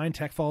had 9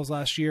 tech falls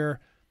last year.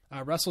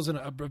 Wrestles in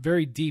a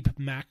very deep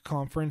MAC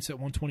conference at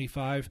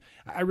 125.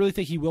 I really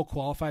think he will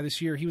qualify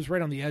this year. He was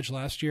right on the edge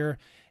last year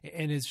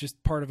and is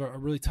just part of a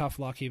really tough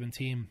Lock Haven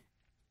team.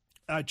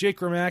 Jake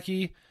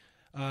Gramacki,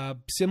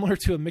 similar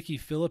to a Mickey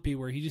Philippi,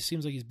 where he just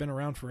seems like he's been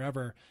around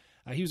forever.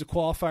 He was a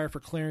qualifier for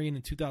Clarion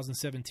in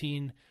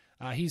 2017.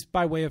 He's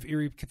by way of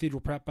Erie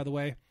Cathedral Prep, by the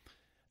way.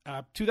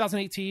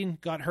 2018,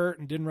 got hurt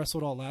and didn't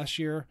wrestle at all last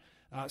year.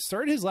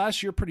 Started his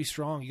last year pretty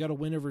strong. He got a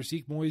win over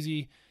Zeke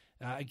Moisey.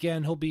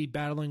 Again, he'll be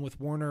battling with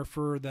Warner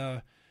for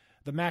the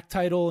MAC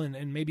title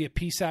and maybe a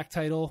PSAC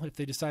title if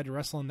they decide to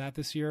wrestle in that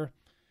this year.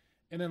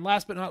 And then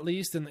last but not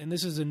least, and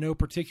this is in no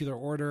particular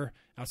order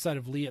outside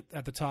of Lee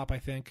at the top, I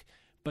think,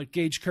 but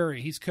Gage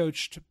Curry. He's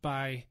coached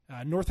by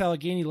North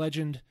Allegheny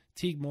legend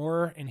Teague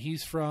Moore, and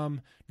he's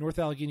from North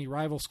Allegheny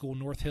rival school,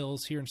 North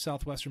Hills, here in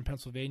southwestern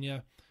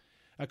Pennsylvania.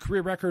 A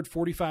career record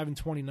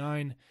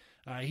 45-29.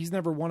 He's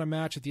never won a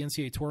match at the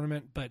NCAA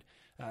tournament, but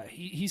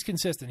he's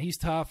consistent. He's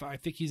tough. I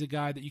think he's a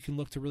guy that you can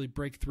look to really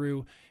break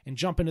through and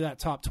jump into that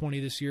top 20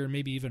 this year, and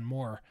maybe even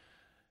more.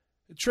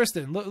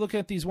 Tristan, look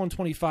at these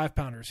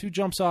 125-pounders. Who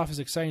jumps off as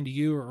exciting to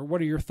you, or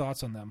what are your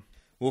thoughts on them?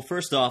 Well,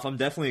 first off, I'm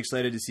definitely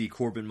excited to see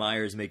Corbin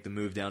Myers make the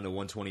move down to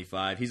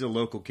 125. He's a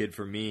local kid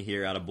for me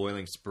here out of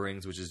Boiling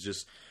Springs, which is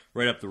just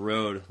right up the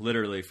road,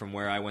 literally, from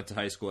where I went to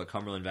high school at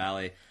Cumberland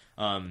Valley.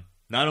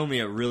 Not only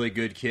a really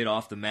good kid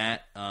off the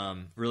mat,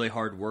 really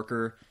hard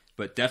worker,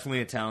 but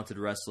definitely a talented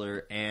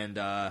wrestler. And,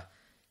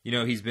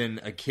 he's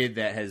been a kid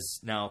that has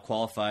now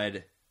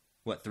qualified,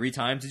 3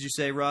 times, did you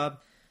say, Rob?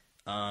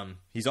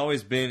 He's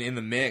always been in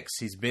the mix.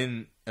 He's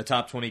been a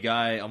top 20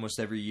 guy almost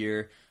every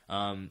year.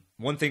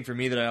 One thing for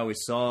me that I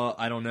always saw,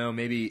 I don't know,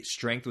 maybe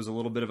strength was a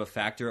little bit of a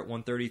factor at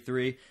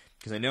 133,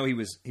 because I know he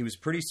was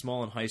pretty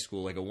small in high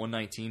school, like a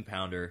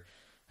 119-pounder,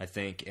 I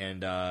think,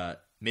 and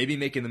maybe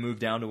making the move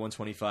down to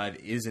 125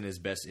 is in his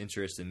best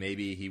interest, and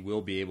maybe he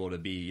will be able to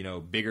be,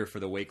 bigger for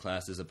the weight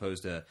class as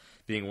opposed to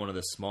being one of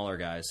the smaller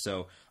guys.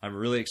 So I'm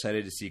really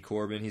excited to see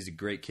Corbin. He's a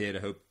great kid. I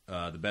hope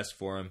the best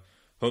for him.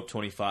 Hope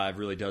 25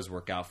 really does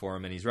work out for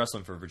him, and he's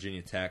wrestling for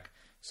Virginia Tech,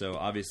 so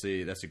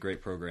obviously that's a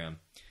great program.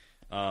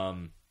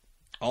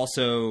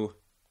 Also,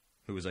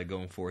 who was I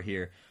going for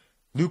here?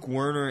 Luke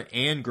Werner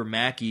and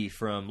Gramacki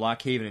from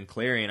Lock Haven and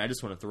Clarion. I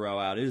just want to throw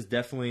out, it is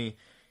definitely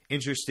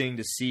interesting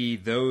to see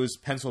those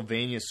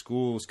Pennsylvania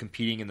schools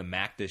competing in the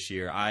MAC this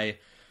year. I,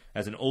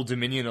 as an Old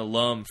Dominion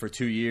alum for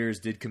 2 years,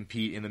 did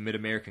compete in the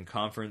Mid-American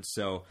Conference,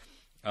 so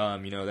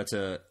that's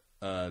a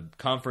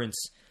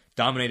conference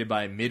dominated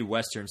by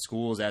Midwestern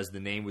schools, as the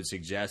name would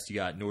suggest. You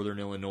got Northern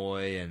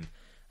Illinois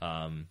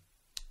and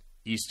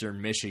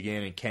Eastern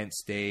Michigan and Kent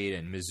State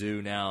and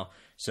Mizzou now.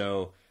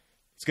 So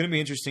it's going to be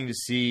interesting to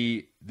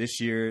see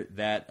this year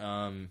that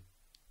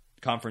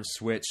conference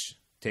switch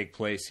take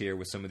place here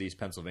with some of these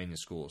Pennsylvania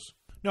schools.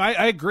 No,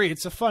 I agree.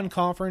 It's a fun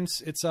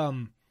conference. It's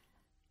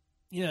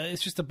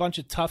it's just a bunch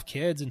of tough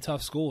kids and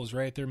tough schools,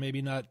 right? They're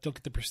maybe don't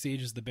get the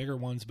prestige as the bigger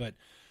ones, but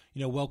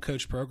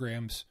well-coached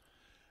programs.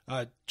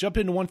 Jump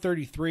into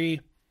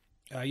 133.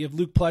 You have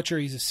Luke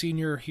Pletcher. He's a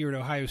senior here at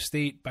Ohio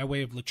State by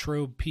way of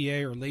Latrobe,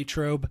 PA, or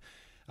Latrobe.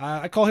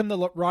 I call him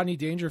the Rodney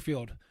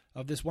Dangerfield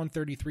of this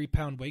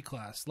 133-pound weight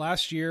class.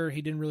 Last year,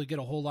 he didn't really get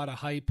a whole lot of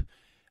hype,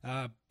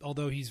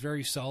 although he's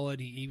very solid.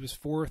 He was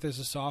 4th as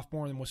a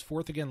sophomore and was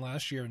 4th again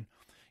last year. And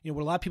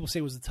what a lot of people say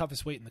was the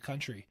toughest weight in the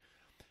country.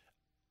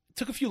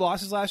 Took a few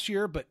losses last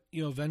year, but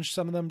avenged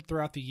some of them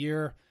throughout the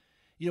year.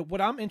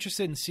 What I'm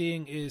interested in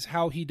seeing is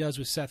how he does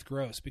with Seth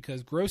Gross,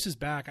 because Gross is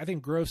back. I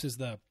think Gross is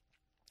the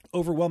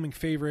overwhelming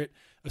favorite,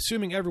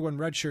 assuming everyone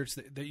redshirts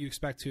that you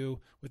expect to,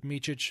 with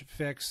Micic,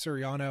 Fix,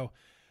 Suriano.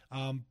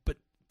 But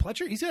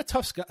Pletcher, he's got a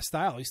tough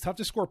style. He's tough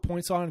to score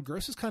points on.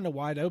 Gross is kind of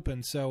wide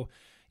open. So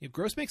if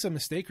Gross makes a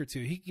mistake or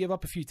two, he can give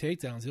up a few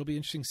takedowns. It'll be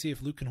interesting to see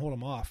if Luke can hold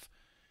him off.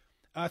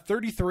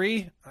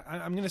 33,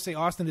 I'm going to say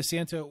Austin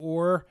DeSanto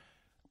or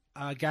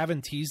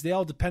Gavin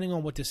Teasdale, depending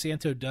on what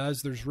DeSanto does.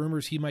 There's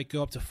rumors he might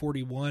go up to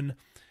 41.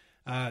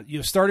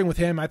 Starting with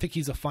him, I think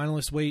he's a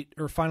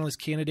finalist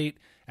candidate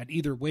at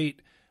either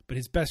weight, but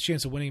his best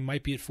chance of winning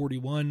might be at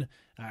 41.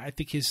 I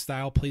think his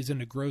style plays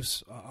into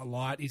Gross a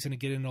lot. He's going to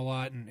get in a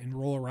lot and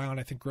roll around.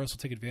 I think Gross will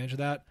take advantage of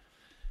that.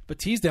 But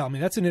Teasdale,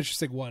 that's an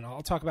interesting one.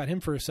 I'll talk about him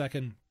for a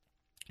second.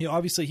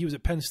 Obviously he was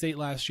at Penn State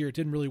last year. It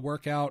didn't really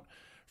work out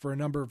for a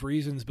number of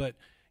reasons, but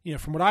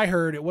from what I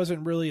heard, it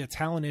wasn't really a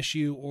talent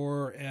issue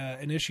or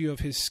an issue of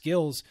his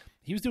skills.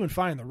 He was doing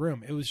fine in the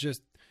room. It was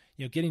just,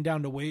 getting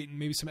down to weight and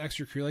maybe some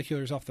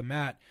extracurriculars off the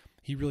mat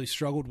he really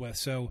struggled with.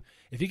 So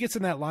if he gets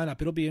in that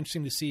lineup, it'll be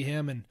interesting to see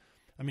him. And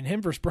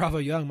him versus Bravo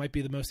Young might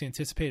be the most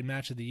anticipated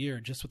match of the year,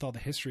 just with all the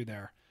history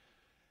there.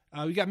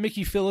 We got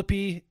Mickey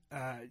Philippi.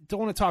 Don't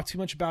want to talk too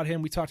much about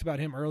him. We talked about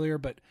him earlier,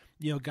 but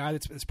a guy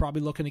that's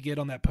probably looking to get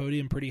on that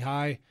podium pretty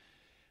high.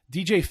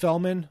 DJ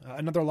Fellman,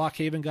 another Lock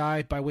Haven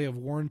guy by way of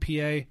Warren, PA.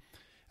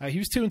 He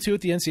was 2-2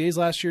 at the NCAAs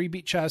last year. He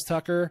beat Chaz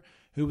Tucker,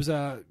 who was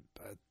a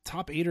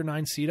top 8 or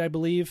 9 seed, I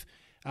believe.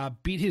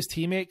 Beat his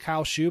teammate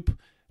Kyle Shoup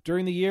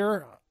during the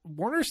year.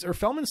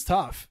 Fellman's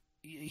tough.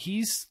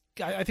 He's,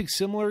 I think,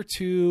 similar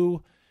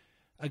to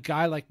a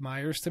guy like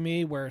Myers to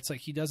me, where it's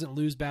like he doesn't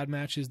lose bad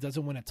matches,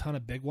 doesn't win a ton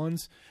of big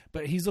ones,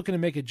 but he's looking to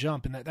make a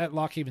jump, and that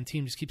Lock Haven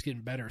team just keeps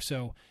getting better.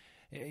 So,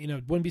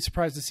 wouldn't be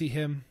surprised to see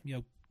him,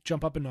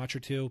 jump up a notch or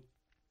two.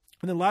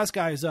 And then last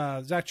guy is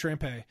Zach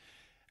Trampe.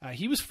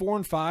 He was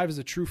 4-5 as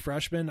a true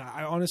freshman.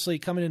 I honestly,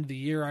 coming into the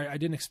year, I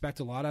didn't expect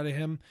a lot out of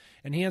him,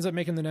 and he ends up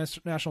making the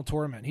national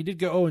tournament. He did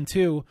go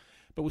 0-2,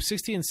 but with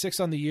 16-6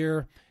 on the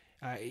year.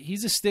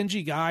 He's a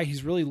stingy guy.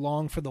 He's really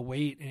long for the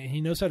weight, and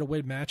he knows how to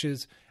win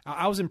matches.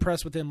 I was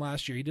impressed with him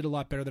last year. He did a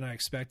lot better than I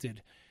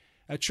expected.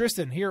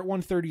 Tristan, here at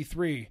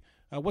 133,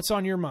 what's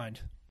on your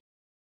mind?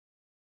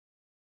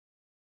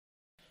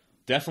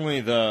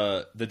 Definitely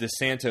the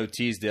DeSanto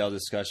Teasdale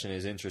discussion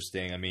is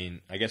interesting. I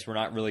mean, I guess we're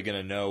not really going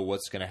to know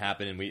what's going to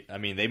happen,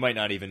 and they might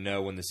not even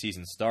know when the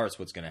season starts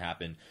what's going to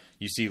happen.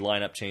 You see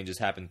lineup changes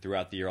happen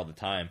throughout the year all the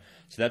time,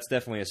 so that's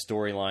definitely a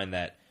storyline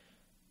that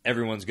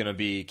everyone's going to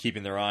be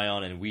keeping their eye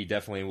on, and we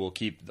definitely will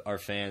keep our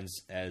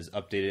fans as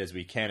updated as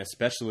we can,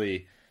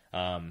 especially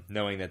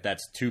knowing that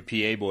that's two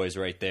PA boys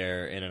right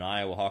there in an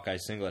Iowa Hawkeye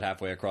singlet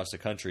halfway across the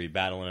country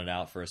battling it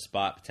out for a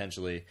spot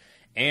potentially.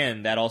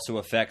 And that also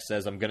affects,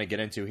 as I'm going to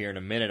get into here in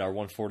a minute, our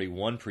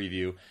 141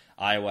 preview.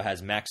 Iowa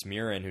has Max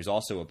Murin, who's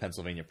also a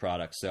Pennsylvania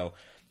product. So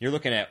you're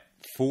looking at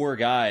four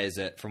guys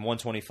from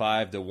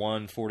 125 to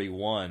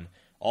 141,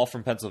 all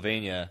from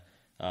Pennsylvania,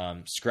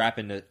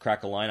 scrapping to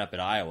crack a lineup at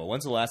Iowa.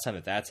 When's the last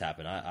time that's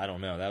happened? I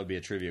don't know. That would be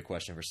a trivia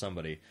question for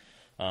somebody.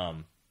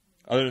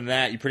 Other than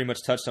that, you pretty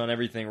much touched on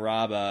everything,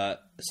 Rob.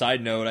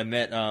 Side note,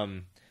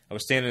 I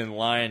was standing in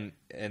line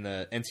in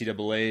the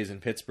NCAAs in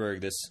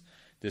Pittsburgh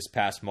this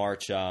past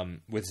March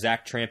with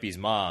Zach Trampy's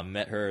mom.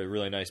 Met her,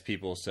 really nice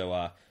people,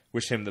 so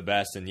wish him the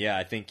best. And yeah,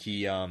 I think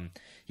he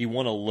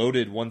won a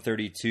loaded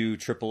 132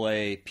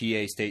 AAA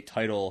PA state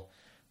title,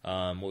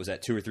 what was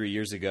that, 2 or 3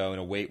 years ago, in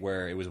a weight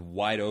where it was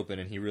wide open,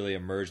 and he really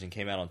emerged and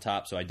came out on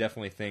top. So I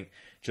definitely think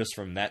just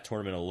from that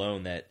tournament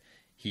alone that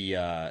he's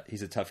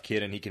a tough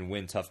kid and he can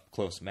win tough,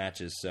 close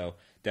matches. So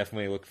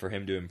definitely look for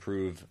him to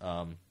improve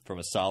from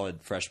a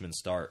solid freshman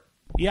start.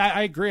 Yeah,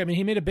 I agree. I mean,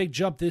 he made a big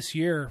jump this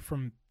year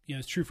from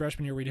his true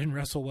freshman year where he didn't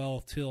wrestle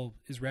well till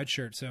his red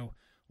shirt. So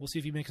we'll see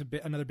if he makes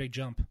another big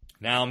jump.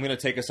 Now I'm going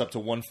to take us up to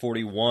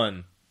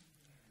 141.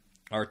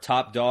 Our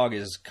top dog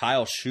is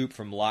Kyle Shoup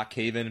from Lock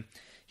Haven.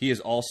 He is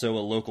also a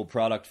local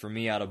product for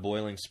me out of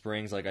Boiling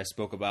Springs, like I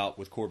spoke about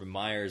with Corbin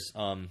Myers.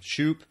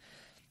 Shoup,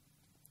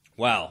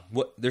 wow,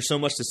 there's so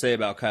much to say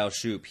about Kyle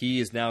Shoup. He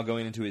is now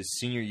going into his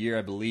senior year,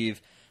 I believe,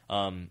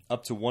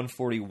 up to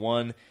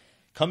 141.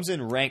 Comes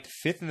in ranked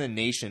 5th in the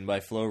nation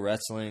by Flow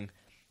Wrestling.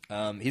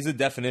 He's a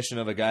definition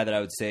of a guy that I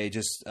would say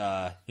just,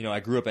 I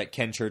grew up at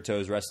Ken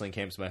Chertow's wrestling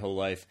camps my whole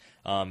life.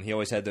 He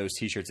always had those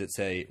T-shirts that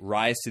say,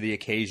 "Rise to the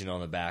occasion"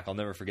 on the back. I'll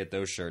never forget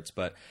those shirts.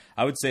 But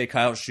I would say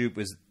Kyle Shoup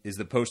is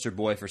the poster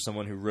boy for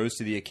someone who rose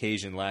to the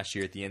occasion last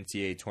year at the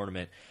NCAA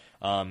tournament.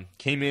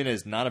 Came in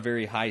as not a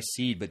very high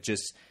seed, but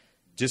just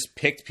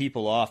picked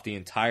people off the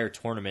entire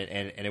tournament,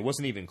 and it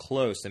wasn't even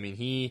close. I mean,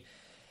 he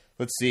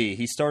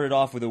started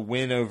off with a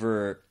win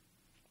over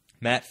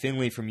Matt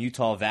Finley from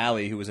Utah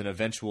Valley, who was an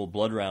eventual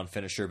blood round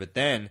finisher, but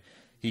then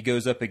he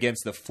goes up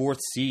against the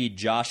 4th seed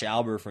Josh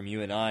Alber from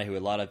UNI, who a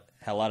lot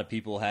of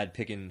people had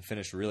picking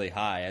finish really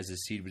high, as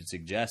his seed would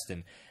suggest.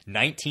 And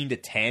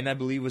 19-10, I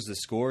believe, was the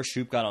score.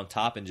 Shoup got on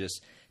top and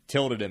just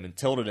tilted him. And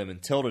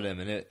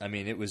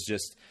it was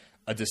just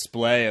a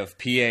display of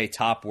PA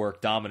top work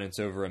dominance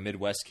over a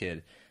Midwest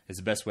kid, is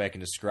the best way I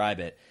can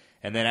describe it.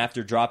 And then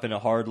after dropping a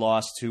hard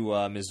loss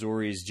to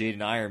Missouri's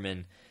Jaden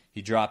Ironman,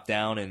 he dropped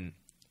down and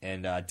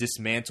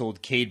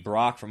dismantled Cade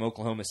Brock from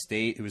Oklahoma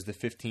State, who was the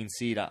 15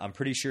 seed. I'm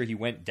pretty sure he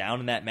went down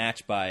in that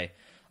match by,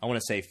 I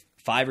want to say,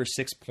 5 or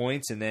 6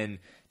 points, and then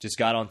just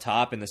got on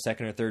top in the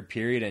second or third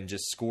period and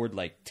just scored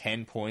like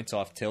 10 points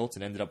off tilt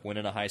and ended up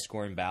winning a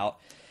high-scoring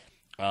bout.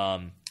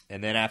 And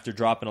then after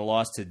dropping a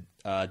loss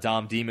to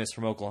Dom Demas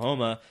from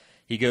Oklahoma,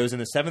 he goes in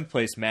the 7th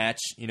place match.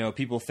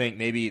 People think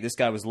maybe this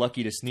guy was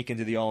lucky to sneak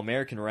into the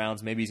All-American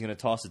rounds. Maybe he's going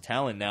to toss a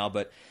talent now,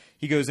 but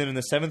he goes in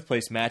the 7th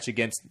place match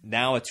against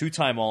now a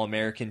 2-time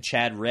All-American,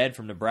 Chad Redd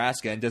from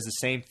Nebraska, and does the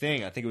same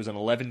thing. I think it was an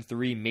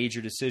 11-3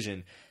 major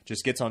decision.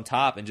 Just gets on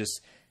top and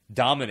just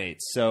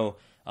dominates. So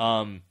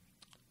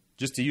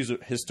just to use a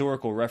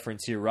historical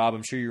reference here, Rob,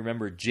 I'm sure you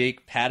remember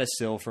Jake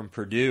Patisill from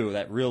Purdue,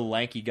 that real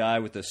lanky guy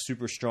with a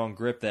super strong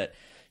grip that,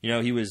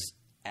 he was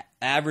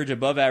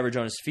above average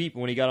on his feet, but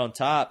when he got on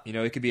top,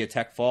 it could be a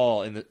tech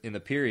fall in the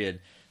period.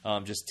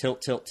 Just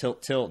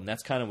tilt, and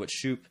that's kind of what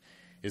Shoup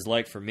is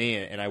like for me.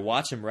 And I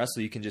watch him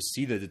wrestle. You can just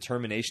see the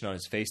determination on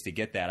his face to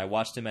get that. I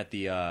watched him at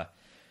the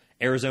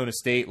Arizona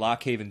State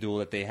Lock Haven duel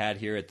that they had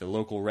here at the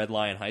local Red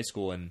Lion High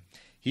School, and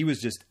he was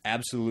just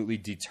absolutely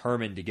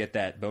determined to get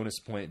that bonus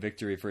point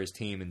victory for his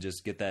team and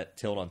just get that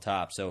tilt on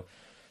top. So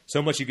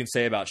much you can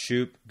say about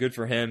Shoup. Good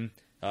for him.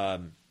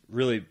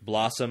 Really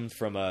blossomed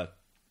from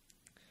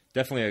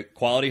definitely a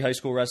quality high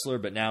school wrestler,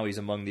 but now he's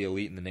among the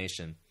elite in the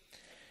nation.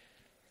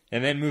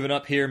 And then moving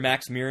up here,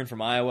 Max Murin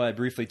from Iowa. I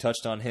briefly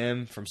touched on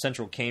him from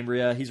Central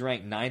Cambria. He's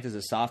ranked 9th as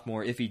a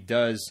sophomore if he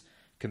does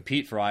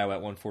compete for Iowa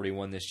at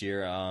 141 this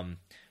year.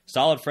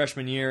 Solid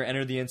freshman year,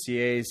 entered the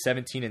NCAAs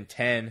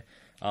 17-10.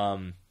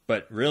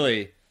 But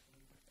really,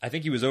 I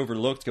think he was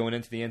overlooked going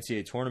into the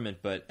NCAA tournament.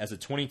 But as a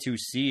 22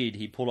 seed,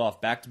 he pulled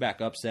off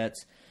back-to-back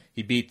upsets.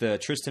 He beat the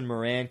Tristan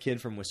Moran kid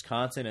from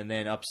Wisconsin and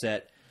then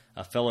upset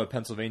a fellow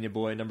Pennsylvania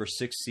boy, number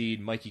 6 seed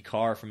Mikey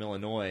Carr from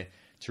Illinois,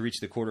 to reach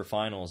the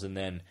quarterfinals. And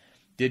then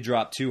did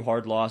drop 2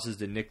 hard losses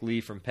to Nick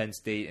Lee from Penn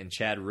State and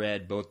Chad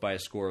Redd, both by a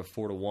score of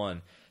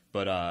 4-1.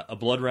 But a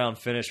blood round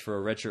finish for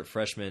a redshirt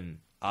freshman,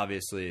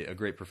 obviously a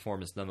great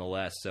performance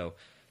nonetheless. So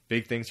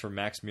big things for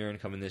Max Murin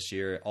coming this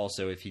year.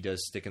 Also, if he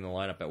does stick in the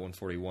lineup at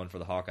 141 for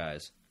the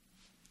Hawkeyes.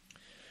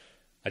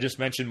 I just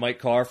mentioned Mike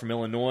Carr from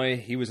Illinois.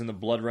 He was in the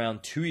blood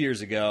round 2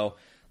 years ago.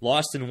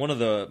 Lost in one of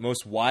the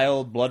most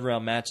wild blood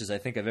round matches I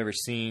think I've ever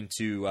seen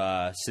to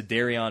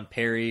Cedarion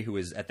Perry, who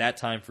was at that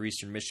time for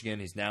Eastern Michigan.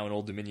 He's now an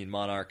Old Dominion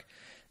Monarch.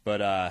 But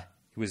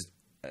he was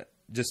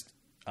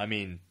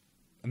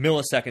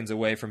milliseconds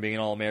away from being an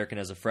All-American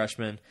as a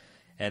freshman.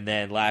 And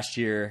then last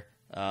year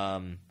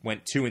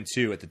went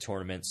 2-2 at the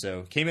tournament.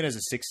 So came in as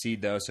a 6th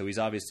seed, though, so he's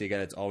obviously a guy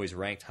that's always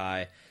ranked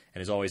high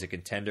and is always a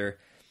contender.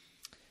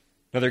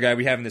 Another guy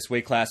we have in this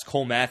weight class,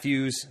 Cole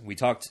Matthews. We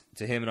talked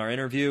to him in our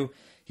interview.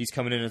 He's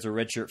coming in as a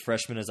redshirt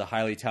freshman as a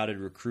highly touted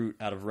recruit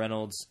out of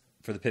Reynolds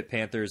for the Pitt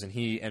Panthers, and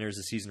he enters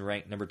the season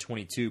ranked number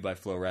 22 by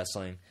Flow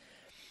Wrestling.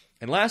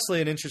 And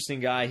lastly, an interesting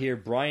guy here,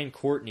 Brian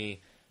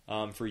Courtney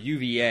for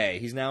UVA.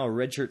 He's now a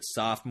redshirt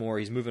sophomore.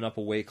 He's moving up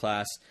a weight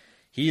class.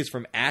 He is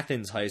from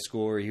Athens High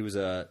School, where he was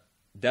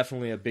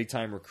definitely a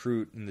big-time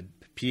recruit in the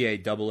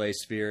PA AA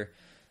sphere.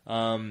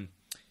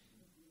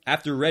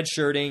 After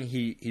redshirting,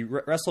 he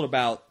wrestled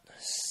about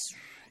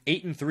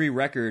 8-3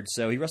 record,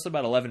 so he wrestled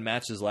about 11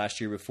 matches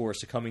last year before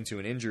succumbing to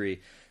an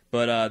injury.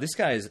 But this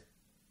guy is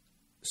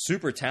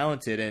super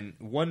talented, and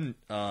one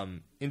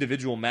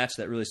individual match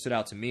that really stood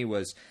out to me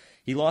was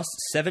he lost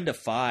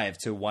 7-5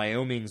 to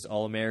Wyoming's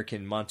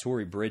All-American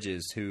Montori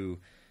Bridges, who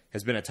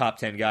has been a top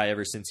 10 guy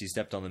ever since he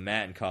stepped on the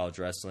mat in college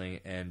wrestling,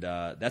 and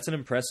that's an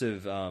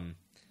impressive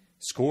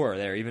score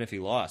there, even if he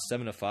lost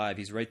 7-5.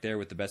 He's right there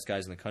with the best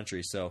guys in the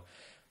country, so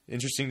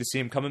interesting to see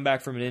him coming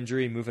back from an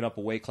injury, moving up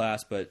a weight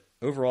class, but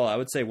overall, I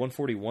would say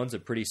 141 is a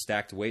pretty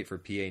stacked weight for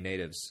PA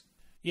natives.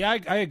 Yeah,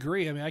 I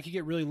agree. I mean, I could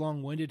get really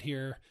long-winded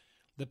here.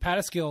 The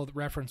Pataskill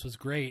reference was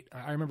great.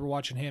 I remember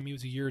watching him. He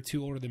was a year or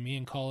two older than me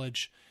in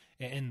college,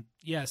 and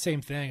yeah,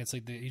 same thing. It's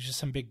like he's just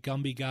some big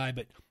Gumby guy,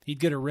 but he'd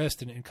get a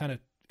wrist and kind of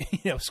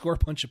score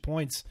a bunch of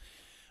points.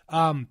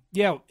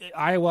 Yeah,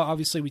 Iowa,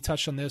 obviously, we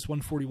touched on this.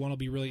 141 will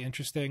be really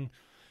interesting.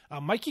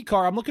 Mikey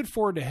Carr, I'm looking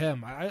forward to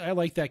him. I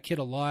like that kid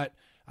a lot.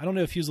 I don't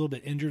know if he was a little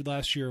bit injured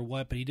last year or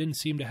what, but he didn't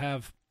seem to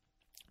have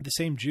the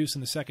same juice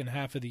in the second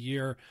half of the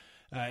year,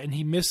 and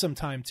he missed some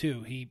time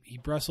too. He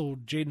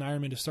wrestled Jaden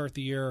Ironman to start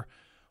the year,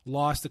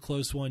 lost a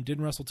close one,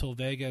 didn't wrestle till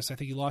Vegas. I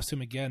think he lost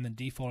him again, then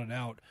defaulted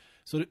out.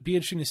 So it'd be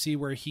interesting to see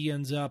where he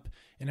ends up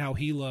and how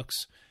he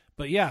looks.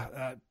 But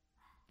yeah,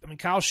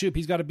 Kyle Shoup,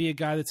 he's got to be a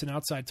guy that's an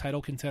outside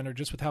title contender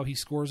just with how he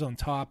scores on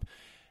top.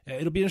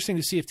 It'll be interesting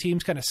to see if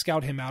teams kind of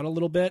scout him out a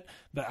little bit,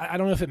 but I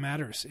don't know if it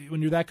matters.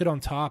 When you're that good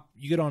on top,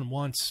 you get on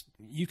once,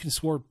 you can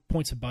score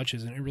points in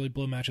bunches and it really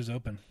blow matches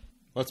open.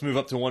 Let's move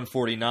up to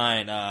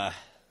 149.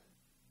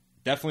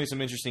 Definitely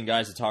some interesting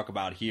guys to talk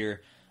about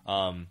here.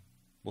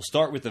 We'll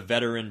start with the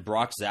veteran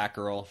Brock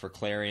Zackerl for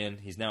Clarion.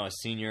 He's now a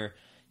senior.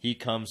 He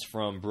comes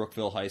from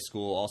Brookville High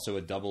School, also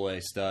a AA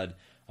stud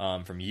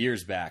from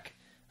years back.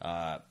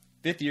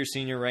 Fifth-year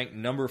senior, ranked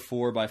number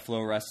 4 by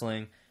Flow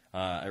Wrestling.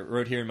 I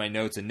wrote here in my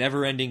notes, a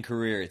never-ending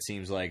career, it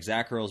seems like.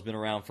 Zackerl's been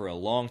around for a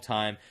long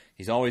time.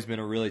 He's always been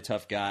a really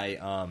tough guy.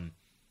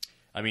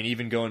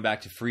 Even going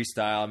back to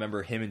freestyle, I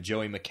remember him and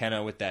Joey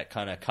McKenna with that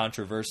kind of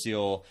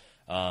controversial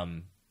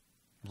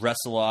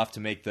wrestle-off to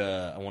make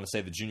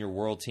the junior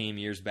world team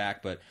years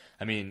back. But,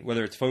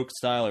 whether it's folk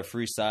style or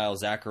freestyle,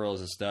 Zackerl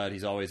is a stud.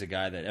 He's always a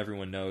guy that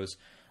everyone knows.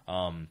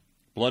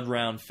 Blood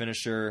round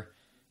finisher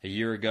a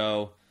year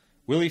ago.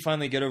 Will he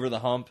finally get over the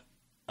hump?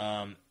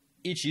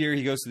 Each year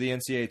he goes to the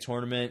NCAA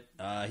tournament.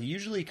 He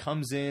usually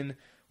comes in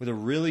with a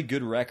really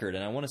good record,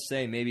 and I want to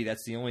say maybe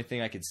that's the only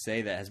thing I could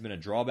say that has been a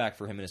drawback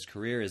for him in his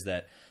career is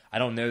that I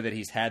don't know that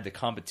he's had the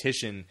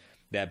competition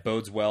that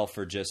bodes well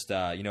for just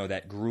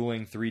that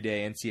grueling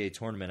 3-day NCAA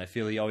tournament. I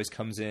feel he always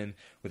comes in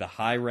with a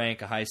high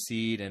rank, a high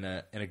seed, and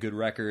a good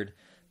record,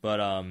 but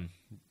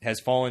has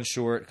fallen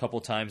short a couple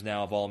times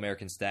now of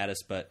All-American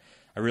status. But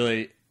I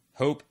really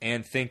hope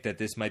and think that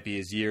this might be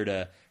his year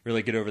to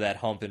really get over that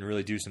hump and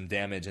really do some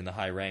damage in the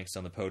high ranks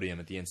on the podium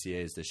at the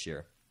NCAAs this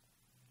year.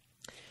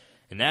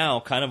 And now,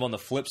 kind of on the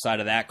flip side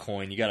of that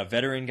coin, you got a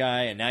veteran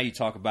guy, and now you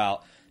talk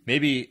about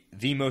maybe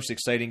the most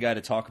exciting guy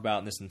to talk about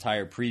in this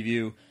entire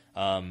preview.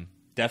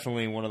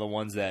 Definitely one of the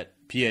ones that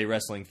PA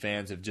wrestling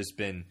fans have just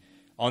been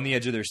on the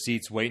edge of their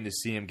seats waiting to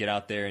see him get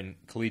out there in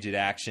collegiate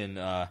action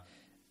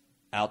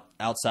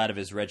outside of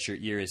his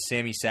redshirt year is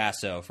Sammy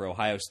Sasso for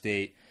Ohio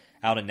State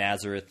out of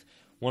Nazareth.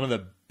 One of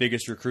the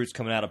biggest recruits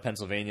coming out of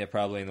Pennsylvania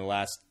probably in the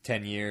last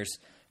 10 years.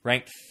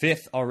 Ranked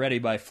 5th already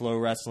by Flow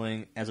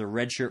Wrestling as a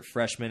redshirt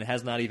freshman.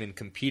 Has not even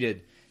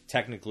competed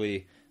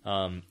technically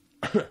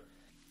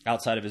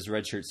outside of his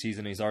redshirt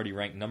season. He's already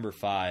ranked number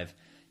 5.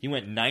 He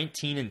went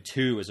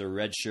 19-2 as a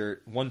redshirt.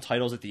 Won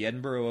titles at the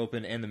Edinburgh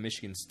Open and the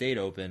Michigan State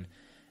Open.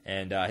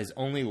 And his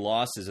only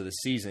losses of the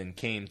season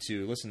came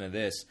to, listen to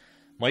this,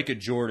 Micah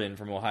Jordan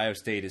from Ohio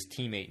State, his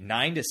teammate,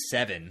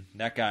 9-7.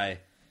 That guy,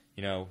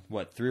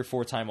 3 or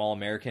 4 time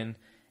All-American.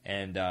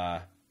 And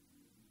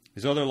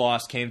his other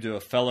loss came to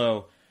a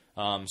fellow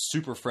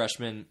super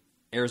freshman,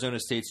 Arizona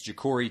State's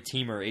Ja'Cory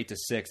Teamer,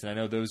 8-6. And I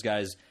know those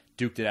guys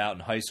duked it out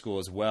in high school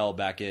as well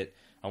back at,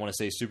 I want to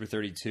say, Super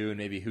 32 and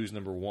maybe Who's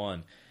Number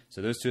 1.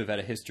 So those two have had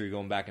a history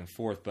going back and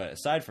forth. But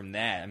aside from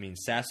that,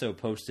 Sasso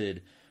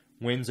posted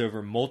wins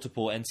over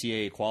multiple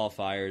NCAA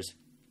qualifiers.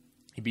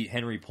 He beat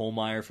Henry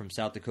Pohlmeyer from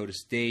South Dakota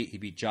State. He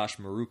beat Josh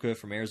Maruka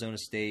from Arizona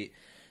State.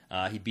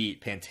 He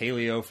beat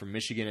Pantaleo from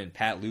Michigan and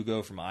Pat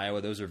Lugo from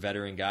Iowa. Those are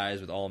veteran guys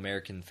with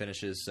All-American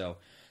finishes. So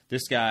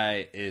this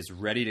guy is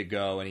ready to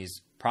go, and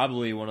he's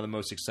probably one of the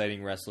most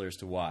exciting wrestlers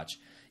to watch.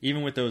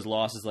 Even with those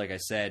losses, like I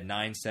said,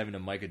 9-7 to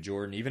Micah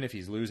Jordan, even if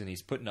he's losing,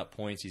 he's putting up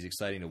points. He's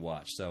exciting to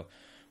watch. So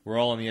we're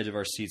all on the edge of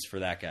our seats for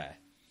that guy.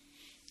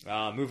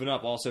 Moving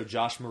up, also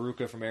Josh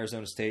Maruka from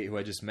Arizona State, who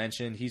I just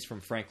mentioned. He's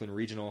from Franklin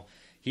Regional.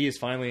 He is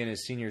finally in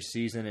his senior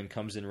season and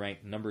comes in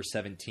ranked number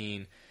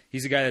 17.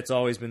 He's a guy that's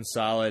always been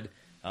solid,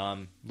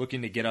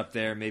 looking to get up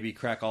there, maybe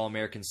crack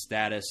All-American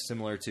status,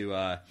 similar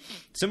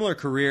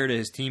career to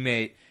his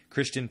teammate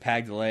Christian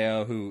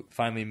Pagdaleo, who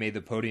finally made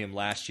the podium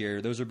last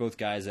year. Those are both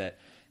guys that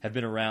have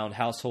been around,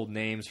 household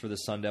names for the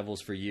Sun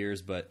Devils for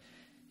years, but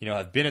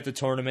have been at the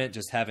tournament,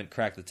 just haven't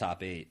cracked the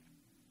top 8.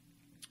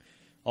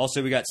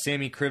 Also, we got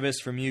Sammy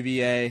Krivis from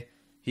UVA.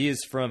 He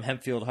is from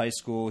Hempfield High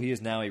School. He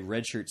is now a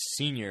redshirt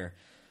senior.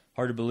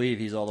 Hard to believe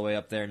he's all the way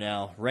up there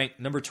now. Ranked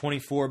number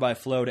 24 by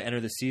Flow to enter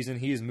the season.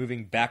 He is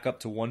moving back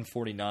up to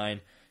 149.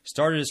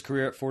 Started his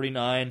career at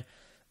 49.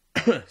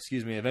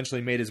 Excuse me.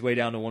 Eventually made his way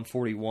down to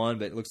 141,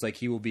 but it looks like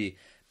he will be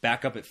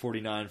back up at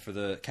 49 for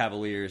the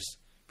Cavaliers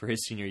for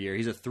his senior year.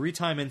 He's a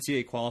 3-time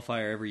NCAA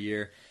qualifier every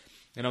year.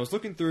 And I was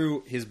looking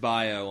through his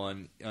bio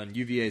on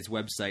UVA's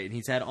website, and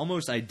he's had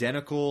almost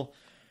identical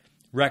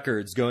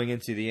records going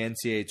into the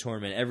NCAA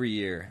tournament every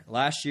year.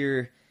 Last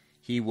year,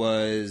 he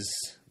was,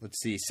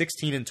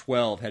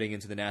 16-12 heading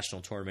into the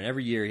national tournament.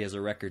 Every year, he has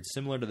a record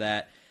similar to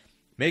that.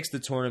 Makes the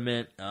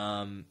tournament,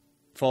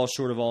 falls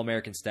short of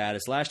All-American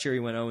status. Last year,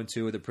 he went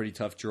 0-2 with a pretty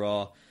tough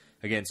draw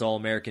against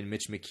All-American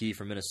Mitch McKee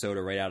from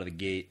Minnesota right out of the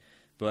gate.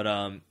 But,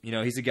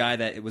 he's a guy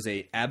that it was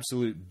a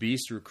absolute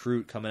beast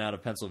recruit coming out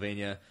of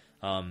Pennsylvania.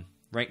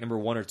 Ranked number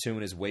 1 or 2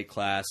 in his weight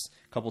class.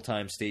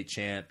 Couple-time state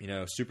champ,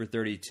 Super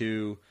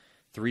 32,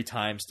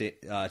 3-time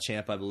state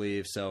champ, I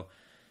believe. So,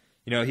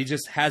 he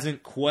just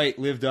hasn't quite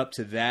lived up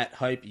to that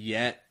hype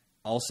yet.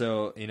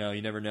 Also, you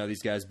never know.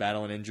 These guys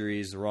battling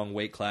injuries, the wrong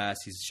weight class.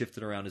 He's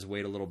shifted around his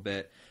weight a little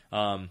bit.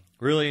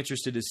 Really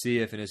interested to see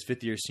if in his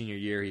 5th year senior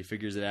year he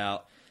figures it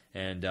out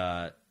and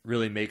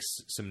really makes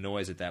some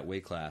noise at that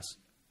weight class.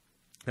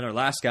 And our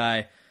last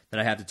guy that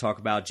I have to talk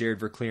about, Jared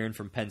Verclearen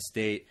from Penn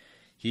State.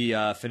 He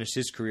finished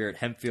his career at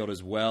Hempfield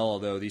as well,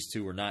 although these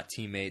two were not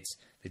teammates.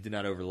 They did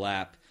not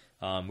overlap.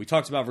 We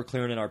talked about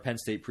Verclearen in our Penn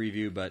State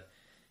preview, but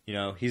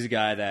he's a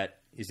guy that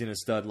is in a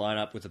stud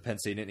lineup with the Penn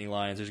State Nittany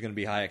Lions. There's going to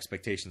be high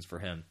expectations for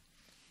him.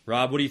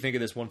 Rob, what do you think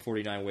of this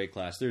 149 weight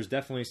class? There's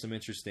definitely some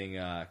interesting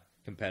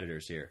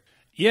competitors here.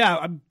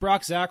 Yeah,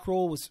 Brock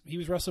Zackrell was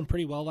wrestling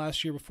pretty well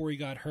last year before he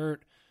got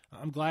hurt.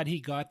 I'm glad he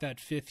got that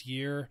 5th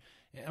year.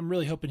 I'm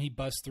really hoping he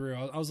busts through.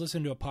 I was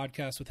listening to a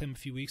podcast with him a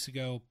few weeks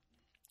ago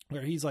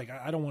where he's like,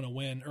 I don't want to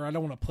win, or I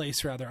don't want to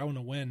place, rather. I want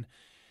to win.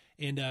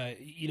 And,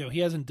 he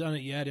hasn't done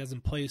it yet. He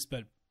hasn't placed,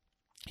 but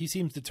he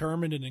seems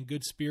determined and in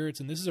good spirits,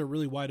 and this is a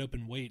really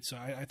wide-open weight, so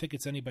I think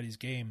it's anybody's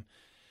game.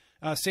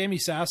 Sammy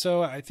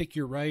Sasso, I think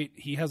you're right.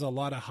 He has a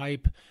lot of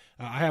hype.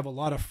 I have a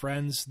lot of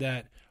friends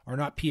that are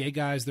not PA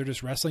guys. They're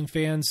just wrestling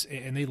fans,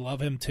 and they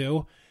love him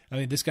too. I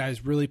mean, this guy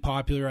is really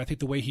popular. I think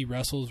the way he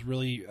wrestles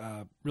really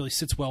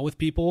sits well with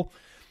people,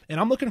 and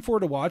I'm looking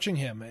forward to watching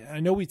him. I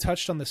know we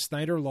touched on the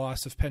Snyder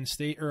loss of Penn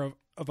State, or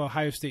of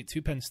Ohio State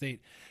to Penn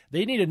State.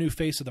 They need a new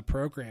face of the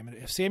program, and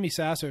if Sammy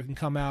Sasso can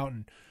come out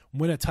and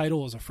win a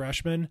title as a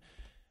freshman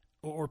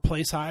or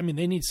place high, I mean,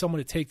 they need someone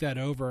to take that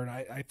over, and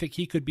I think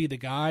he could be the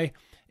guy.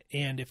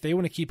 And if they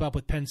want to keep up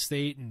with Penn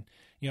State and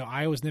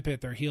Iowa's nipping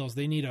at their heels,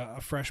 they need a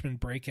freshman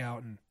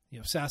breakout, and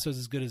Sasso's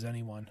as good as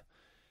anyone.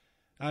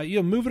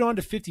 Moving on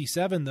to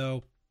 57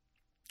 though,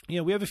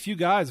 we have a few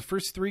guys. The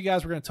first 3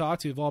 guys we're going to talk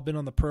to have all been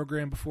on the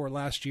program before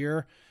last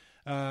year.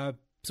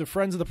 So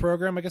friends of the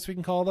program, I guess we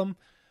can call them.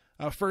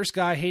 First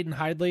guy, Hayden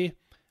Hidley.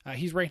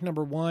 He's ranked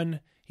number 1.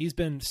 He's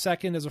been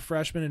 2nd as a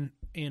freshman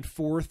and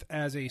 4th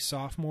as a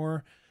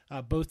sophomore.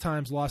 Both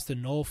times lost to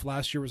Nolf.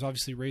 Last year was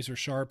obviously razor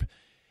sharp.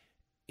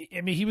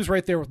 I mean, he was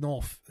right there with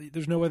Nolf.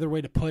 There's no other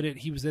way to put it.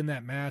 He was in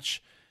that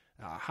match.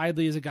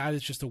 Hidley is a guy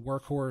that's just a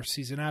workhorse.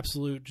 He's an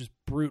absolute just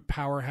brute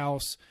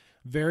powerhouse.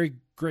 Very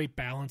great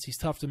balance. He's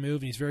tough to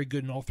move, and he's very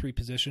good in all 3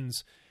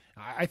 positions.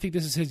 I think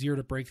this is his year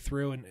to break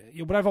through. And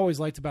what I've always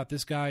liked about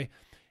this guy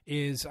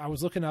is I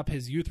was looking up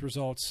his youth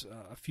results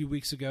a few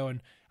weeks ago,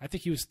 and I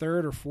think he was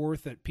 3rd or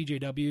 4th at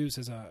PJWs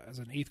as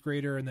an 8th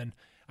grader, and then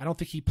I don't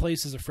think he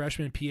placed as a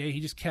freshman in PA. He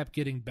just kept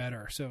getting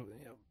better. So,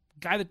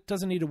 guy that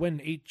doesn't need to win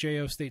 8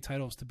 JO state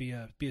titles to be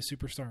a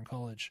superstar in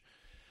college.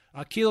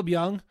 Caleb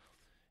Young,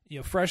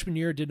 freshman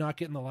year did not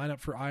get in the lineup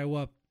for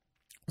Iowa.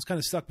 Was kind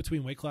of stuck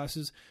between weight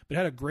classes, but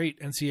had a great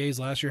NCAAs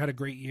last year. Had a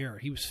great year.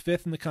 He was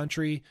 5th in the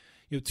country.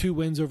 2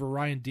 wins over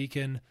Ryan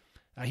Deacon.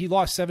 He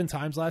lost 7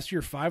 times last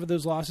year. 5 of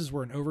those losses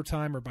were in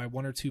overtime or by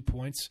 1 or 2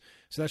 points.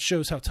 So that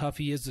shows how tough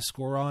he is to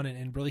score on,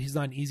 and really he's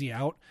not an easy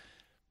out.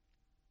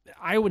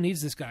 Iowa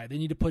needs this guy. They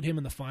need to put him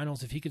in the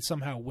finals. If he could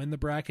somehow win the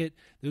bracket,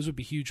 those would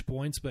be huge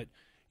points. But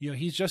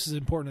he's just as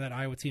important to that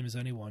Iowa team as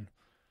anyone.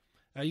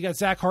 You got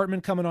Zach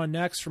Hartman coming on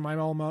next from my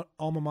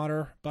alma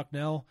mater,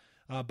 Bucknell,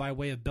 by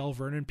way of Bell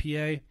Vernon,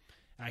 PA.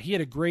 He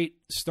had a great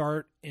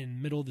start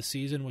in middle of the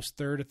season, was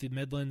third at the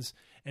Midlands,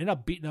 ended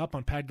up beating up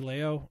on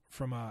Padgaleo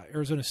from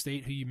Arizona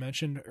State, who you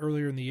mentioned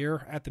earlier in the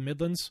year at the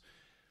Midlands.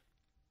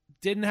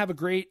 Didn't have a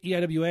great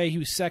EIWA. He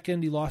was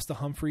second. He lost to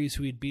Humphreys,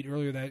 who he'd beat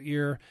earlier that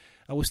year.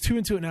 Was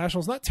 2-2 at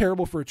Nationals. Not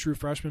terrible for a true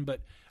freshman,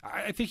 but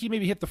I think he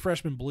maybe hit the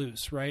freshman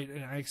blues, right?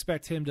 And I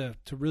expect him to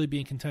really be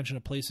in contention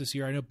to place this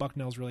year. I know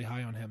Bucknell's really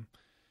high on him.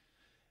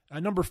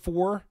 Number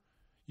 4,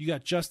 you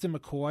got Justin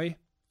McCoy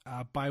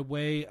by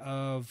way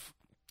of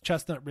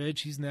Chestnut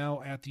Ridge. He's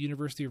now at the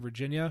University of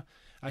Virginia.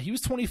 He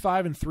was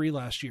 25-3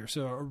 last year,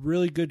 so a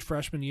really good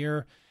freshman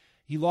year.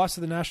 He lost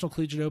to the National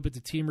Collegiate Open to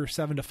Teamer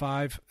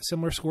 7-5,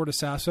 similar score to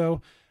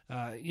Sasso.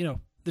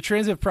 The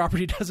transitive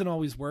property doesn't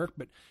always work,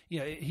 but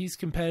he's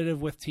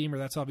competitive with Teamer.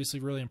 That's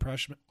obviously really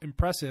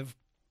impressive.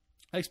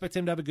 I expect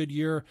him to have a good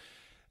year.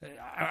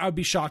 I would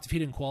be shocked if he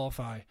didn't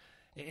qualify.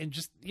 And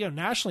just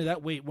nationally,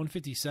 that weight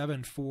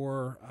 157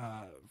 for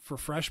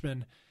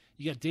freshmen.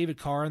 You got David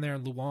Carr in there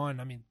and Luan.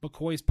 I mean,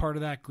 McCoy's part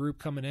of that group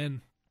coming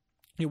in.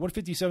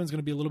 157 is going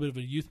to be a little bit of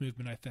a youth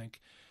movement, I think.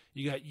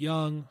 You got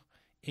Young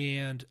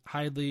and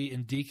Hidley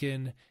and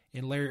Deacon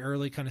and Larry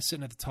Early kind of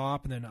sitting at the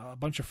top, and then a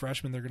bunch of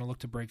freshmen they're going to look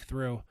to break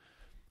through.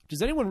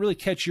 Does anyone really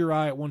catch your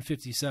eye at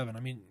 157? I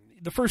mean,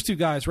 the first two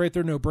guys, right,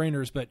 they're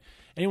no-brainers, but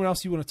anyone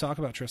else you want to talk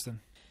about, Tristan?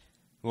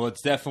 Well,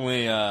 it's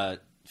definitely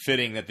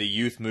fitting that the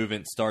youth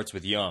movement starts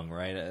with Young,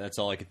 right? That's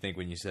all I could think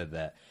when you said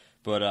that.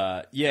 But,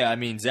 I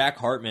mean, Zach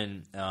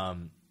Hartman,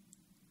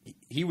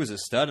 he was a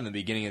stud in the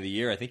beginning of the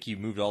year. I think he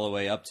moved all the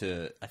way up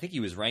to – I think he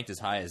was ranked as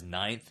high as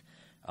 9th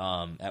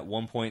at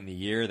one point in the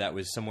year. That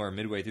was somewhere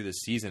midway through the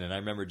season, and I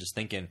remember just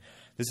thinking,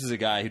 this is a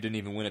guy who didn't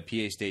even win a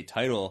PA State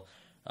title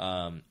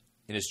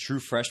in his true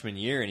freshman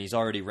year, and he's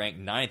already ranked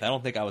 9th. I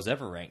don't think I was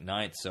ever ranked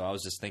 9th, so I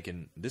was just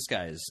thinking, this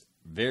guy is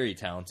very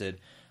talented.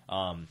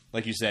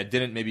 Like you said,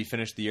 didn't maybe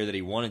finish the year that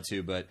he wanted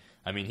to, but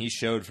I mean, he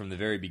showed from the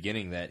very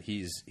beginning that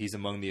he's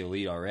among the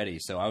elite already.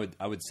 So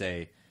I would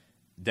say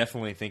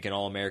definitely thinking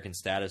All-American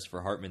status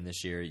for Hartman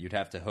this year. You'd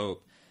have to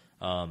hope.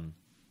 And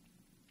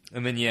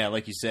then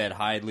like you said,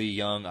 Hidley,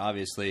 Young,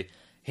 obviously.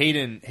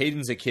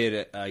 Hayden's a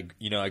kid. I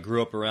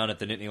grew up around at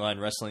the Nittany Line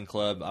Wrestling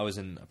Club. I was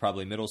in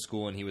probably middle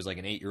school, and he was like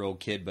an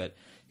 8-year-old kid, but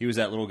he was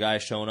that little guy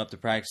showing up to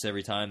practice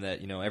every time. That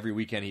every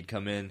weekend he'd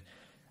come in.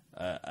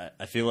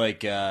 I feel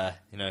like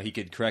he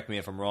could correct me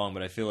if I'm wrong,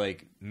 but I feel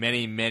like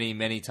many, many,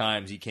 many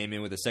times he came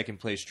in with a second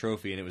place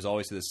trophy, and it was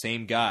always to the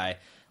same guy.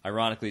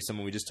 Ironically,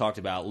 someone we just talked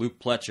about, Luke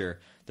Pletcher.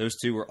 Those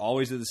two were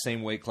always at the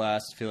same weight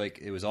class. I feel like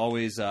it was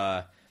always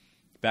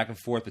back and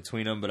forth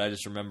between them, but I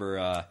just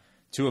remember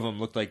two of them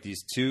looked like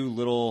these two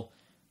little,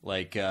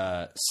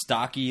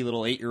 stocky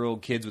little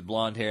 8-year-old kids with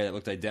blonde hair that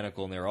looked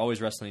identical, and they were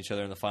always wrestling each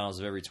other in the finals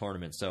of every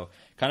tournament. So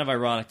kind of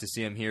ironic to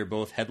see them here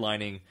both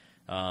headlining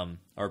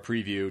our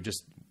preview,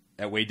 just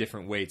at way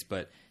different weights.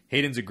 But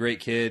Hayden's a great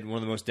kid, one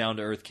of the most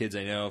down-to-earth kids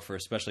I know, for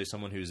especially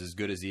someone who's as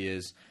good as he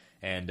is.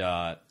 And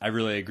I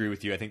really agree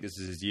with you. I think this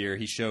is his year.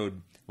 He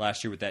showed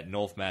last year with that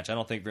Nolf match. I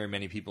don't think very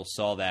many people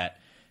saw that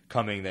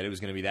coming, that it was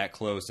going to be that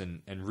close,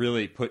 and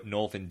really put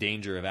Nolf in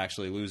danger of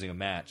actually losing a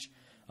match.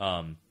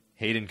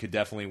 Hayden could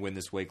definitely win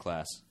this weight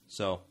class.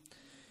 So,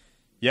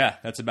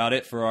 that's about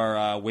it for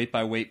our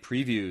weight-by-weight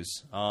previews.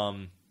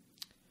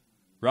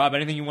 Rob,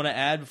 anything you want to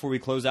add before we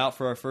close out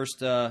for our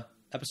first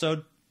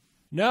episode?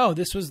 No,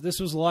 this was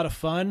a lot of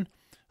fun.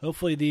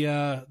 Hopefully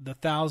the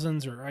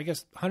thousands, or I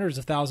guess hundreds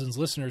of thousands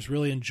listeners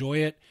really enjoy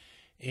it,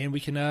 and we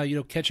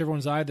can catch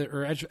everyone's eye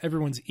or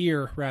everyone's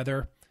ear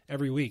rather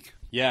every week.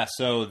 Yeah,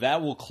 so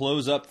that will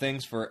close up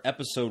things for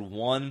episode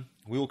 1.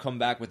 We will come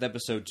back with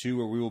episode 2,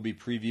 where we will be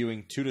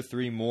previewing 2 to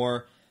 3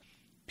 more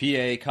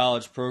PA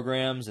college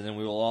programs, and then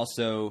we will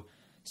also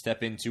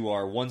step into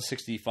our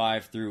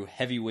 165 through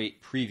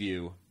heavyweight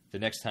preview the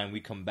next time we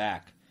come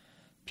back.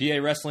 PA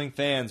wrestling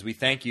fans, we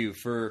thank you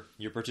for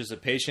your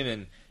participation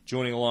and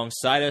joining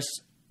alongside us.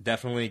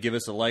 Definitely give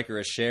us a like or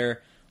a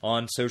share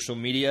on social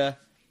media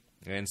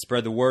and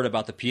spread the word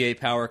about the PA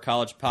Power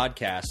College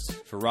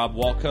podcast. For Rob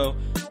Waltko,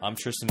 I'm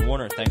Tristan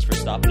Warner. Thanks for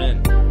stopping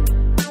in.